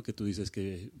derrota, ¿no? Que tú dices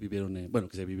que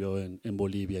que se vivió en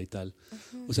Bolivia y tal.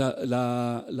 O sea,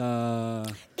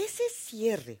 ese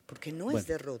cierre, porque no es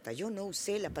derrota. Yo no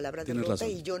usé la palabra derrota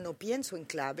y yo no pienso en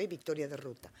clave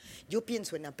victoria-derrota. Yo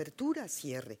pienso en apertura,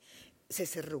 cierre. Se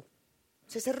cerró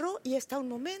y está un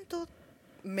momento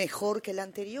mejor que el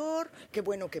anterior, qué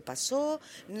bueno que pasó,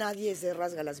 nadie se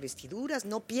rasga las vestiduras,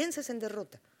 no pienses en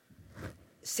derrota.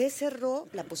 Se cerró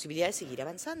la posibilidad de seguir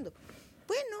avanzando.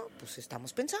 Bueno, pues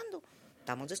estamos pensando,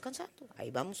 estamos descansando,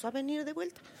 ahí vamos a venir de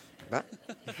vuelta. ¿Va?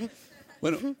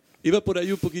 Bueno, iba por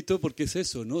ahí un poquito porque es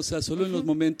eso, ¿no? O sea, solo en los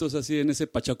momentos así, en ese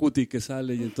pachacuti que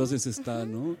sale y entonces está,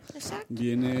 ¿no? Exacto.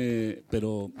 Viene,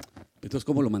 pero entonces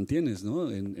 ¿cómo lo mantienes,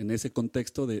 no? En ese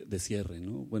contexto de cierre,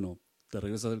 ¿no? Bueno, te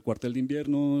regresas del cuartel de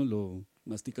invierno, lo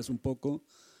masticas un poco,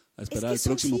 a esperar el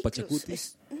próximo ciclos, pachacuti.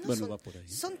 Va por ahí.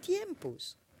 Son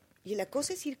tiempos. Y la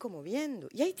cosa es ir como viendo.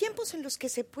 Y hay tiempos en los que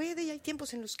se puede y hay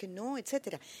tiempos en los que no,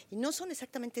 etcétera. Y no son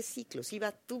exactamente ciclos.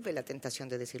 Tuve la tentación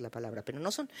de decir la palabra, pero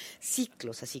no son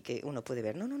ciclos, así que uno puede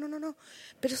ver. No.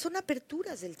 Pero son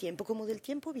aperturas del tiempo, como del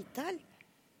tiempo vital.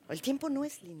 El tiempo no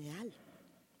es lineal,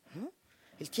 ¿no?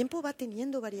 El tiempo va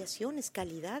teniendo variaciones,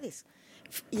 calidades.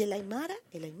 Y el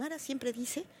Aymara siempre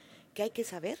dice que hay que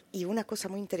saber, y una cosa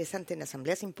muy interesante en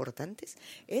asambleas importantes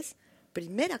es,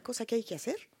 primera cosa que hay que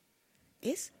hacer,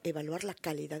 es evaluar la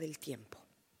calidad del tiempo.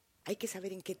 Hay que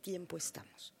saber en qué tiempo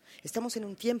estamos. Estamos en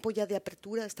un tiempo ya de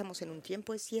apertura, estamos en un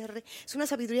tiempo de cierre. Es una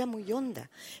sabiduría muy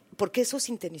honda, porque eso es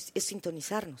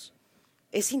sintonizarnos.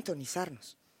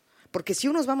 Porque si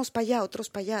unos vamos para allá,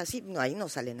 otros para allá, así, no, ahí no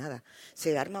sale nada.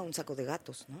 Se arma un saco de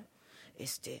gatos, ¿no?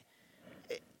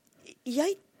 Y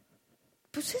hay,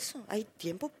 pues eso, hay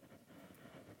tiempo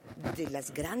de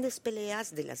las grandes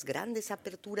peleas, de las grandes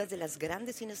aperturas, de las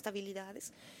grandes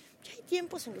inestabilidades. Y hay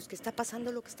tiempos en los que está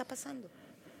pasando lo que está pasando.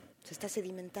 Se está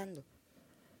sedimentando,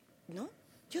 ¿no?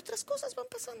 Y otras cosas van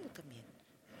pasando también.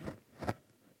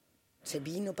 Se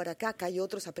vino para acá hay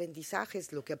otros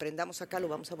aprendizajes. Lo que aprendamos acá lo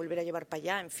vamos a volver a llevar para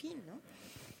allá, en fin, ¿no?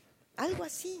 Algo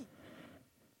así.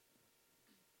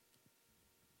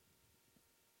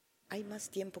 Hay más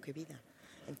tiempo que vida.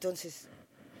 Entonces,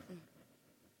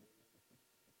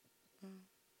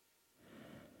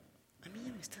 a mí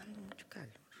ya me está dando mucho calor.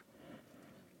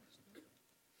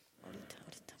 Ahorita.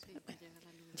 Sí,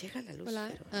 llega la luz.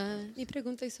 Hola, pero... mi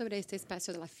pregunta es sobre este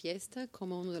espacio de la fiesta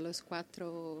como uno de los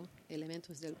 4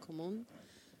 elementos del común.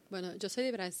 Bueno, yo soy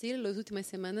de Brasil. Las últimas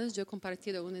semanas yo he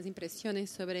compartido algunas impresiones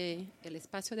sobre el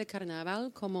espacio de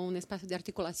carnaval como un espacio de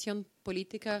articulación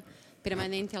política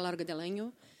permanente a lo largo del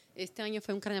año. Este año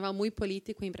fue un carnaval muy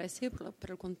político en Brasil por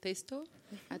el contexto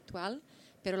actual,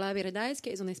 pero la verdad es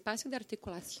que es un espacio de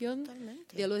articulación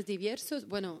de los diversos,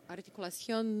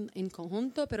 articulación en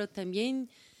conjunto, pero también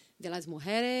de las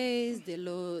mujeres, de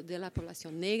la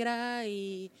población negra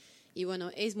y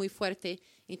bueno, es muy fuerte.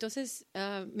 Entonces,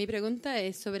 mi pregunta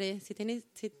es sobre si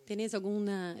tienes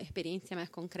alguna experiencia más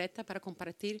concreta para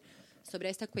compartir sobre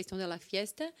esta cuestión de la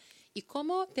fiesta y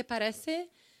cómo te parece,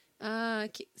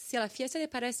 si la fiesta te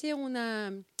parece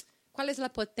 ¿cuál es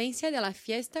la potencia de la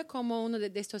fiesta como uno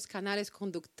de estos canales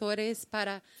conductores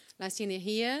para la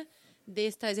sinergia de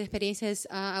estas experiencias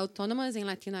autónomas en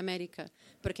Latinoamérica?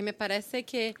 Porque me parece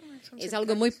que es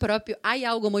algo muy propio, hay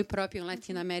algo muy propio en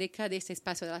Latinoamérica de este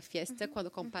espacio de la fiesta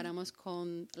cuando comparamos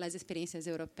con las experiencias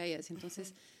europeas.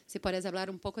 Entonces, si puedes hablar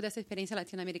un poco de esa experiencia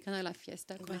latinoamericana de la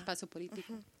fiesta como espacio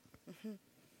político.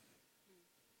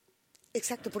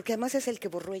 Exacto, porque además es el que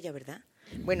borró ella, ¿verdad?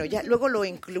 Bueno, ya luego lo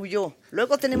incluyó.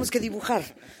 Luego tenemos que dibujar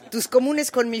tus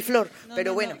comunes con mi flor. No,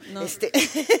 pero no, bueno, no.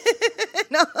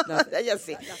 no, ya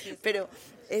sé. Pero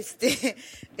es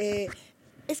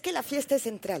que la fiesta es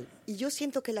central. Y yo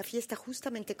siento que la fiesta,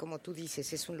 justamente como tú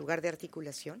dices, es un lugar de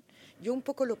articulación. Yo un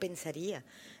poco lo pensaría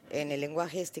en el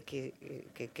lenguaje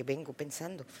que vengo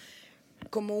pensando,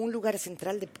 como un lugar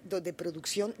central de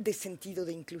producción de sentido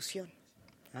de inclusión.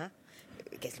 ¿Ah?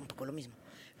 Que es un poco lo mismo.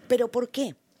 ¿Pero por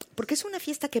qué? Porque es una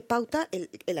fiesta que pauta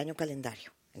el año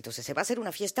calendario. Entonces se va a hacer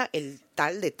una fiesta el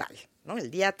tal de tal, ¿no?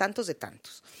 El día tantos de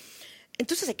tantos.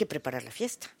 Entonces hay que preparar la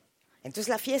fiesta. Entonces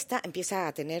la fiesta empieza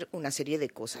a tener una serie de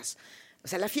cosas. O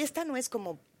sea, la fiesta no es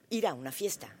como ir a una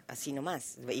fiesta, así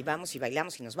nomás, y vamos y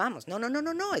bailamos y nos vamos.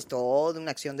 No, es toda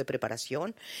una acción de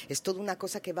preparación, es toda una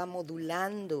cosa que va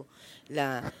modulando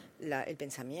el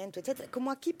pensamiento, etc.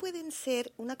 Como aquí pueden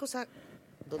ser una cosa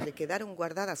donde quedaron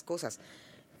guardadas cosas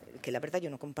que la verdad yo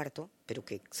no comparto, pero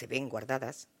que se ven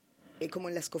guardadas, como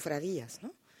en las cofradías,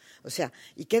 ¿no? O sea,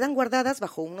 y quedan guardadas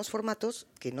bajo unos formatos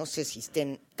que no sé si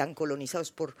estén tan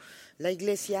colonizados por la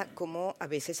Iglesia como a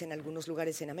veces en algunos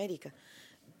lugares en América.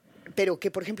 Pero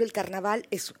que, por ejemplo, el carnaval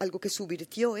es algo que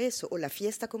subvirtió eso, o la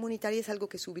fiesta comunitaria es algo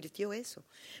que subvirtió eso.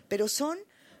 Pero son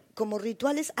como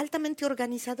rituales altamente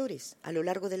organizadores a lo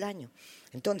largo del año.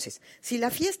 Entonces, si la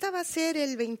fiesta va a ser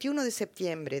el 21 de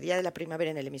septiembre, Día de la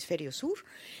Primavera en el hemisferio sur,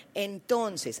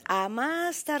 entonces, a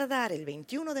más tardar el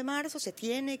 21 de marzo se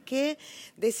tiene que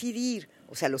decidir,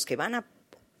 o sea, los que van a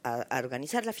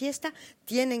organizar la fiesta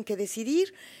tienen que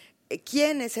decidir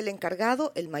quién es el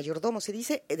encargado, el mayordomo se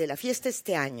dice, de la fiesta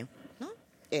este año, ¿no?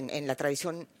 En la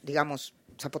tradición, digamos,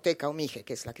 zapoteca o mije,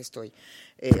 que es la que estoy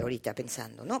ahorita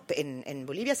pensando, ¿no? En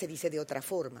Bolivia se dice de otra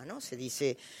forma, ¿no? Se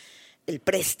dice el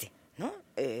preste, ¿no?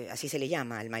 Así se le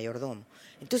llama al mayordomo.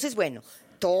 Entonces, bueno,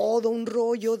 todo un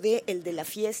rollo el de la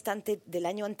fiesta del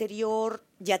año anterior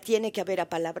ya tiene que haber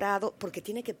apalabrado, porque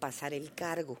tiene que pasar el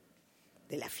cargo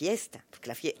de la fiesta,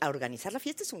 porque a organizar la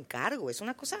fiesta es un cargo, es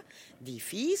una cosa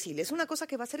difícil, es una cosa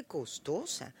que va a ser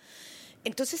costosa.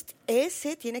 Entonces,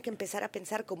 ese tiene que empezar a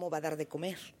pensar cómo va a dar de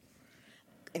comer.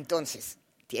 Entonces,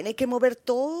 tiene que mover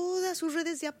todas sus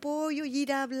redes de apoyo y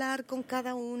ir a hablar con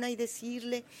cada una y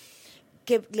decirle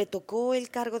que le tocó el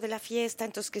cargo de la fiesta,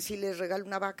 entonces que si le regala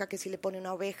una vaca, que si le pone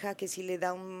una oveja, que si le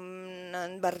da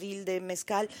un barril de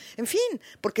mezcal, en fin,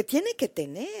 porque tiene que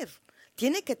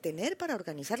tener para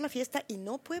organizar la fiesta y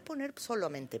no puede poner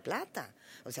solamente plata.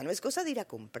 O sea, no es cosa de ir a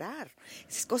comprar,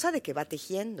 es cosa de que va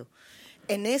tejiendo.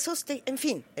 En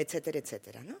fin, etcétera,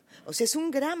 etcétera, ¿no? O sea, es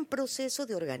un gran proceso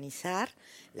de organizar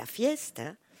la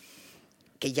fiesta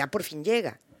que ya por fin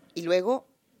llega. Y luego,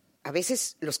 a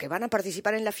veces, los que van a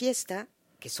participar en la fiesta,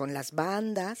 que son las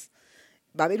bandas,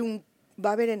 va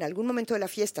a haber en algún momento de la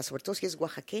fiesta, sobre todo si es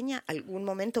oaxaqueña, algún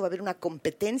momento va a haber una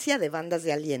competencia de bandas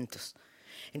de alientos.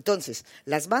 Entonces,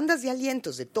 las bandas de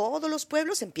alientos de todos los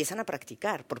pueblos empiezan a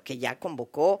practicar, porque ya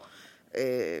convocó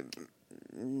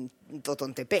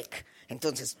Totontepec.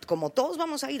 Entonces, como todos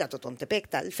vamos a ir a Totontepec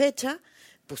tal fecha,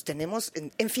 pues tenemos,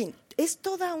 en fin, es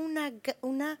toda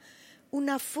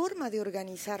una forma de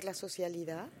organizar la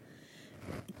socialidad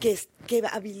que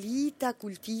habilita,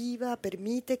 cultiva,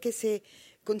 permite que se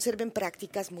conserven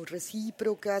prácticas muy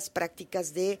recíprocas,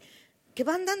 prácticas que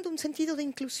van dando un sentido de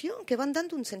inclusión, que van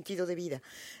dando un sentido de vida.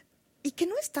 Y que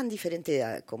no es tan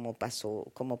diferente como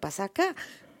pasa acá,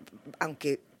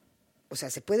 aunque, o sea,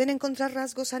 se pueden encontrar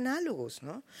rasgos análogos,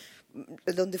 ¿no?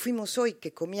 Donde fuimos hoy,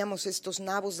 que comíamos estos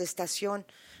nabos de estación,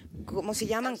 ¿cómo se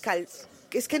llaman?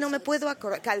 Es que no me puedo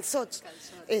acordar, calzots,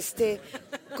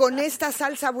 con esta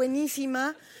salsa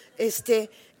buenísima,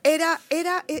 era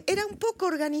un poco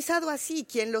organizado así,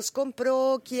 quién los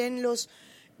compró, quién los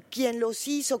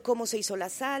hizo, cómo se hizo la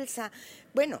salsa.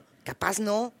 Bueno, capaz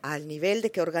no al nivel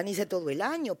de que organice todo el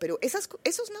año, pero esos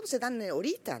nabos se dan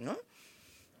ahorita, ¿no?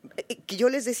 Que yo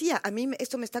les decía, a mí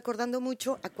esto me está acordando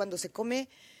mucho a cuando se come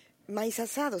maíz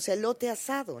asado, o sea, elote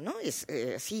asado, ¿no? Es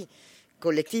así,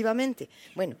 colectivamente.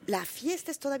 Bueno, la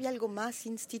fiesta es todavía algo más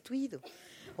instituido.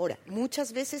 Ahora,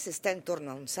 muchas veces está en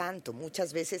torno a un santo,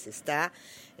 muchas veces está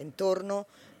en torno,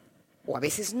 o a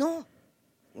veces no,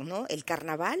 ¿no? El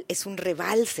carnaval es un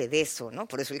rebalse de eso, ¿no?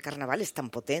 Por eso el carnaval es tan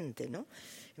potente, ¿no?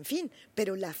 En fin,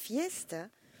 pero la fiesta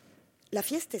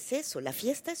es eso, la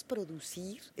fiesta es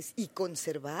producir y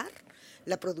conservar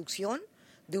la producción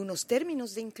de unos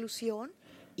términos de inclusión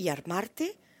y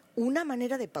armarte una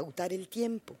manera de pautar el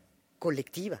tiempo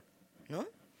colectiva, ¿no?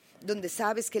 donde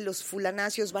sabes que los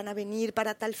fulanáceos van a venir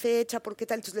para tal fecha, porque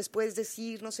tal, entonces les puedes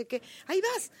decir no sé qué. Ahí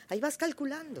vas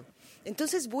calculando.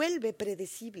 Entonces vuelve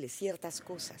predecible ciertas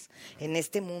cosas en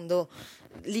este mundo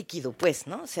líquido, pues,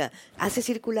 ¿no? O sea, hace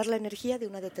circular la energía de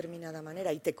una determinada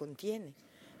manera y te contiene,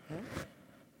 ¿no?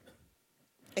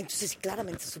 Entonces,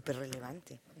 claramente es súper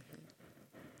relevante.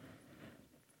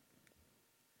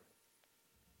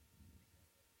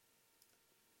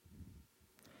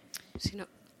 Sí, no.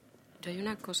 Yo hay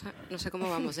una cosa, no sé cómo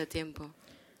vamos de tiempo.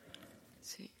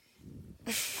 Sí.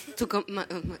 ¿Tú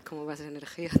cómo vas de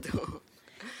energía? ¿Tú?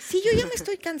 Sí, yo ya me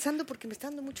estoy cansando porque me está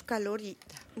dando mucho calor y,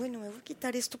 bueno, me voy a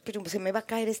quitar esto, pero se me va a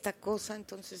caer esta cosa,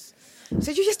 entonces... O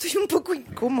sea, yo ya estoy un poco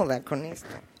incómoda con esto.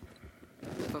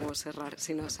 Podemos cerrar,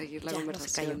 sino seguir la Ya,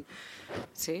 conversación.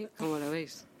 ¿Sí? ¿Cómo lo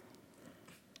veis?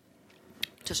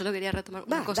 Yo solo quería retomar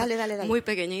una cosa dale. muy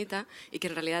pequeñita y que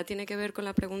en realidad tiene que ver con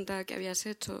la pregunta que habías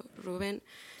hecho, Rubén.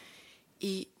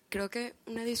 Y creo que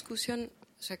una discusión,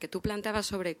 o sea, que tú planteabas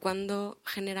sobre cuándo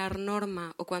generar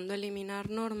norma o cuándo eliminar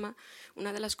norma,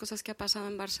 una de las cosas que ha pasado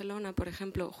en Barcelona, por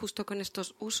ejemplo, justo con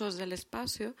estos usos del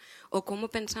espacio, o cómo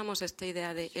pensamos esta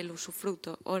idea de el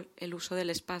usufructo o el uso del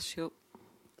espacio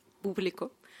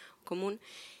público, común,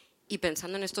 y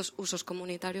pensando en estos usos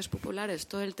comunitarios populares,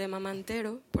 todo el tema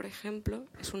mantero, por ejemplo,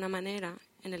 es una manera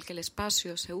en la que el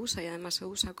espacio se usa y además se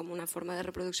usa como una forma de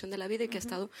reproducción de la vida y que ha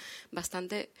estado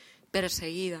bastante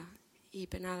perseguida y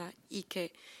penada, y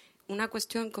que una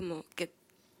cuestión como que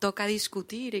toca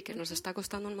discutir y que nos está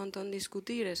costando un montón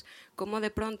discutir es cómo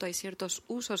de pronto hay ciertos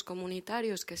usos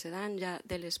comunitarios que se dan ya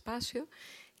del espacio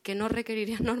que no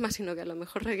requerirían normas, sino que a lo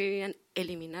mejor requerirían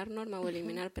eliminar norma o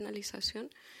eliminar penalización,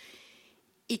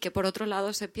 y que por otro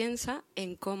lado se piensa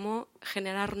en cómo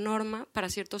generar norma para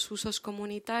ciertos usos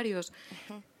comunitarios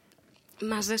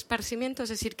más de esparcimiento, es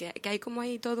decir, que hay como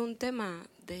ahí todo un tema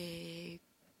de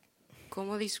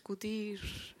cómo discutir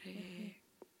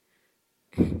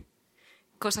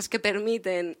cosas que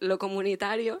permiten lo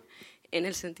comunitario en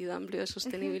el sentido amplio de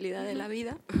sostenibilidad de la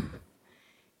vida,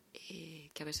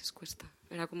 que a veces cuesta.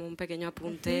 Era como un pequeño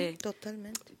apunte.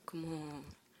 Totalmente. Como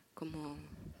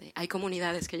hay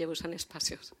comunidades que ya usan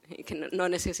espacios y que no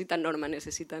necesitan norma,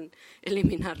 necesitan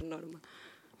eliminar norma.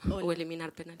 Hola. O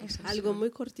eliminar penalización. Algo muy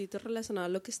cortito relacionado a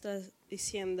lo que estás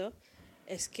diciendo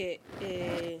es que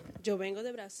yo vengo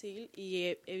de Brasil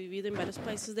y he vivido en varios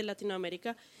países de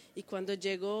Latinoamérica, y cuando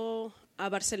llego a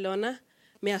Barcelona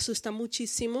me asusta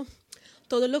muchísimo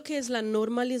todo lo que es la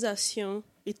normalización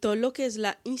y todo lo que es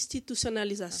la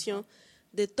institucionalización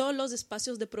de todos los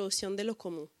espacios de producción de lo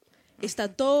común.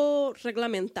 Está todo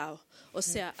reglamentado. O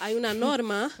sea, hay una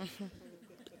norma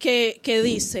que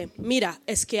dice, mira,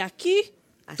 es que aquí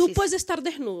tú puedes estar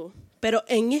desnudo, pero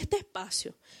en este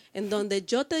espacio, en donde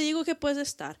yo te digo que puedes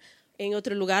estar, en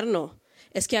otro lugar no.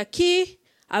 Es que aquí,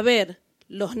 a ver,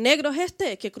 los negros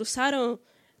que cruzaron,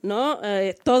 ¿no?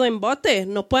 Todo en bote,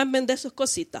 no pueden vender sus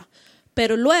cositas.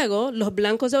 Pero luego los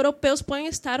blancos europeos pueden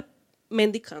estar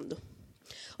mendicando.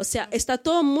 O sea, está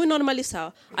todo muy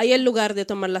normalizado. Hay el lugar de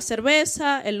tomar la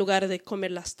cerveza, el lugar de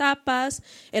comer las tapas,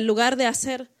 el lugar de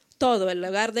hacer todo, el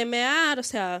lugar de mear. O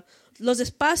sea, los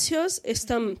espacios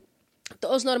están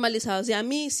todos normalizados. Y a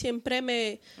mí siempre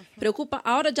me preocupa,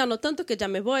 ahora ya no tanto que ya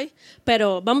me voy,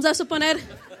 pero vamos a suponer,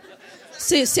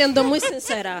 sí, siendo muy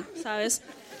sincera, ¿sabes?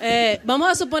 Vamos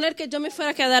a suponer que yo me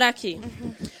fuera a quedar aquí.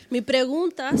 Mi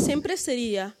pregunta siempre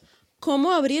sería,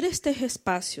 ¿cómo abrir estos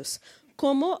espacios?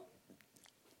 ¿Cómo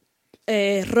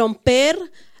romper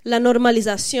la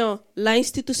normalización, la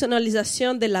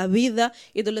institucionalización de la vida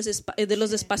y de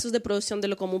los espacios de producción de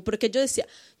lo común? Porque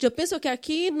yo pienso que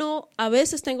aquí a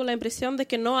veces tengo la impresión de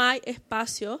que no hay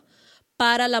espacio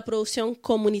para la producción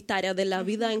comunitaria de la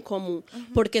vida en común,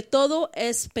 porque todo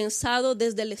es pensado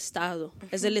desde el Estado.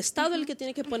 Es el Estado el que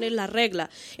tiene que poner la regla.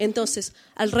 Entonces,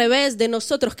 al revés de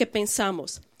nosotros que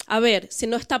pensamos, a ver, si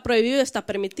no está prohibido, está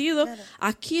permitido. Claro.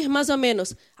 Aquí es más o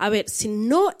menos, a ver, si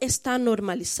no está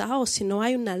normalizado, si no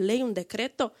hay una ley, un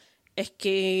decreto, es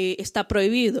que está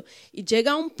prohibido. Y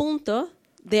llega a un punto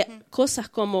de cosas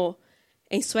como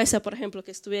en Suecia, por ejemplo,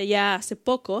 que estuve allá hace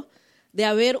poco, de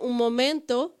haber un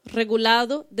momento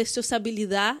regulado de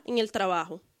sociabilidad en el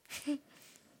trabajo.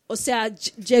 O sea,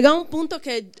 llega a un punto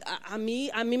que a mí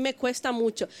me cuesta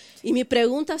mucho. Y mi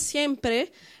pregunta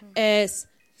siempre es,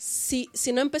 si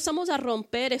no empezamos a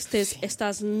romper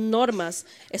estas normas,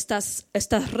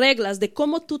 estas reglas de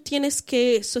cómo tú tienes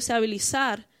que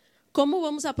sociabilizar, ¿cómo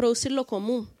vamos a producir lo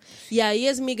común? Y ahí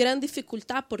es mi gran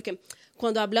dificultad, porque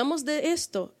cuando hablamos de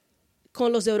esto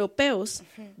con los europeos,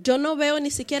 yo no veo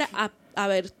ni siquiera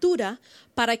abertura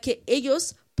para que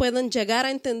ellos puedan llegar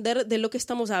a entender de lo que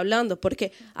estamos hablando,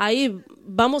 porque ahí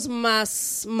vamos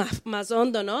más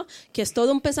hondo, ¿no? Que es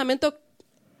todo un pensamiento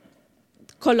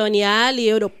colonial y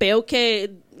europeo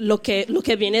que lo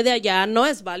que viene de allá no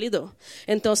es válido.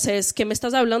 Entonces, ¿qué me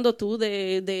estás hablando tú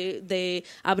de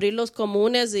abrir los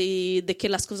comunes y de que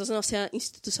las cosas no sean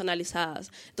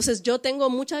institucionalizadas? Entonces, yo tengo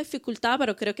mucha dificultad,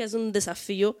 pero creo que es un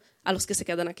desafío a los que se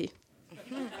quedan aquí.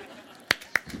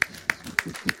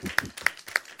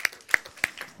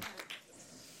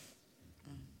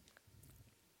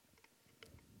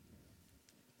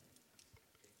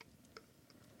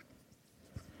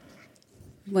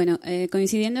 Bueno,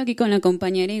 coincidiendo aquí con la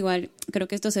compañera, igual creo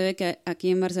que esto se ve que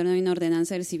aquí en Barcelona hay una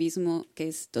ordenanza del civismo que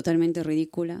es totalmente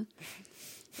ridícula.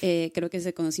 Creo que es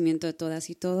de conocimiento de todas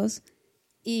y todos.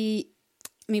 Y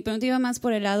mi pregunta iba más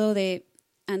por el lado de,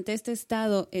 ante este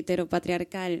estado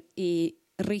heteropatriarcal y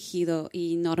rígido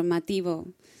y normativo,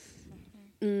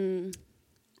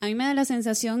 a mí me da la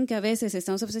sensación que a veces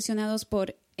estamos obsesionados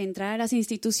por entrar a las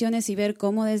instituciones y ver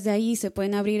cómo desde ahí se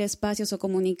pueden abrir espacios o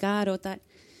comunicar o tal.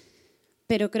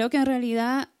 Pero creo que en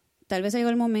realidad tal vez ha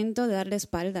llegado el momento de darle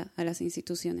espalda a las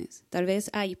instituciones. Tal vez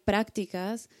hay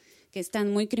prácticas que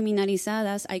están muy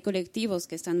criminalizadas, hay colectivos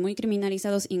que están muy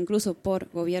criminalizados incluso por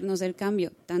gobiernos del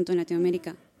cambio, tanto en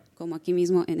Latinoamérica como aquí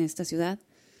mismo en esta ciudad,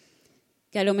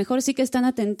 que a lo mejor sí que están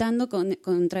atentando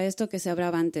contra esto que se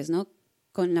hablaba antes, ¿no?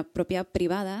 Con la propiedad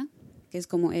privada, que es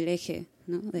como el eje,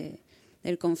 ¿no?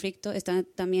 del conflicto. Están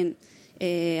también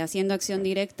haciendo acción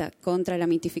directa contra la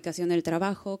mitificación del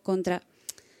trabajo, contra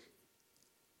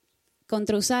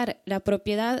usar la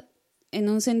propiedad en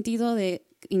un sentido de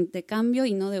cambio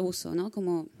y no de uso, ¿no?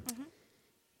 Como,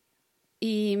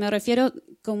 y me refiero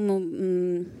como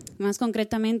más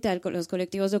concretamente a los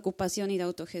colectivos de ocupación y de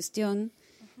autogestión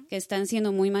que están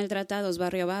siendo muy maltratados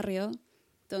barrio a barrio.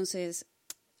 Entonces,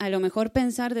 a lo mejor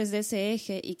pensar desde ese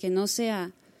eje y que no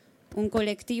sea un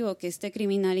colectivo que esté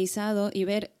criminalizado y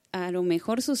ver a lo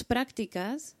mejor sus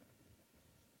prácticas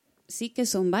sí que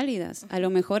son válidas. A lo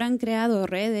mejor han creado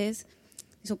redes,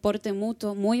 soporte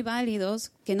mutuo muy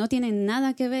válidos que no tienen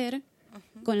nada que ver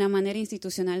con la manera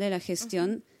institucional de la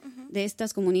gestión de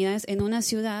estas comunidades en una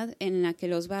ciudad en la que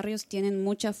los barrios tienen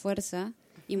mucha fuerza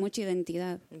y mucha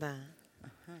identidad.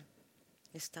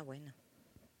 Está bueno.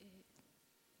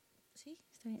 Sí,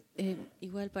 está bien.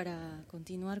 Igual para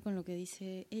continuar con lo que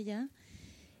dice ella,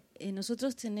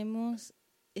 nosotros tenemos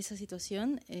esa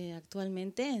situación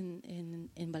actualmente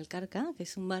en Valcarca, que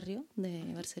es un barrio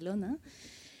de Barcelona,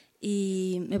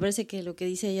 y me parece que lo que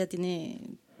dice ella tiene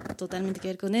totalmente que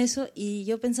ver con eso. Y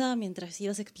yo pensaba, mientras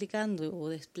ibas explicando o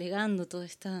desplegando toda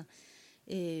esta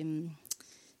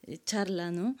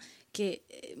charla, ¿no?,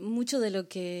 que mucho de lo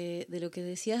que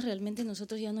decías realmente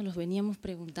nosotros ya nos los veníamos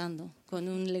preguntando con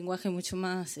un lenguaje mucho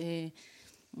más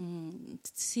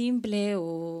simple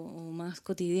o más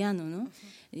cotidiano, ¿no?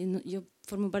 Yo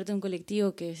formo parte de un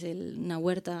colectivo que es una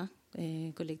huerta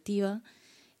colectiva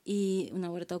y una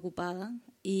huerta ocupada,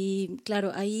 y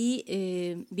claro, ahí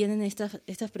vienen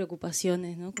estas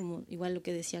preocupaciones, ¿no? Como igual lo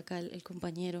que decía acá el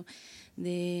compañero,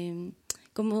 de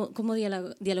cómo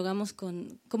dialogamos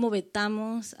cómo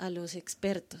vetamos a los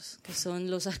expertos, que son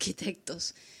los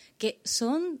arquitectos, que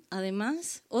son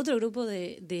además otro grupo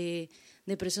de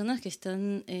personas que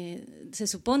están, se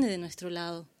supone, de nuestro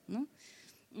lado, ¿no?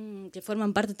 Que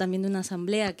forman parte también de una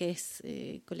asamblea que es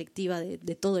colectiva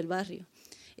de todo el barrio.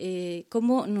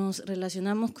 Cómo nos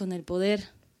relacionamos con el poder,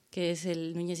 que es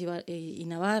el Núñez y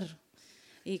Navarro,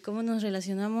 y cómo nos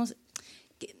relacionamos,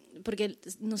 porque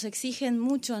nos exigen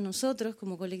mucho a nosotros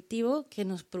como colectivo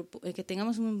que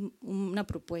tengamos una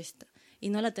propuesta, y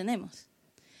no la tenemos.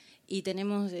 Y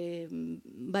tenemos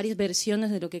varias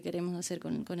versiones de lo que queremos hacer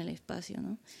con el espacio,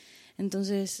 ¿no?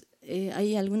 Entonces,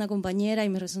 hay alguna compañera, y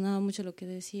me resonaba mucho lo que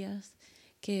decías,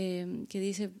 que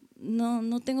dice,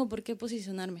 no tengo por qué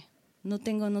posicionarme, no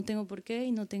tengo por qué,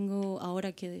 y no tengo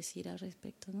ahora qué decir al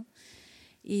respecto, ¿no?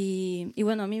 Y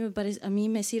bueno, a mí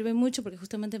me sirve mucho, porque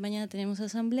justamente mañana tenemos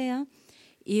asamblea,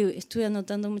 y estoy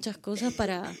anotando muchas cosas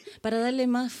para darle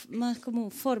más como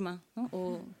forma, ¿no?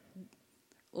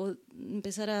 O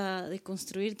empezar a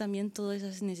desconstruir también todas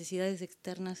esas necesidades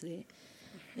externas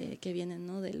que vienen,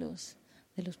 ¿no?, de los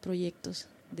proyectos,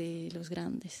 de los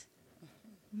grandes.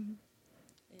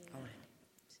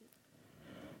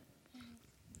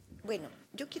 Bueno,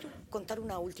 yo quiero contar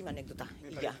una última anécdota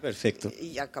y ya. Perfecto.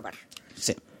 Y acabar.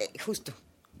 Sí. Justo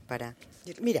para...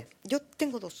 Mira, yo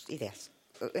tengo dos ideas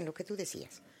en lo que tú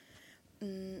decías.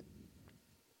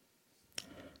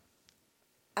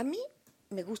 A mí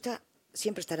me gusta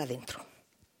siempre estar adentro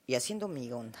y haciendo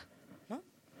mi onda, ¿no?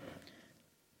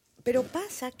 Pero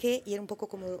pasa que, y era un poco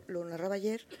como lo narraba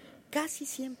ayer, casi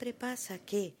siempre pasa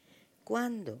que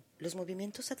cuando los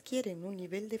movimientos adquieren un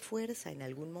nivel de fuerza en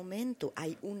algún momento,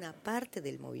 hay una parte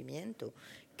del movimiento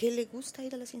que le gusta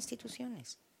ir a las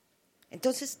instituciones.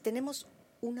 Entonces tenemos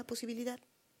una posibilidad,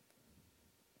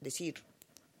 decir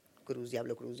cruz,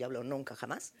 diablo, nunca,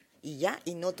 jamás, y ya,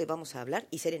 y no te vamos a hablar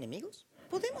y ser enemigos.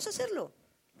 Podemos hacerlo,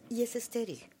 y es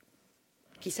estéril.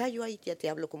 Quizá yo ahí ya te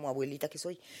hablo como abuelita que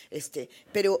soy,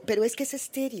 pero es que es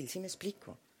estéril, ¿sí me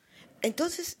explico?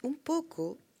 Entonces, un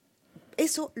poco,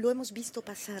 eso lo hemos visto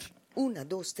pasar. 1,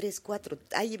 2, 3, 4,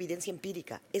 hay evidencia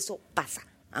empírica, eso pasa.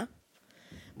 ¿Ah?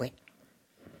 Bueno,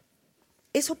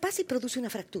 eso pasa y produce una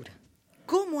fractura.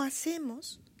 ¿Cómo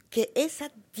hacemos que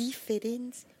esa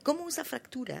diferencia, cómo una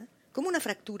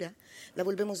fractura la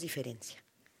volvemos diferencia?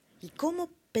 ¿Y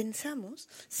cómo pensamos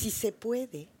si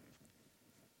puede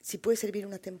servir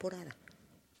una temporada?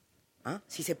 ¿Ah?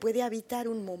 Si se puede habitar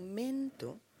un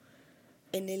momento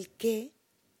en el que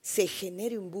se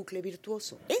genere un bucle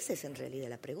virtuoso. Esa es en realidad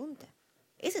la pregunta.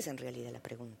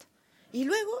 Y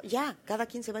luego ya, cada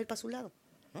quien se va a ir para su lado,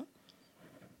 ¿no?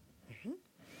 Uh-huh.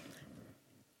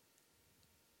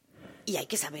 Y hay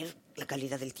que saber la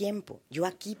calidad del tiempo. Yo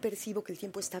aquí percibo que el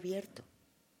tiempo está abierto,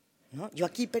 ¿no? Yo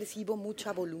aquí percibo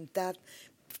mucha voluntad,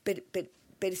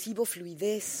 percibo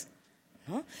fluidez,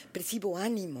 ¿no? Percibo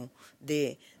ánimo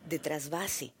de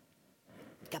trasvase.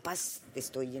 Capaz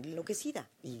estoy enloquecida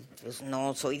y pues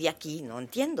no soy de aquí, no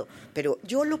entiendo, pero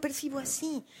yo lo percibo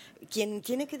así. Quien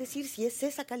tiene que decir si es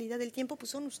esa calidad del tiempo,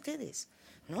 pues son ustedes,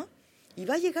 ¿no? Y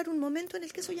va a llegar un momento en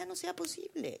el que eso ya no sea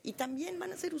posible, y también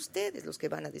van a ser ustedes los que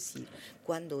van a decir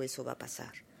cuándo eso va a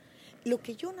pasar. Lo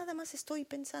que yo nada más estoy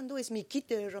pensando es mi kit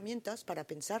de herramientas para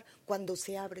pensar cuando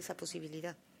se abre esa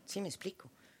posibilidad. ¿Sí me explico?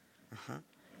 Ajá.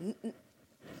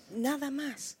 Nada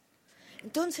más.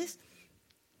 Entonces,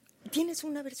 tienes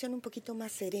una versión un poquito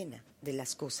más serena de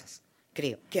las cosas,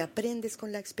 creo, que aprendes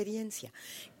con la experiencia,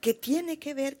 que tiene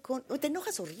que ver con... Te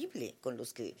enojas horrible con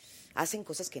los que hacen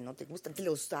cosas que no te gustan, te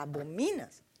los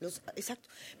abominas, exacto,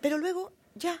 pero luego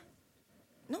ya,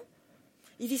 ¿no?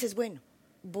 Y dices, bueno,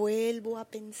 vuelvo a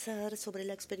pensar sobre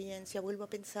la experiencia, vuelvo a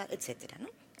pensar, etcétera, ¿no?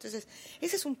 Entonces,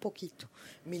 ese es un poquito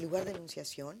mi lugar de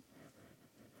enunciación.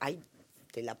 Ahí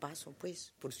te la paso,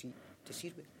 pues, por si te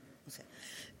sirve. O sea,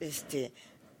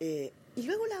 y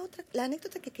luego la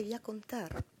anécdota que quería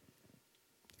contar,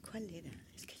 ¿cuál era?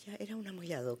 Es que ya era una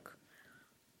muy ad hoc.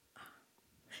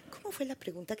 ¿Cómo fue la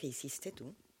pregunta que hiciste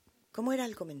tú? ¿Cómo era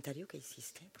el comentario que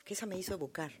hiciste? Porque esa me hizo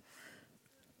evocar.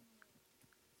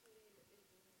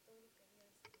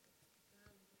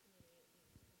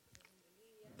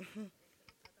 Uh-huh.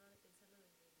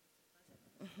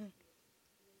 Uh-huh.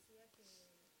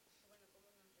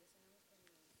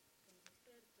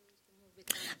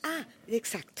 Ah,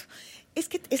 exacto. Es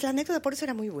que la anécdota por eso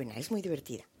era muy buena, es muy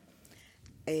divertida.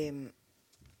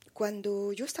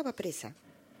 Cuando yo estaba presa,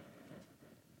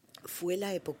 fue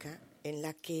la época en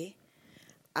la que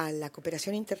a la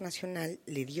cooperación internacional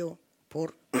le dio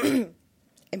por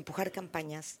empujar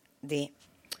campañas de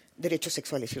derechos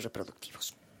sexuales y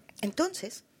reproductivos.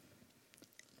 Entonces,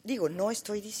 no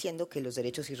estoy diciendo que los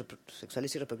derechos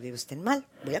sexuales y reproductivos estén mal.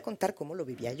 Voy a contar cómo lo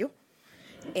vivía yo.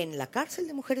 En la cárcel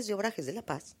de mujeres de Obrajes de La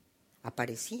Paz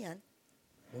aparecían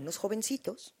unos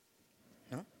jovencitos,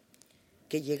 ¿no?,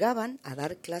 que llegaban a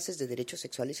dar clases de derechos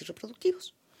sexuales y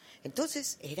reproductivos.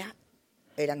 Entonces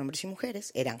eran hombres y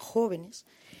mujeres, eran jóvenes,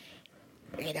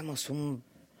 éramos un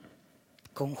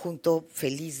conjunto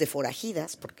feliz de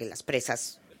forajidas, porque las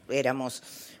presas éramos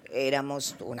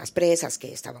unas presas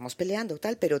que estábamos peleando,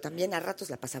 tal, pero también a ratos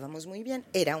la pasábamos muy bien,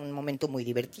 era un momento muy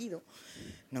divertido,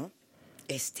 ¿no?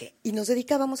 Y nos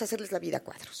dedicábamos a hacerles la vida a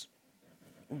cuadros,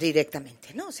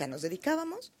 directamente, ¿no? O sea, nos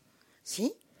dedicábamos,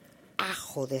 ¿sí?, a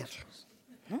joderlos,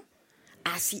 ¿no?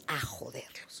 Así, a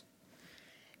joderlos.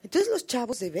 Entonces los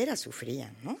chavos de veras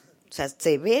sufrían, ¿no? O sea,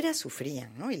 de veras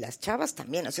sufrían, ¿no? Y las chavas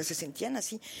también, o sea, se sentían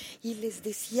así. Y les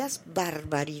decías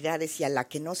barbaridades y a la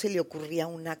que no se le ocurría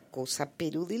una cosa,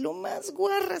 pero de lo más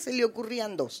guarra se le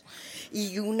ocurrían dos.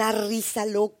 Y una risa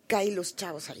loca y los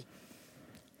chavos ahí.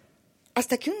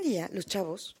 Hasta que un día los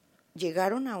chavos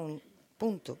llegaron a un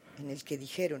punto en el que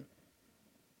dijeron,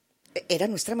 era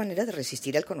nuestra manera de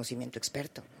resistir al conocimiento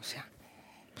experto. O sea,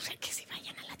 que se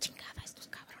vayan a la chingada estos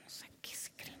cabrones, o sea, ¿qué se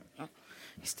creen? ¿No?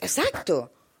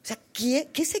 Exacto. O sea,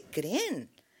 ¿qué se creen?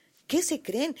 ¿Qué se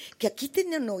creen? ¿Que aquí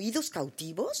tienen oídos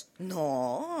cautivos?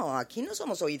 No, aquí no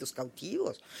somos oídos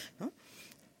cautivos, ¿no?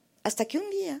 Hasta que un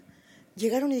día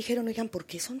llegaron y dijeron, oigan, ¿por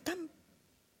qué son tan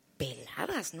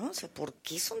peladas, no? O sea, ¿por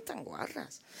qué son tan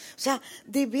guarras? O sea,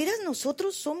 de veras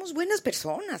nosotros somos buenas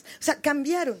personas. O sea,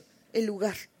 cambiaron el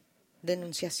lugar de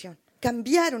enunciación,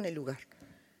 cambiaron el lugar.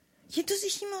 Y entonces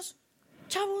dijimos,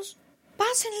 chavos,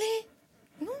 pásenle,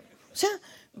 ¿no? O sea,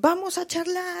 vamos a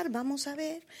charlar, vamos a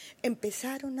ver.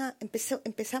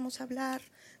 Empezamos a hablar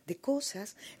de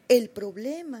cosas. El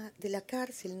problema de la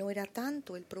cárcel no era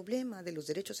tanto el problema de los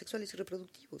derechos sexuales y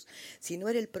reproductivos, sino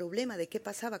era el problema de qué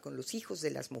pasaba con los hijos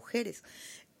de las mujeres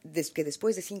que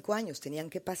después de 5 años tenían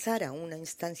que pasar a una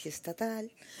instancia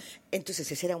estatal.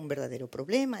 Entonces ese era un verdadero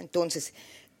problema. Entonces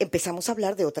empezamos a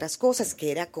hablar de otras cosas,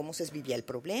 que era cómo se vivía el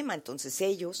problema. Entonces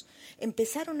ellos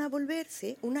empezaron a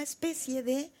volverse una especie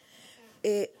de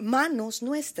manos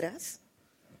nuestras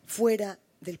fuera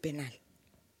del penal.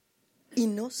 Y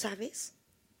no sabes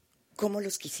cómo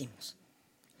los quisimos.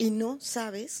 Y no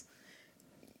sabes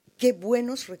qué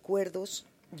buenos recuerdos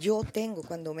yo tengo,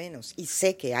 cuando menos, y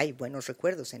sé que hay buenos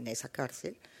recuerdos en esa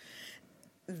cárcel,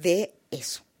 de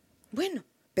eso. Bueno,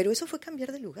 pero eso fue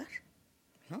cambiar de lugar,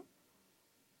 ¿no?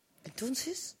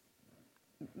 Entonces,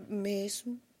 me es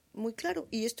muy claro.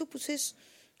 Y esto pues es,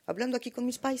 hablando aquí con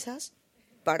mis paisas,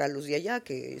 para los de allá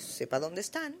que sepa dónde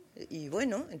están, y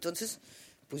bueno, entonces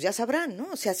pues ya sabrán, ¿no?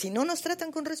 O sea, si no nos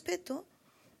tratan con respeto,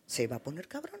 se va a poner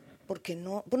cabrón, porque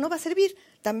no va a servir.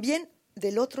 También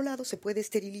del otro lado se puede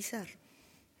esterilizar,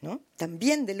 ¿no?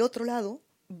 También del otro lado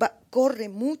corre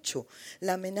mucho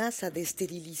la amenaza de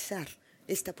esterilizar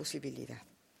esta posibilidad.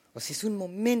 O sea, es un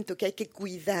momento que hay que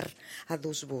cuidar a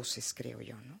dos voces, creo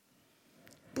yo, ¿no?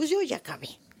 Pues yo ya acabé,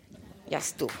 ya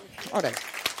estuvo. Órale.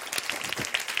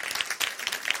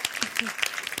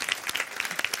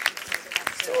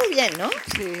 Muy bien, ¿no?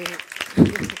 Sí.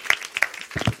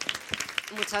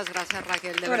 Muchas gracias,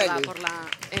 Raquel, de verdad, por la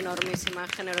enormísima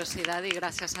generosidad, y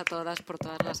gracias a todas por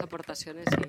todas las aportaciones.